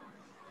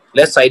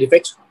 Less side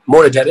effects,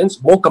 more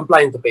adherence, more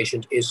compliant the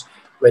patient is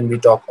when we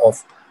talk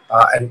of,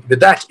 and with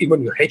that,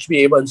 even your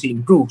HbA1c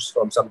improves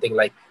from something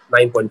like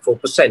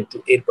 9.4% to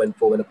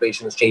 8.4 when a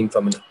patient is changed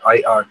from an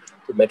IR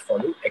to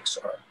metformin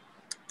XR.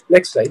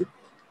 Next slide.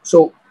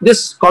 So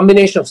this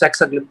combination of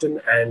saxagliptin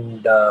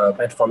and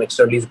metformin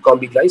XR release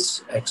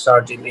CombiGlyce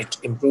XR, it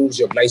improves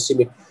your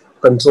glycemic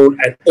control,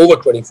 and over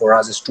 24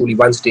 hours is truly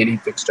once daily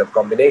fixed up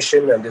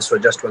combination. And this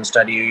was just one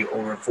study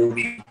over a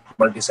 4-week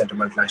multi-center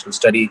multinational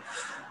study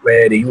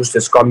where they used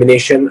this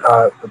combination.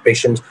 The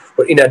patients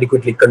were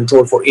inadequately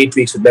controlled for 8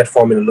 weeks with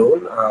metformin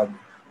alone,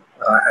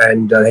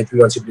 and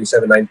HbA1c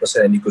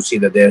 9%, and you could see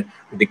that there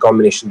the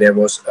combination there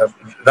was a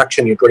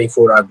reduction in your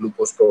 24-hour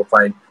glucose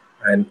profile,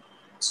 and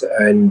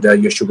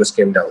your sugars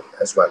came down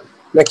as well.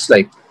 Next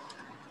slide.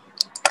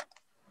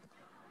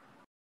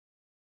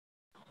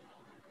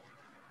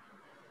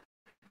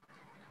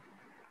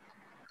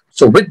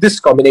 So with this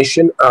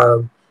combination,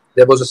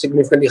 there was a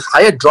significantly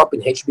higher drop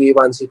in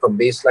HbA1c from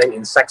baseline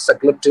in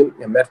saxagliptin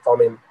and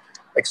metformin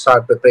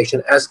XR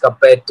preparation as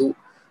compared to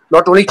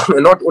not only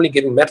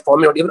giving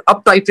metformin or even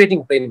up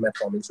titrating plain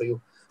metformin. So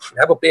you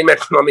have a plain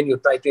metformin, you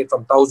titrate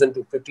from 1,000 to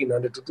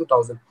 1,500 to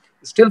 2,000.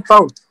 You still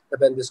found that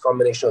when this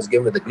combination was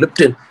given with the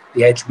gliptin,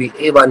 the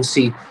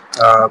HbA1c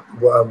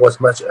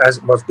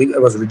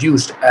was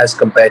reduced as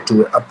compared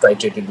to an up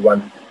titrated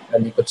one,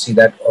 and you could see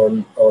that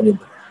on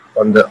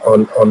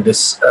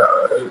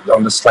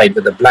the slide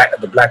with the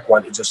black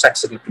one is your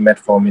saxagliptin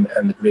metformin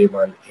and the gray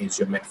one is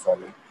your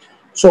metformin.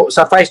 So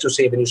suffice to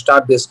say, when you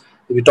start this,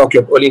 if you talk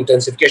about early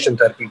intensification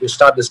therapy, you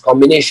start this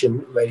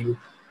combination where you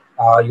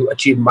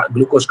achieve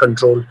glucose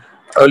control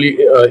early,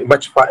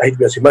 much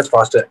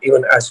faster,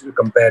 even as you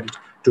compare it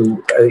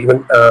to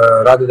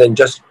rather than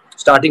just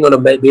starting on a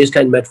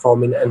baseline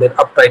metformin and then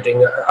up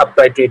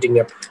titrating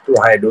up to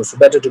a higher dose.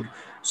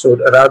 So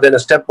rather than a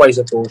stepwise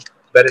approach,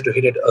 better to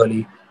hit it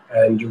early,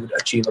 and you would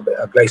achieve a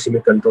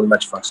glycemic control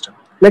much faster.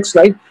 Next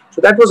slide.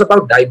 So that was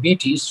about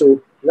diabetes.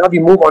 So now we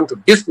move on to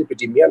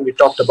dyslipidemia, and we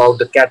talked about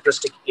the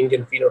characteristic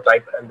Indian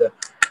phenotype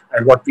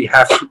and what we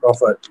have of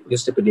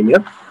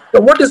dyslipidemia.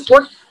 Now, what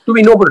do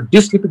we know about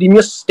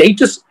dyslipidemia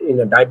status in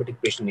a diabetic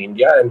patient in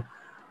India, and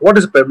what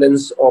is the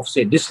prevalence of,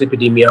 say,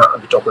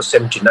 dyslipidemia? We talk about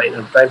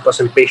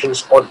 79%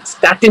 patients on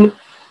statin.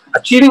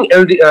 Achieving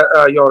your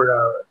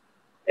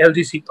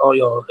LDC or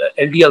your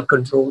LDL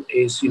control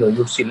is,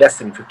 you'd see less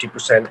than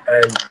 50%.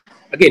 And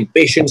again,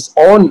 patients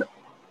on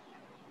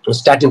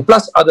statin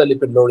plus other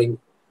lipid lowering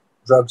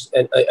drugs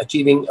and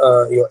achieving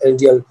your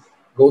LDL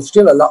goals,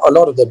 still a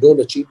lot of them don't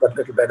achieve, but a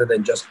little better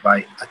than just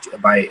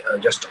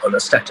just on a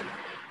statin.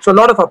 So a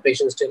lot of our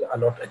patients still are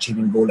not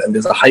achieving goal, and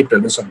there's a high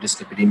prevalence of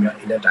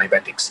dyslipidemia in the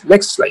diabetics.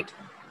 Next slide.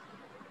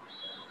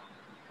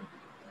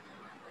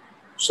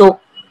 So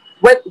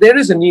when there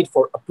is a need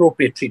for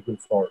appropriate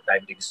treatment for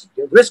diabetes,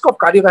 the risk of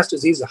cardiovascular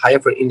disease is higher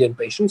for Indian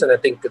patients, and I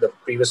think the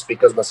previous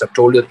speakers must have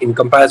told you, in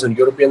comparison to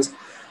Europeans,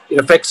 it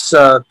affects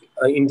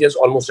Indians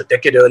almost a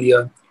decade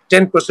earlier.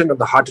 10% of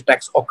the heart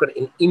attacks occur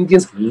in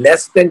Indians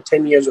less than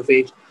 10 years of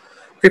age.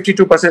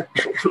 52%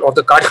 of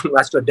the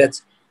cardiovascular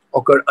deaths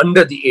occur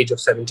under the age of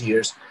 70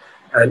 years.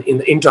 And in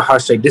the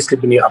intra-heart side,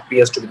 dyslipidemia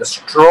appears to be the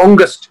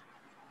strongest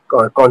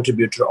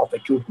contributor of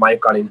acute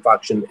myocardial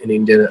infarction in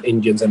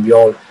Indians, and we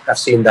all have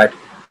seen that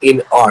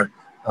in our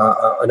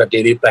on a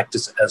daily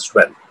practice as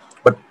well.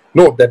 But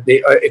note that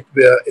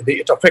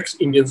it affects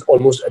Indians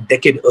almost a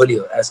decade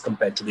earlier as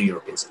compared to the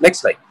Europeans. Next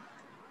slide.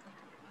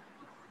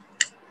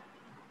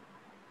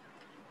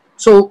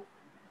 So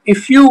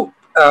if you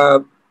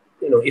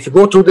if you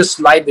go through this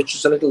slide, which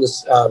is a little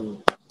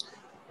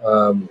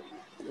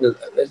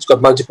it's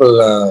got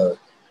multiple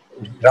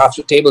graphs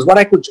or tables.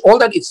 All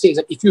that it says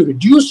that if you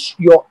reduce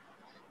your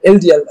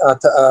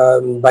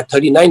LDL by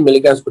 39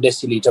 milligrams per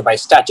deciliter by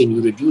statin,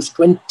 you reduce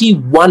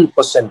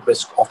 21%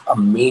 risk of a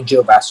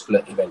major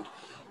vascular event.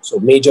 So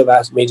major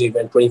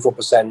event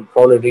 24%,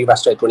 coronary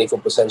vascular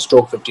 24%,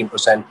 stroke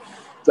 15%,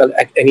 well,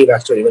 any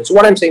vascular event. So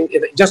what I'm saying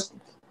is just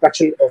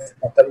fraction of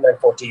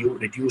 39-40, you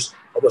reduce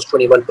almost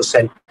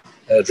 21%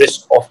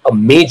 risk of a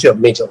major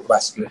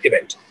vascular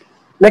event.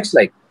 Next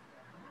slide.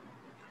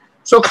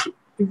 So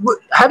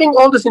having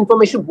all this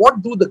information,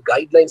 what do the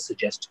guidelines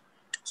suggest?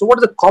 So what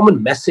is the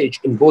common message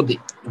in both the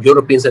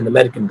European and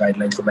American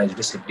guidelines for managing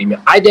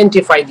dyslipidemia?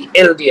 Identify the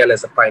LDL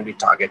as a primary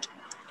target.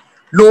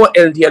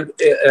 Lowering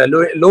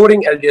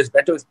LDL is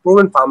better with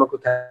proven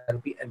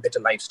pharmacotherapy and better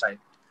lifestyle.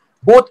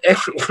 Both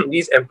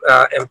these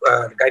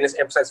guidelines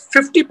emphasize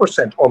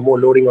 50% or more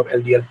lowering of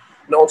LDL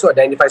and also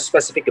identify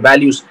specific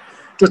values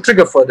to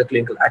trigger further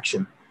clinical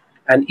action.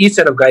 And each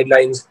set of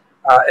guidelines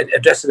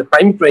addresses the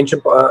primary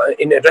prevention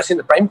in addressing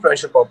the primary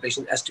prevention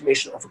population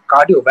estimation of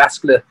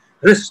cardiovascular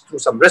risk through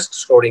some risk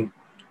scoring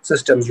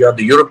systems. You have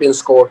the European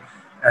score,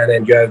 and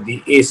then you have the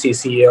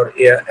ACC or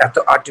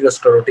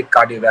arteriosclerotic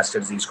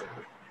cardiovascular disease score.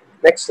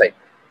 Next slide.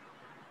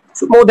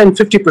 So more than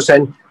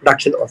 50%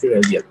 reduction of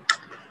your LDL.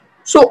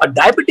 So a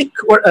diabetic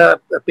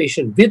a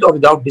patient with or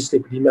without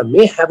dyslipidemia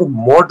may have a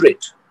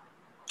moderate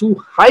to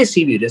high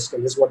CV risk,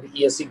 and this is what the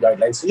ESC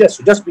guidelines suggest.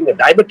 So just being a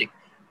diabetic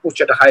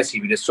puts at a high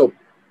CV risk. So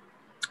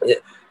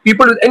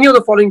people with any of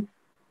the following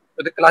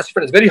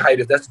classified as very high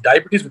risk, that's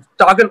diabetes with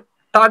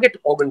target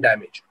organ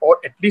damage, or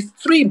at least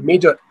 3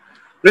 major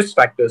risk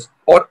factors,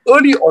 or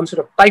early onset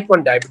of type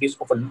 1 diabetes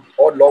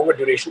or longer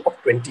duration of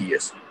 20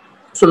 years.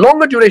 So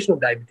longer duration of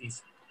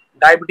diabetes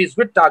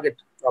with target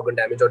organ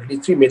damage, or at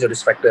least 3 major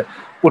risk factors,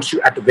 puts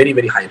you at a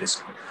very high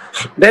risk.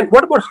 Then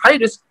what about high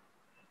risk?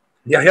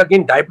 Here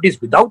again,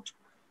 diabetes without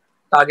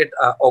target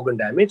organ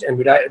damage and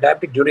with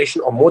diabetic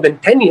duration of more than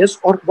 10 years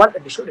or 1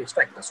 additional risk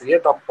factor. So here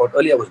talked about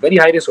earlier was very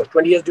high risk of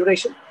 20 years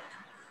duration.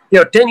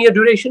 Here 10-year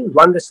duration,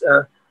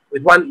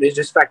 with 1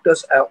 risk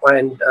factors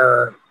and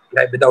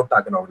without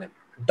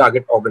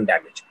target organ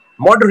damage.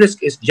 Moderate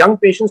risk is young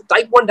patients,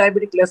 type 1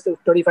 diabetic less than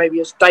 35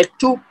 years, type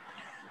 2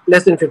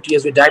 less than 50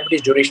 years with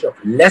diabetes duration of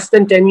less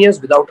than 10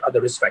 years without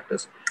other risk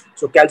factors.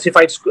 So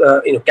calcified,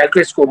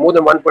 calculate score more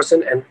than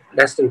 1% and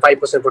less than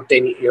 5% for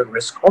 10-year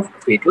risk of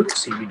fatal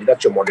CVD.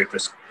 That's your moderate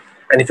risk.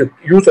 And if you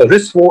use a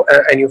risk score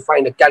and you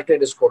find a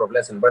calculated score of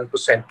less than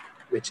 1%,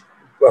 which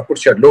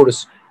puts you at low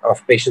risk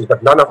of patients,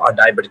 but none of our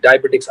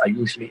diabetics are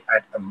usually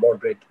at a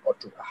moderate or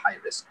to a high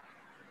risk.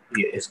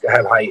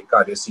 Have high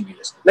cardio CV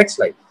risk. Next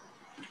slide.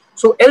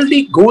 So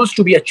LD goals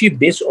to be achieved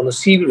based on a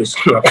CV risk.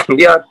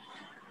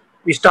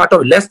 We start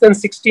off less than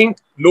 16,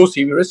 low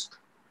CV risk,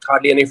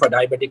 hardly any for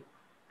diabetic.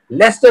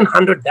 Less than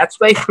 100, that's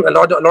why a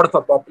lot of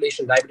our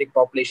population, diabetic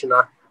population,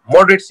 are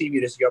moderate CV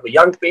risk. You have a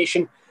young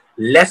patient,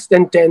 less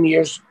than 10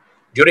 years,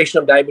 duration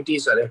of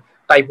diabetes,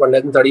 type 1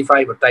 less than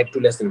 35 or type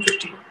 2 less than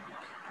 50,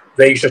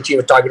 where you should achieve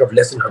a target of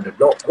less than 100.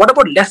 No, what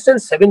about less than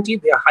 70?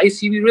 They are high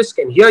CV risk,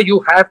 and here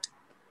you have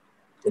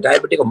a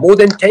diabetic of more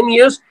than 10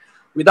 years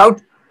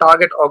without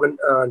target organ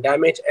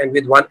damage and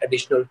with 1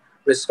 additional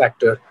risk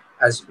factor,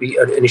 as we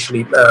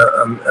initially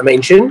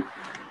mentioned,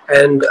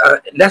 and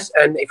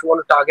if you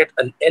want to target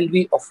an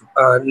LV of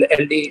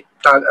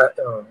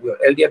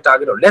LDL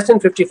target of less than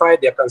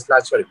 55, they are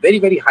considered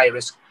very high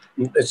risk,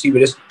 CV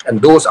risk,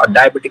 and those are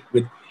diabetic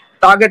with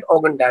target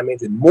organ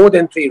damage with more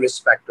than 3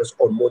 risk factors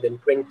or more than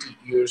 20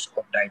 years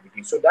of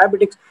diabetes. So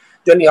diabetics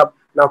generally are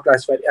now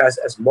classified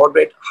as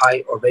moderate,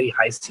 high, or very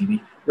high CV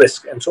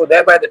risk, and so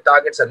thereby the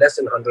targets are less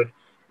than 100,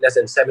 less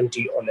than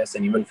 70, or less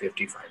than even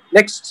 55.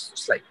 Next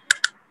slide.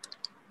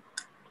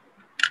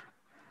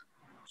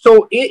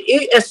 So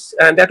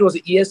and that was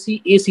the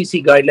ESC,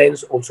 ACC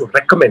guidelines also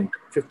recommend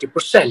 50%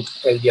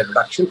 LDL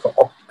reduction for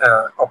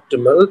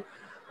optimal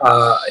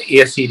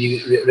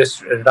ASCD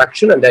risk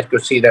reduction, and that you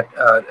see that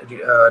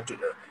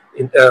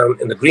in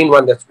the green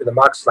one, that's with the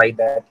mark slide,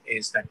 that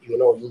is that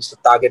use the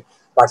target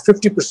by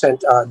 50%.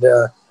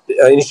 The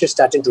initial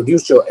statin to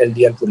reduce your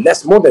LDL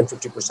to more than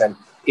 50%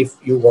 if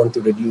you want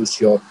to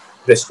reduce your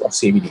risk of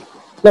CVD.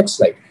 Next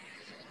slide.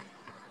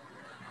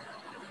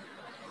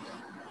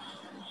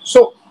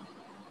 So.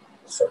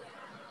 Sorry.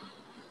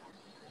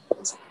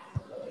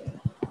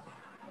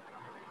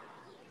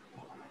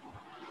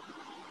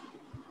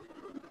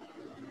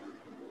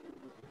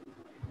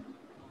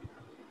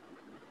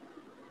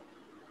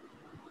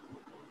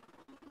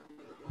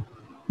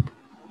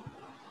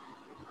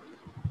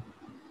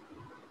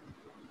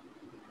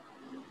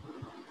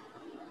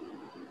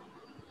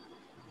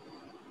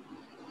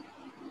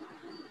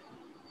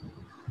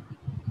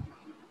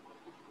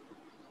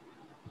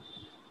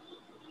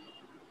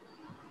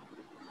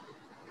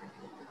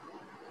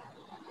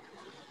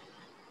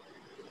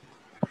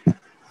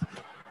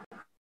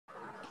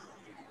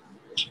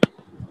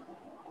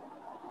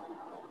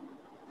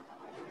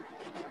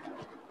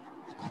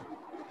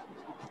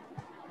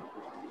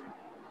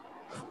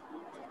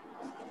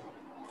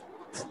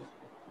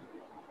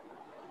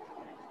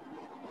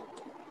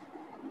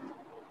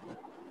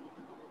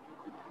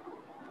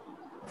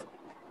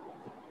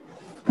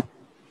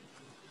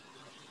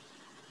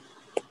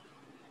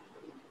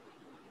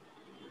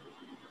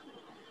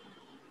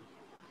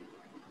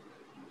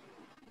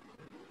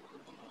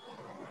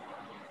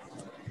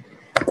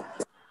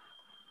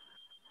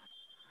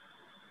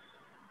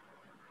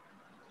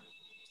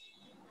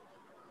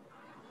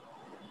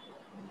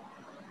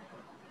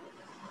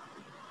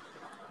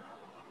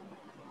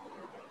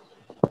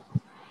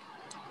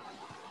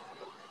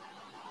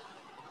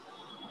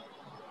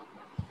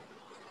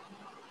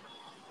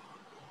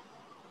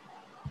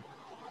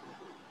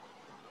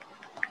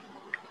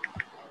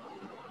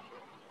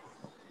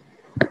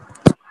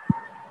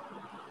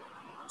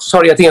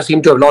 Sorry, I think I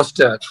seem to have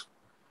lost.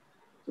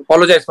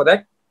 Apologize for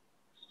that.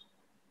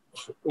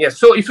 Yes.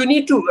 So if you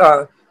need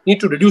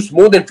to reduce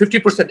more than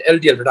 50%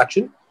 LDL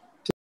reduction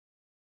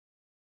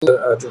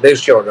to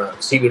reduce your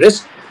CV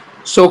risk.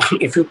 So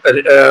if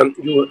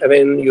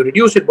when you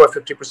reduce it by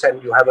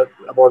 50%, you have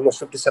about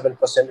almost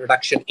 57%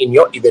 reduction in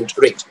your event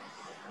rate.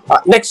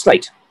 Next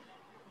slide.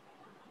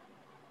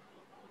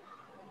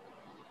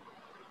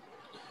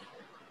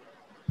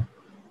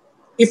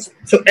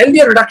 So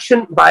LDL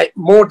reduction by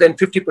more than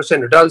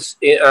 50% results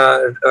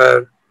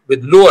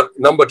with lower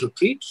number to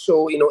treat.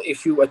 So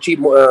if you achieve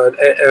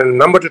a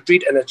number to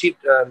treat and achieve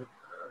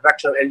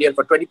reduction of LDL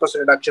for 20%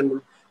 reduction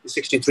will be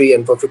 63,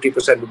 and for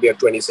 50% will be at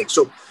 26.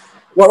 So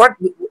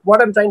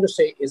what I'm trying to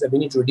say is that we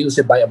need to reduce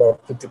it by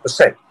about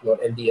 50%. Your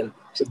LDL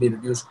should be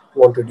reduced.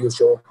 You want to reduce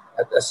your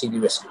CV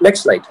risk.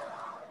 Next slide.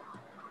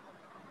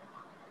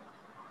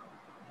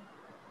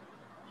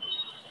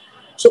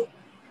 So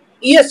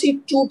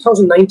ESC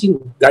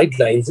 2019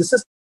 guidelines. This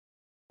is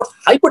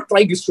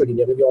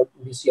hypertriglyceridemia.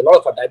 We see a lot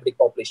of our diabetic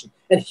population,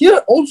 and here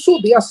also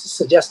they are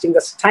suggesting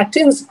that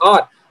statins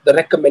are the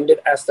recommended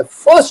as the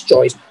first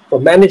choice for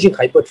managing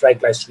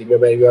hypertriglyceridemia,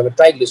 where you have a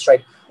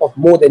triglyceride of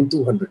more than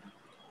 200.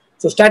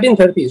 So statin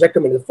therapy is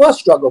recommended the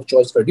first drug of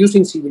choice for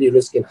reducing CVD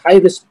risk in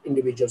high-risk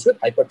individuals with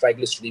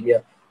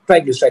hypertriglyceridemia,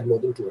 triglyceride more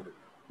than 200.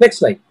 Next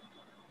slide.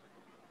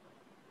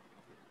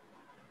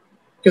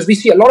 Because we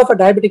see a lot of our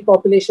diabetic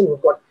population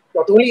who've got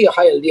not only a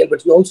high LDL,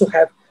 but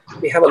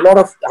we have a lot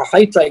of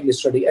high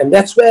triglyceride, and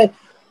that's where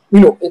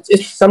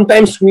it's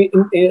sometimes we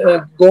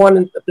go on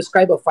and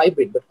prescribe a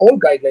fibrate, but all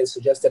guidelines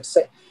suggest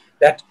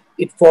that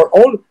for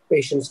all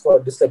patients for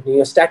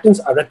dyslipidemia, statins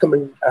are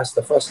recommended as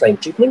the first-line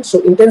treatment. So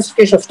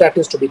intensification of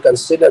statins to be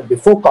considered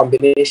before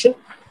combination.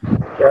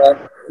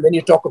 When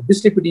you talk of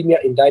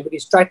dyslipidemia in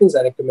diabetes, statins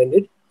are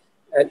recommended.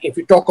 And if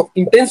you talk of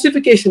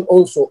intensification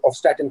also of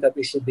statin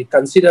therapy should be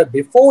considered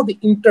before the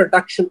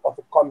introduction of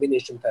a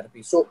combination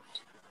therapy. So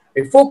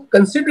before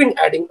considering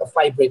adding a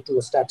fibrate to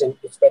a statin,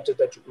 it's better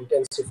that you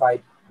intensify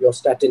your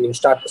statin, you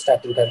start the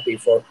statin therapy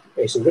for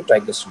patients with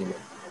triglyceridemia.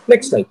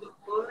 Next slide.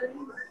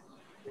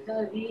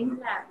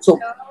 So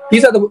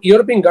these are the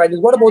European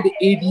guidelines. What about the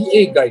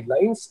ADA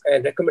guidelines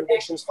and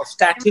recommendations for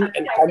statin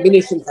and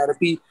combination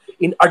therapy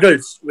in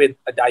adults with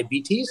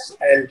diabetes?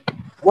 And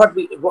what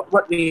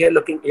we are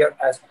looking here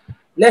as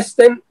less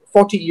than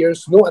 40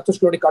 years, no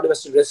atherosclerotic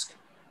cardiovascular risk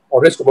or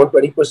risk of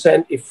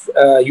 120%. If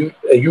you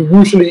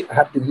usually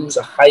have to use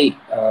a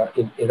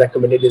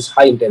recommended is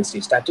high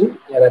intensity statin.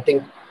 And I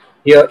think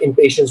here in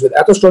patients with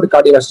atherosclerotic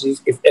cardiovascular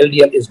disease, if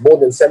LDL is more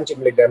than 70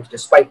 milligrams,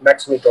 despite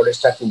maximally tolerated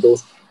statin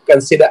dose,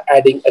 consider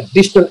adding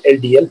additional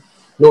LDL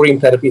lowering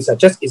therapy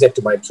such as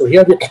ezetimibe. So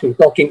here we're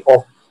talking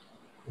of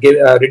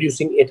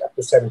reducing it up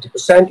to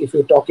 70%. If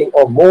you're talking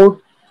of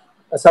more,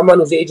 someone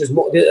whose age is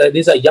more,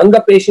 these are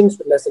younger patients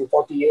with less than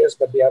 40 years,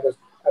 but they have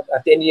a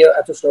 10-year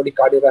atherosclerotic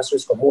cardiovascular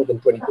risk of more than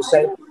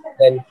 20%,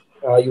 then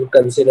you would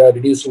consider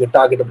reducing the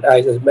target of,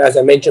 as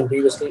I mentioned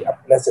previously,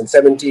 up less than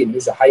 70 and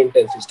use a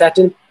high-intensity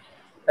statin.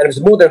 And if it's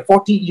more than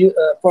 40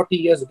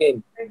 years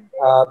again,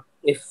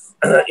 if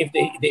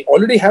they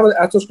already have an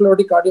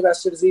atherosclerotic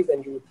cardiovascular disease,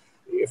 then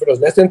if it was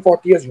less than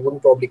 40 years, you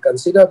wouldn't probably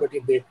consider. But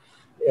if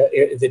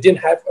they didn't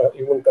have,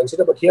 you wouldn't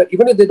consider. But here,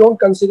 even if they don't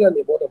consider and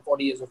they're more than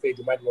 40 years of age,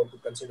 you might want to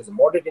consider the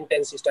moderate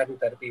intensity statin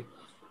therapy.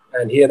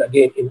 And here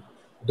again, in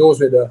those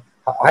with a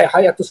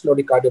high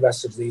atherosclerotic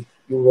cardiovascular disease,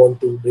 you want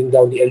to bring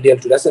down the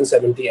LDL to less than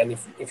 70. And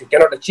if you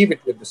cannot achieve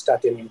it with the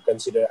statin, you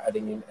consider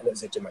adding in an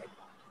ezetimibe.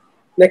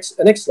 Next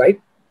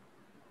slide.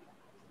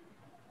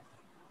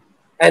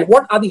 And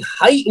what are the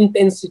high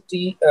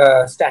intensity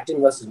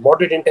statin versus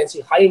moderate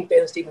intensity? High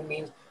intensity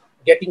means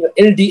getting an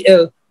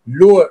LDL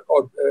lower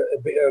or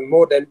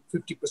more than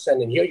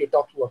 50%. And here you're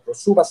talking about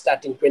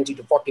rosuvastatin 20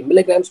 to 40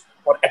 milligrams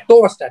or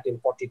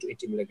atorvastatin 40 to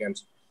 80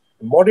 milligrams.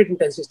 The moderate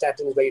intensity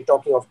statin is where you're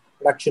talking of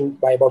reduction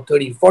by about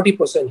 30 to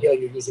 40%. Here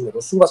you're using a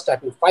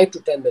rosuvastatin 5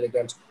 to 10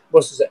 milligrams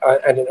versus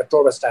and an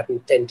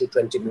atorvastatin 10 to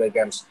 20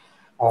 milligrams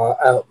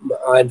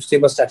and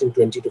simvastatin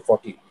 20 to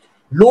 40.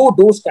 Low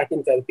dose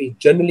statin therapy is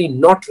generally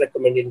not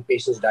recommended in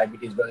patients with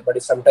diabetes, but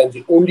it's sometimes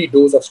the only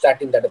dose of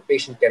statin that a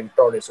patient can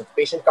tolerate. So if the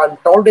patient can't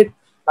tolerate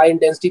high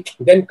intensity,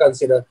 then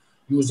consider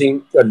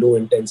using a low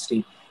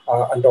intensity.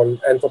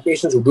 And for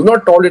patients who do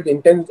not tolerate the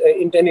intense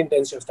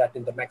intensity of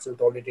statin, the maximum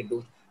tolerated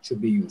dose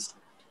should be used.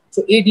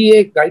 So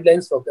ADA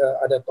guidelines for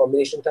other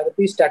combination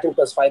therapy, statin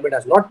plus fibrate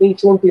has not been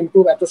shown to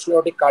improve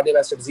atherosclerotic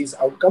cardiovascular disease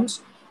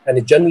outcomes and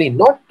is generally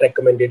not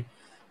recommended.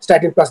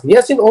 Statin plus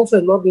niacin also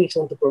has not been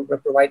shown to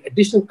provide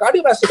additional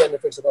cardiovascular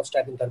benefits above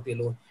statin therapy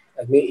alone,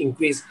 and may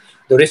increase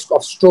the risk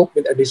of stroke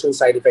with additional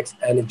side effects,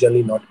 and is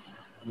generally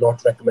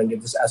not recommended.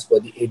 This as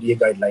per the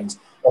ADA guidelines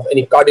of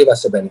any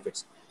cardiovascular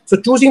benefits. So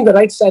choosing the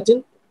right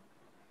statin.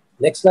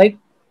 Next slide.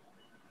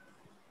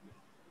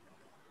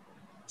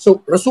 So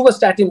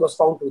rosuvastatin was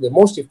found to be the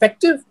most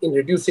effective in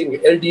reducing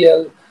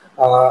LDL,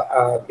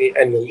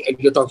 and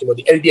you're talking about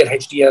the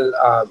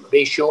LDL-HDL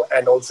ratio,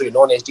 and also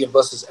non-HDL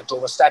versus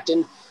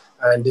atorvastatin.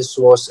 And this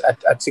was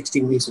at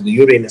 16 weeks of the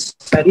Uranus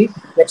study.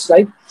 Next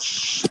slide.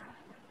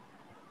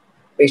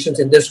 Patients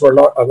in this were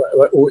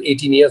over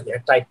 18 years. They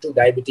had type 2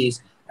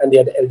 diabetes, and they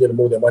had LDL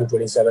more than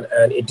 127,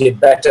 and it did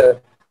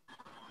better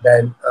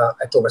than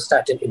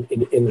atorvastatin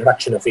in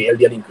reduction of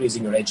LDL,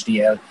 increasing your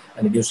HDL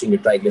and reducing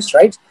your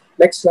triglycerides.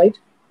 Next slide.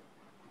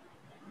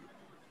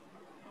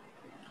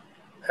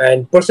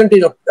 And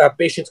percentage of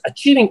patients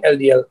achieving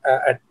LDL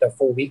at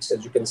 4 weeks,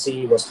 as you can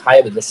see, was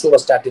higher with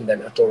rosuvastatin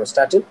than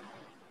atorvastatin.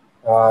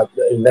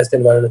 Less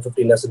than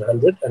 150, less than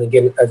 100. And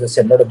again, as I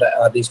said, a lot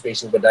of these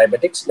patients were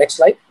diabetics. Next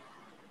slide.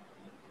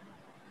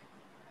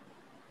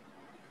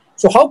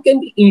 So how can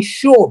we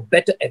ensure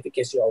better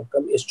efficacy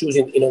outcome is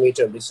choosing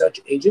innovator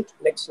research agent.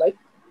 Next slide.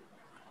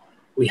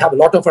 We have a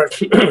lot of our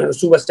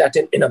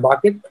rosuvastatin in a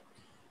market,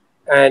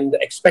 and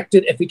the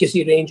expected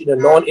efficacy range in a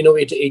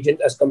non-innovator agent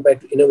as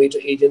compared to innovator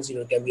agents,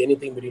 can be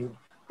anything between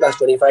plus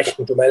 25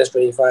 to minus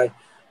 25.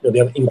 They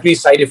have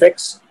increased side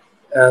effects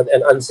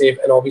and unsafe,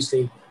 and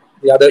obviously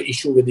the other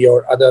issue with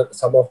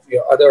some of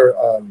your other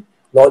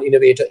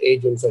non-innovator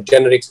agents or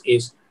generics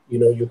is,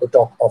 you could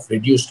talk of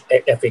reduced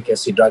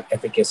efficacy, drug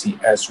efficacy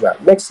as well.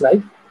 Next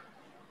slide.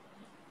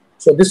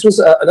 So this was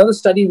another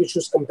study which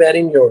was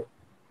comparing your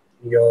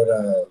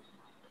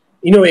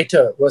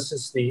innovator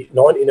versus the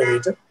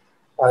non-innovator.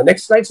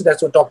 Next slide. So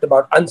that's what talked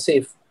about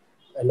unsafe,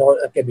 and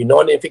can be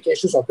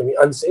non-efficacious or can be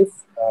unsafe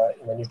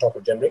when you talk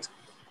of generics.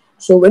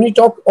 So when we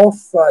talk of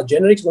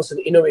generics versus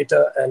the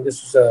innovator, and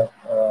this is a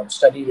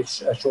study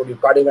which showed you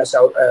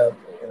cardiovascular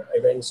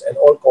events and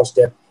all-cause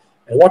death.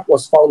 And what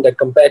was found that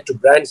compared to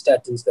brand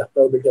statins, the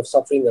probability of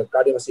suffering a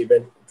cardiovascular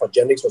event for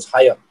generics was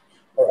higher,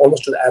 or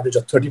almost to the average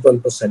of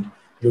 31%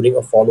 during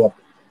a follow-up.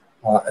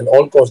 And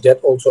all-cause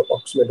death also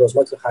approximately was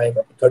much higher,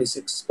 up to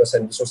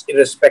 36%. This was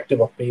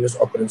irrespective of previous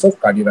occurrence of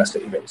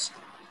cardiovascular events.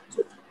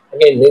 So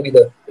again, maybe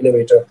the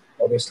innovator,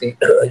 obviously,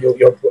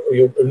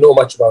 you know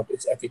much about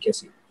its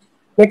efficacy.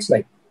 Next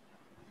slide.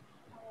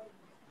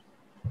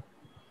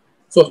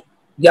 So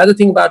the other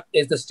thing about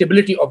is the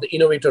stability of the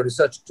innovator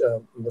research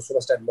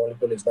rosuvastatin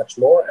molecule is much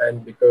more,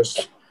 and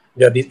because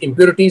there are these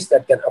impurities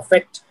that can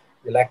affect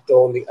the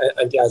lactone, the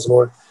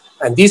anti-isomorph,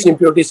 and these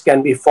impurities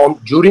can be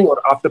formed during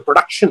or after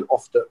production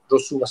of the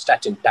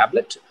rosuvastatin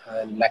tablet,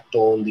 and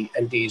lactone, the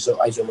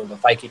anti-isomorph, the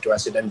 5-keto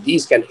acid, and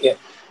these can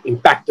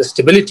impact the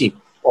stability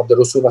of the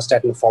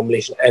rosuvastatin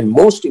formulation, and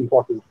most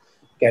important,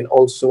 can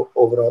also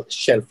overall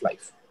shelf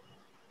life.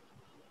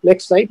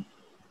 Next slide.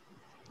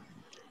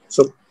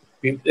 So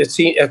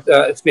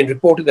it's been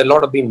reported that a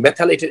lot of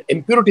methylated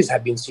impurities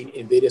have been seen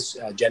in various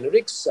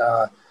generics,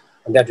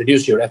 and that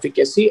reduce your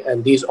efficacy.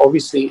 And these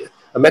obviously,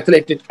 a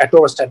methylated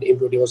atorvastatin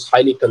impurity was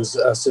highly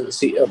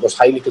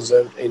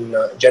conserved in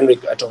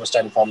generic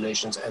atorvastatin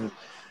formulations. And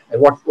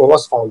what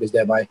was found is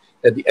thereby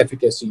that the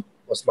efficacy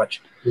was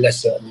much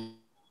lesser.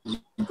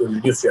 You could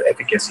reduce your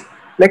efficacy.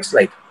 Next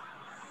slide.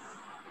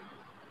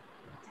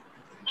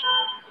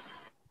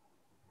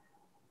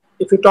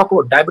 If you talk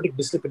about diabetic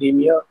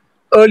dyslipidemia,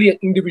 earlier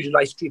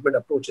individualized treatment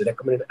approach is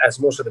recommended, as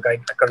most of the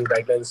current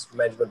guidelines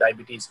management of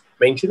diabetes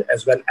mention,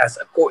 as well as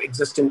a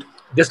coexistent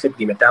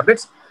dyslipidemia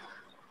tablets.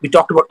 We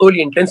talked about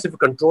early intensive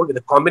control with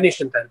a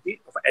combination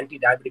therapy of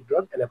anti-diabetic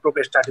drug, and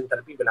appropriate statin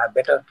therapy will have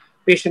better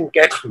patient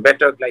care,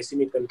 better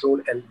glycemic control,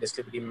 and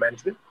dyslipidemia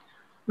management.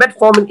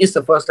 Metformin is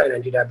the first-line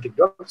anti-diabetic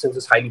drug since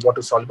it's highly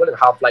water-soluble and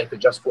half-life is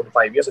just 4 to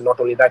 5 years. And not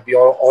only that, we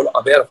are all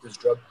aware of this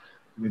drug.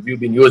 We've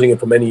been using it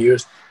for many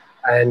years,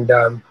 and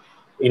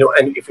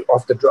and if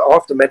off the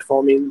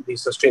metformin, the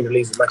sustained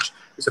release is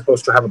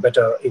supposed to have a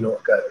better,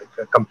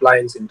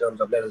 compliance in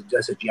terms of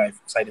less GI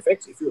side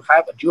effects. If you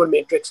have a dual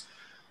matrix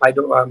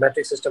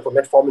system for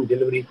metformin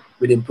delivery,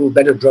 will improve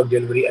better drug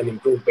delivery and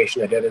improve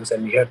patient adherence.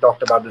 And we have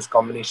talked about this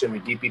combination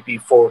with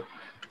DPP-4,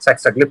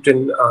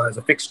 saxagliptin as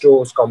a fixed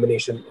dose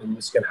combination, and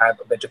this can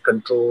have a better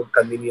control,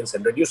 convenience,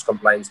 and reduce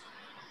compliance.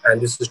 And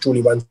this is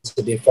truly once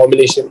a day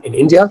formulation in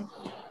India.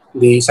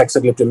 The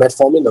saxagliptin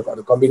metformin,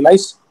 the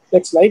combination.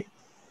 Next slide.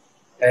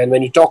 And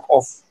when you talk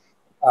of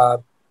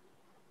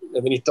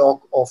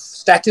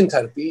statin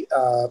therapy,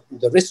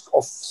 the risk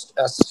of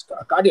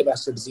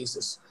cardiovascular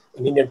diseases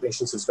in Indian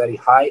patients is very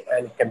high,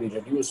 and it can be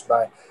reduced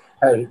by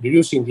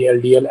reducing the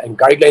LDL. And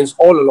guidelines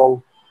all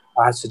along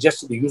have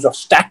suggested the use of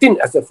statin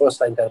as the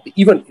first-line therapy,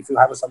 even if you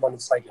have someone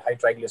with slightly high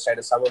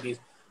triglycerides. Some of these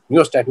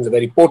neostatins are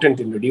very potent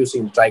in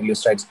reducing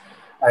triglycerides,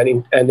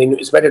 and then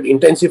it's better to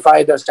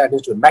intensify the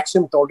statins to a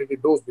maximum tolerated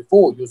dose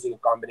before using a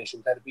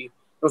combination therapy.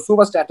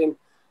 Rosuvastatin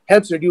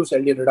helps reduce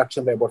LDL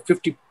reduction by about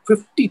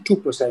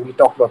 52%. We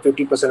talked about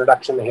 50%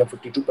 reduction, and here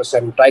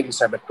 52% in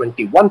triglyceride, but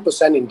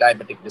 21% in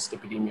diabetic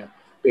dyslipidemia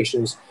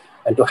patients.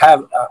 And to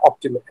have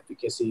optimal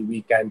efficacy,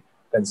 we can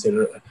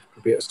consider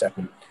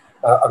statin,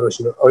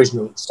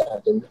 original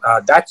statin.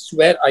 That's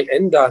where I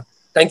end.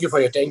 Thank you for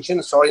your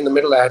attention. Sorry, in the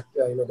middle, I had,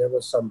 there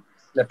was some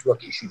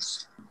network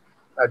issues.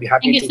 I'd be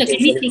happy to take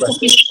any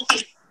questions.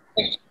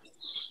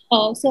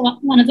 So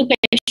one of the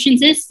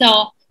questions is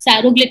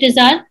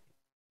saroglitazar.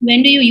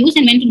 When do you use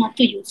and when not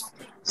to use?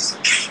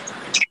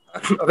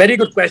 A very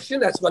good question.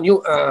 That's one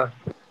new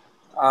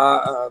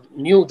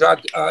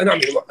drug,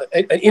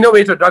 an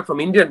innovator drug from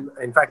Indian,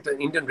 in fact, an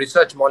Indian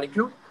research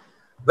molecule.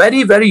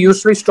 Very, very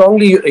useful,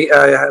 strongly,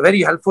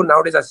 very helpful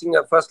nowadays. I think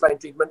a first-line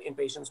treatment in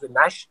patients with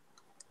NASH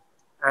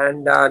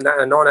and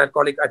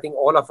non-alcoholic. I think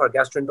all of our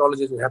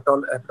gastroenterologists and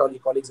hepatology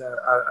colleagues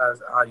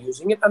are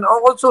using it. And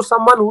also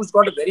someone who's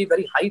got a very,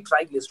 very high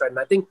triglyceride. And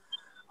I think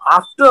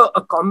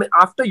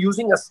after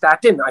using a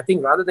statin, I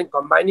think rather than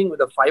combining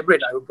with a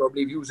fibrate, I would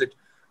probably use it.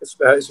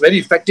 It's very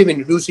effective in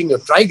reducing your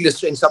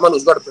triglyceride in someone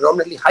who's got a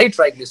predominantly high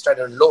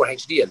triglyceride and low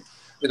HDL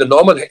with a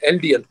normal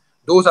LDL.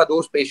 Those are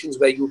those patients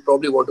where you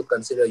probably want to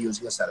consider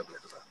using a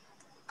saroglitazar.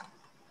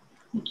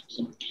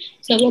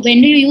 So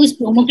when do you use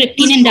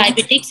bromocriptine in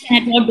diabetics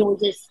and at what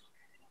doses?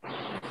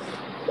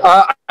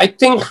 I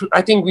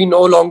think we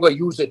no longer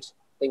use it.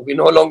 I think we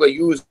no longer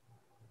use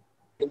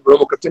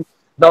bromocriptine.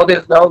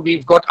 Now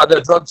we've got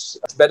other drugs,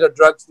 better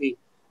drugs.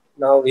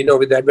 Now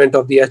with the advent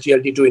of the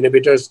SGLT2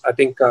 inhibitors, I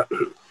think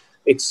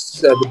it's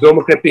the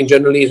bromocriptine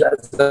generally is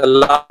as the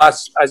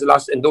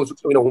last, and those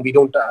whom we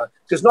don't.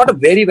 It's not a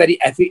very, very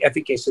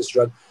efficacious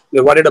drug.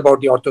 We're worried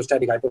about the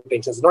orthostatic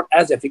hypotension. It's not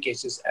as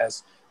efficacious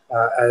as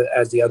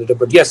the other drug.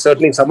 But yes,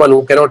 certainly someone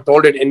who cannot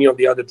tolerate any of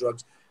the other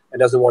drugs and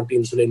doesn't want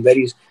insulin,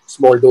 very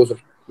small dose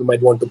you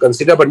might want to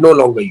consider, but no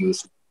longer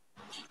use.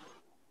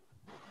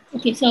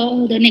 Okay,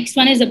 so the next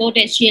one is about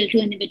SGLT2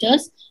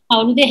 inhibitors.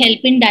 How do they help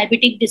in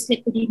diabetic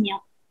dyslipidemia?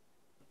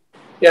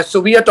 Yes,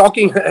 so we are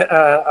talking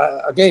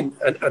again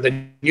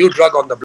the new drug on the